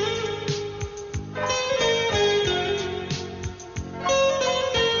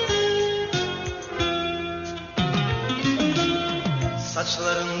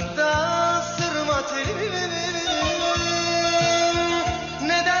 Saçlarında sırma telin,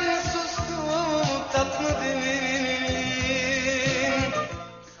 neden sustum tatlı dilin.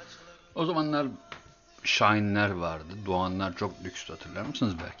 O zamanlar Şahinler vardı. Doğanlar çok lükstü, hatırlar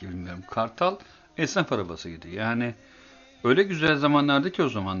mısınız belki, bilmiyorum. Kartal esnaf arabasıydı. Yani öyle güzel zamanlardı ki o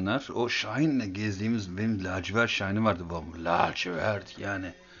zamanlar. O Şahin'le gezdiğimiz, benim lacivert Şahin'i vardı babam. Lacivert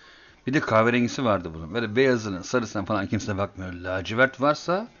yani. Bir de kahverengisi vardı bunun. Böyle beyazına, sarısına falan kimse bakmıyor. Lacivert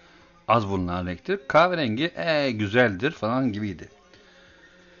varsa az bulunan renktir. Kahverengi güzeldir falan gibiydi.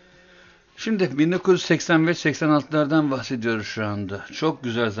 Şimdi 1985-86'lardan bahsediyoruz şu anda. Çok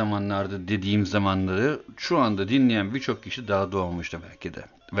güzel zamanlardı dediğim zamanları şu anda dinleyen birçok kişi daha doğmamıştı belki de.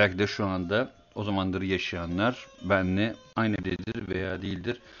 Belki de şu anda o zamanları yaşayanlar benimle aynı değildir veya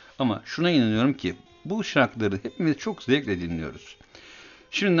değildir. Ama şuna inanıyorum ki bu şarkıları hepimiz çok zevkle dinliyoruz.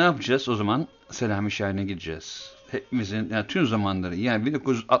 Şimdi ne yapacağız? O zaman Selami Şahin'e gideceğiz. Hepimizin, yani tüm zamanları, yani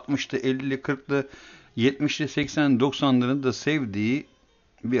 1960'lı, 50'li, 40'lı, 70'li, 80'li, 90'ların da sevdiği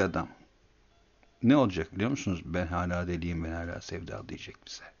bir adam. Ne olacak biliyor musunuz? Ben hala deliyim, ben hala sevdalı diyecek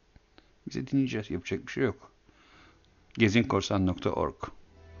bize. Bize dinleyeceğiz, yapacak bir şey yok. gezinkorsan.org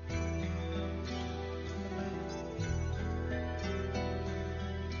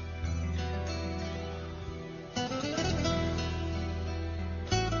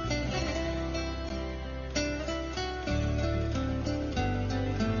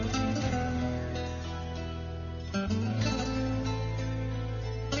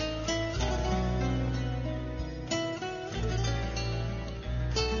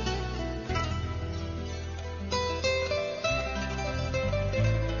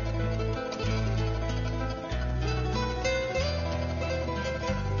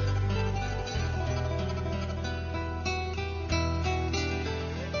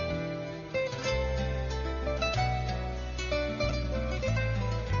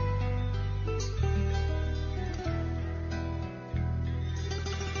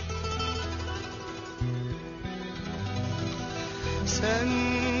Sen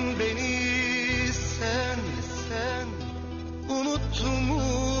beni sen unutmuş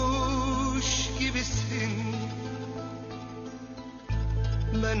gibisin.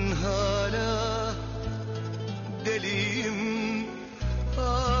 Ben hala deliyim,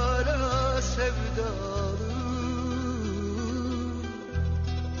 hala sevdalı.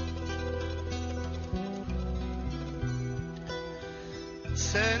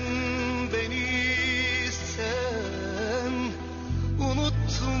 Sen beni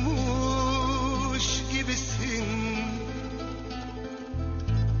unutmuş gibisin.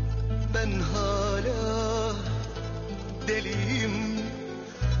 Ben hala deliyim,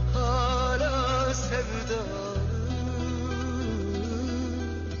 hala sevdalı.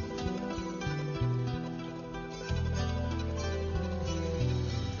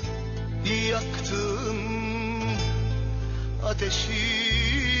 Yaktığın ateşi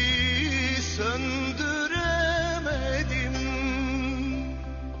söndüremedim.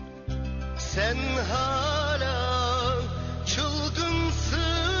 Sen hala çılgınsın,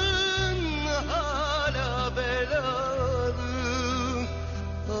 hala belalı.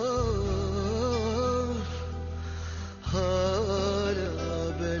 Ah, hala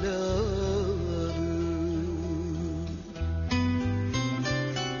belalı.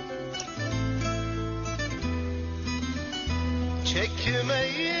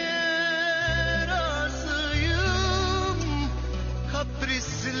 Çekmeye razıyım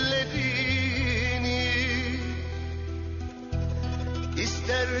kaprislerini.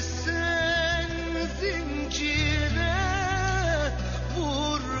 İstersen zincire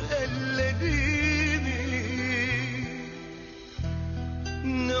vur ellerimi.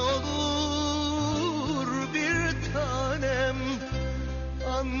 Ne olur bir tanem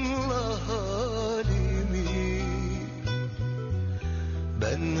anla halimi.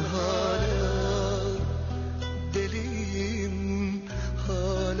 Ben hala deliyim,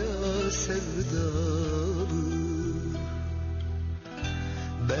 hala sevdalı.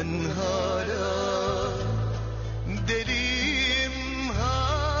 Ben hala deliyim,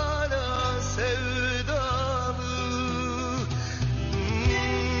 hala sevdalı.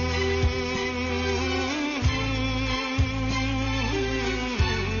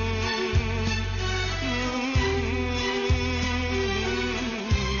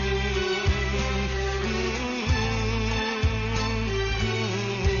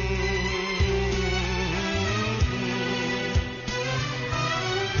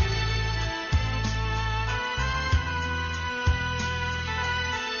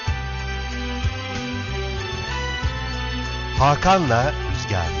 Hakan'la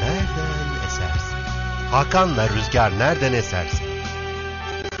Rüzgar nereden esersin? Hakan'la Rüzgar nereden esersin?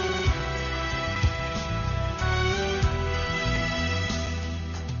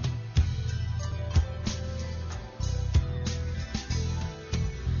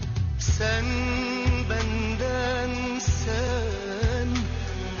 Sen benden sen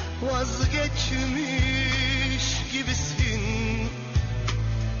vazgeçmiş gibisin.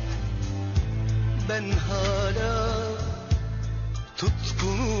 Ben hala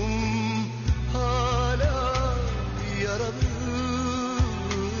tutkunum, hala yaralı.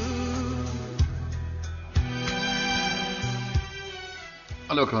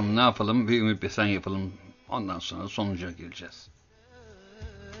 Hadi bakalım ne yapalım? Bir Ümit Besen yapalım. Ondan sonra sonuca geleceğiz.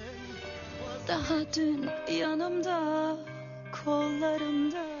 Daha dün yanımda,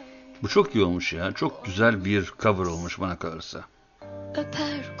 kollarımda. Bu çok iyi olmuş ya. Çok güzel bir cover olmuş bana kalırsa.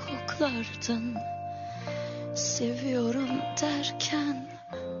 Öper koklardın. Seviyorum derken,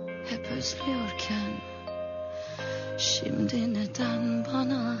 hep özlüyorken. Şimdi neden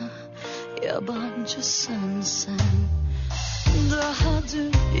bana yabancısın sen? Daha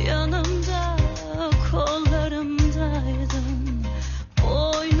dün yanımda, kollarımdaydın.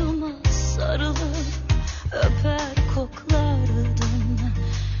 Boynuma sarılıp öper koklardın.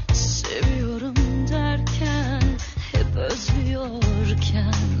 Seviyorum derken, hep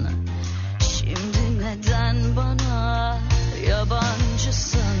özlüyorken. Şimdi neden bana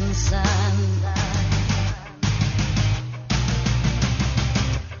yabancısın sen?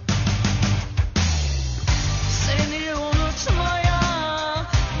 Seni unutmaya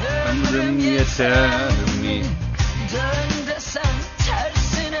ömrüm yeter mi? Dön desem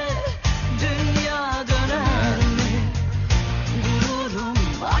tersine dünya döner mi? Gururum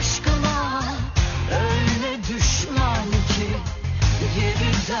aşkıma öyle düşman ki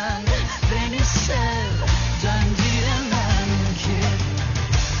yeniden beni sev, dön diyemem ki.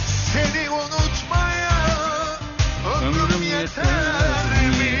 Seni unutmaya ömrüm yeter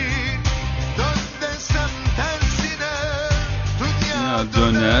mi? Dön desem tersine dünya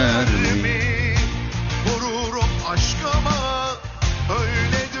döner mi? Vururum aşkıma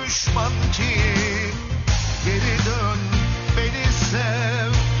öyle düşman ki geri dön beni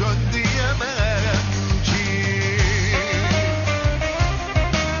sev, dön diyemem ki.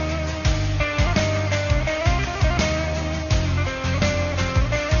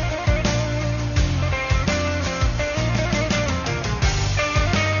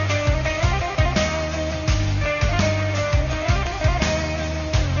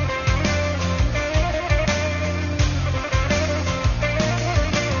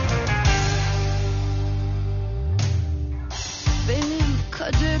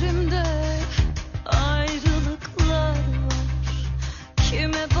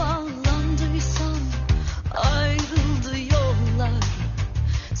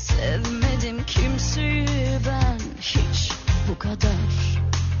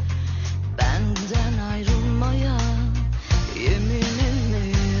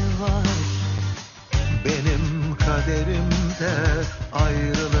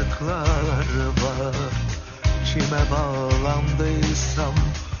 kime bağlandıysam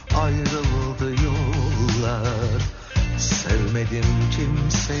ayrıldı yollar. Sevmedim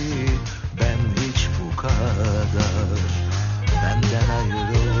kimseyi ben hiç bu kadar. Benden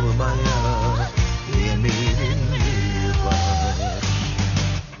ayrılmaya yeminim var.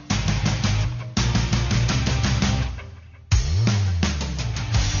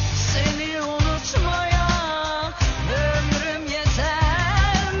 Seni unutmaya ömrüm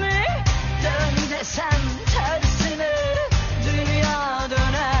yeter mi? Dön desem tersine dünya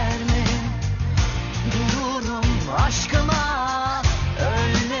döner mi? Dururum aşkıma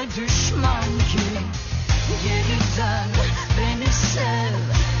öyle düşman ki. Geri dön beni sev,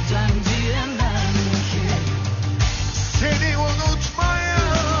 dön diyemem ki. Seni unutmaya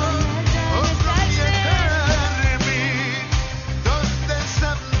ömrüm yeter mi? Dön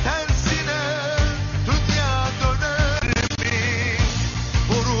desem tersine dünya döner mi?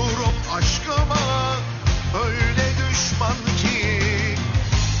 Vururum aşkıma öyle düşman ki.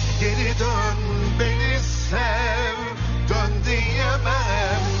 Geri dön beni sev, dön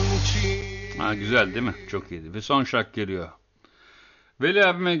diyemem ki. Ha, güzel değil mi? Çok iyiydi. Ve son şarkı geliyor. Veli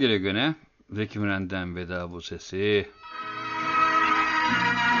abime geliyor gene. Zeki Müren'den Veda Bu Sesi.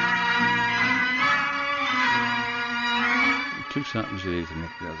 Türk sanat müziği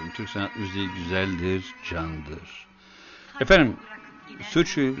eğitilmek lazım. Türk sanat müziği güzeldir, candır. Efendim,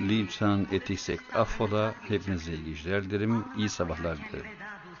 suçu lisan ettiysek affola. Hepinize iyi geceler dilerim. İyi sabahlar dilerim.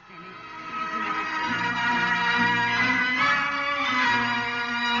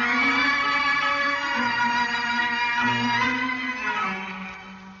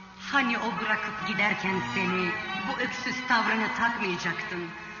 Hani o bırakıp giderken seni, bu öksüz tavrını takmayacaktın.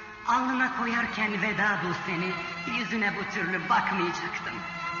 Alnına koyarken veda bu seni, yüzüne bu türlü bakmayacaktım.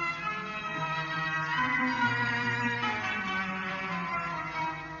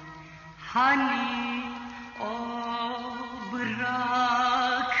 Hani o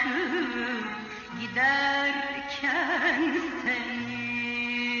bırakıp giderken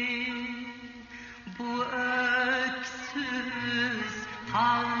seni, bu öksüz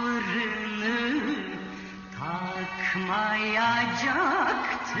tavrını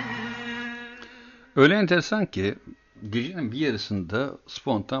takmayacaktı. Öyle enteresan ki gecenin bir yarısında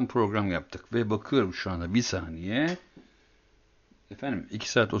spontan program yaptık ve bakıyorum şu anda bir saniye. Efendim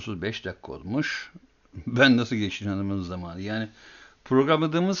 2 saat 35 dakika olmuş. Ben nasıl geçtiğim zamanı. Yani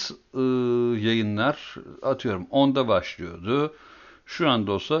programladığımız yayınlar atıyorum 10'da başlıyordu. Şu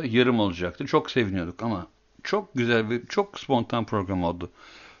anda olsa yarım olacaktı. Çok seviniyorduk ama çok güzel ve çok spontan program oldu.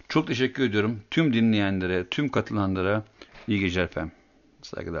 Çok teşekkür ediyorum tüm dinleyenlere, tüm katılanlara. İyi geceler efendim.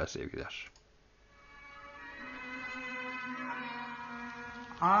 Saygılar, sevgiler.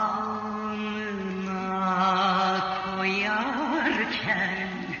 Alnına koyarken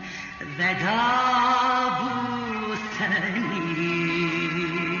veda bu senin,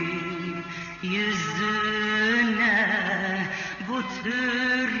 yüzüne bu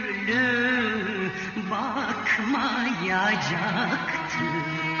türlü bakmayacaktı.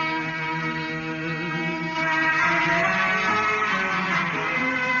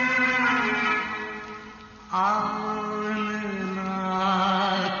 Alnına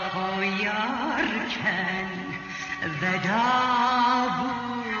koyarken veda bu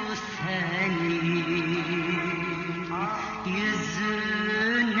senin,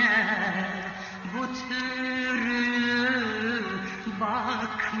 yüzüne bu türlü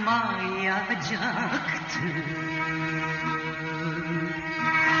bakmayacaktı.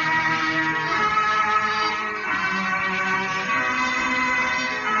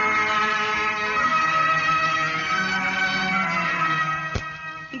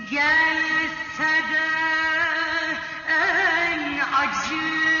 Gelse de en acı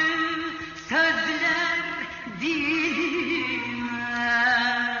sözler dilime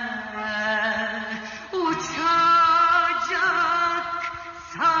uçacak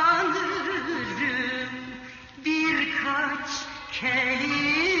sanırım birkaç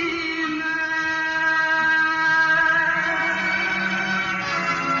kelime.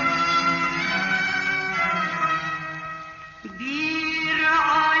 Bir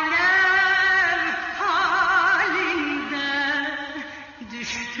alem halinde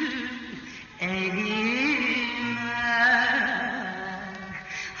düştü elime.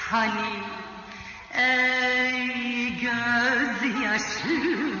 Hani ey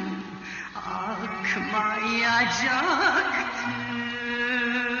gözyaşım akmayacaktı.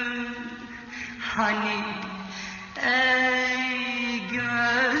 Hani ey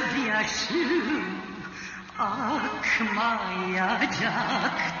gözyaşım akmayacaktı.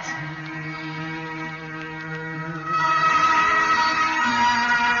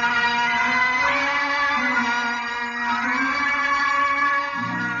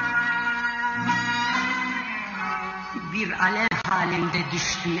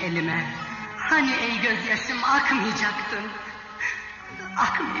 düştün elime. Hani ey gözyaşım akmayacaktın.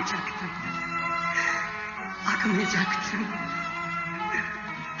 Akmayacaktın. Akmayacaktın.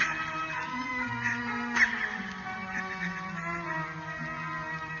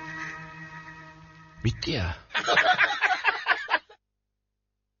 Bitti ya.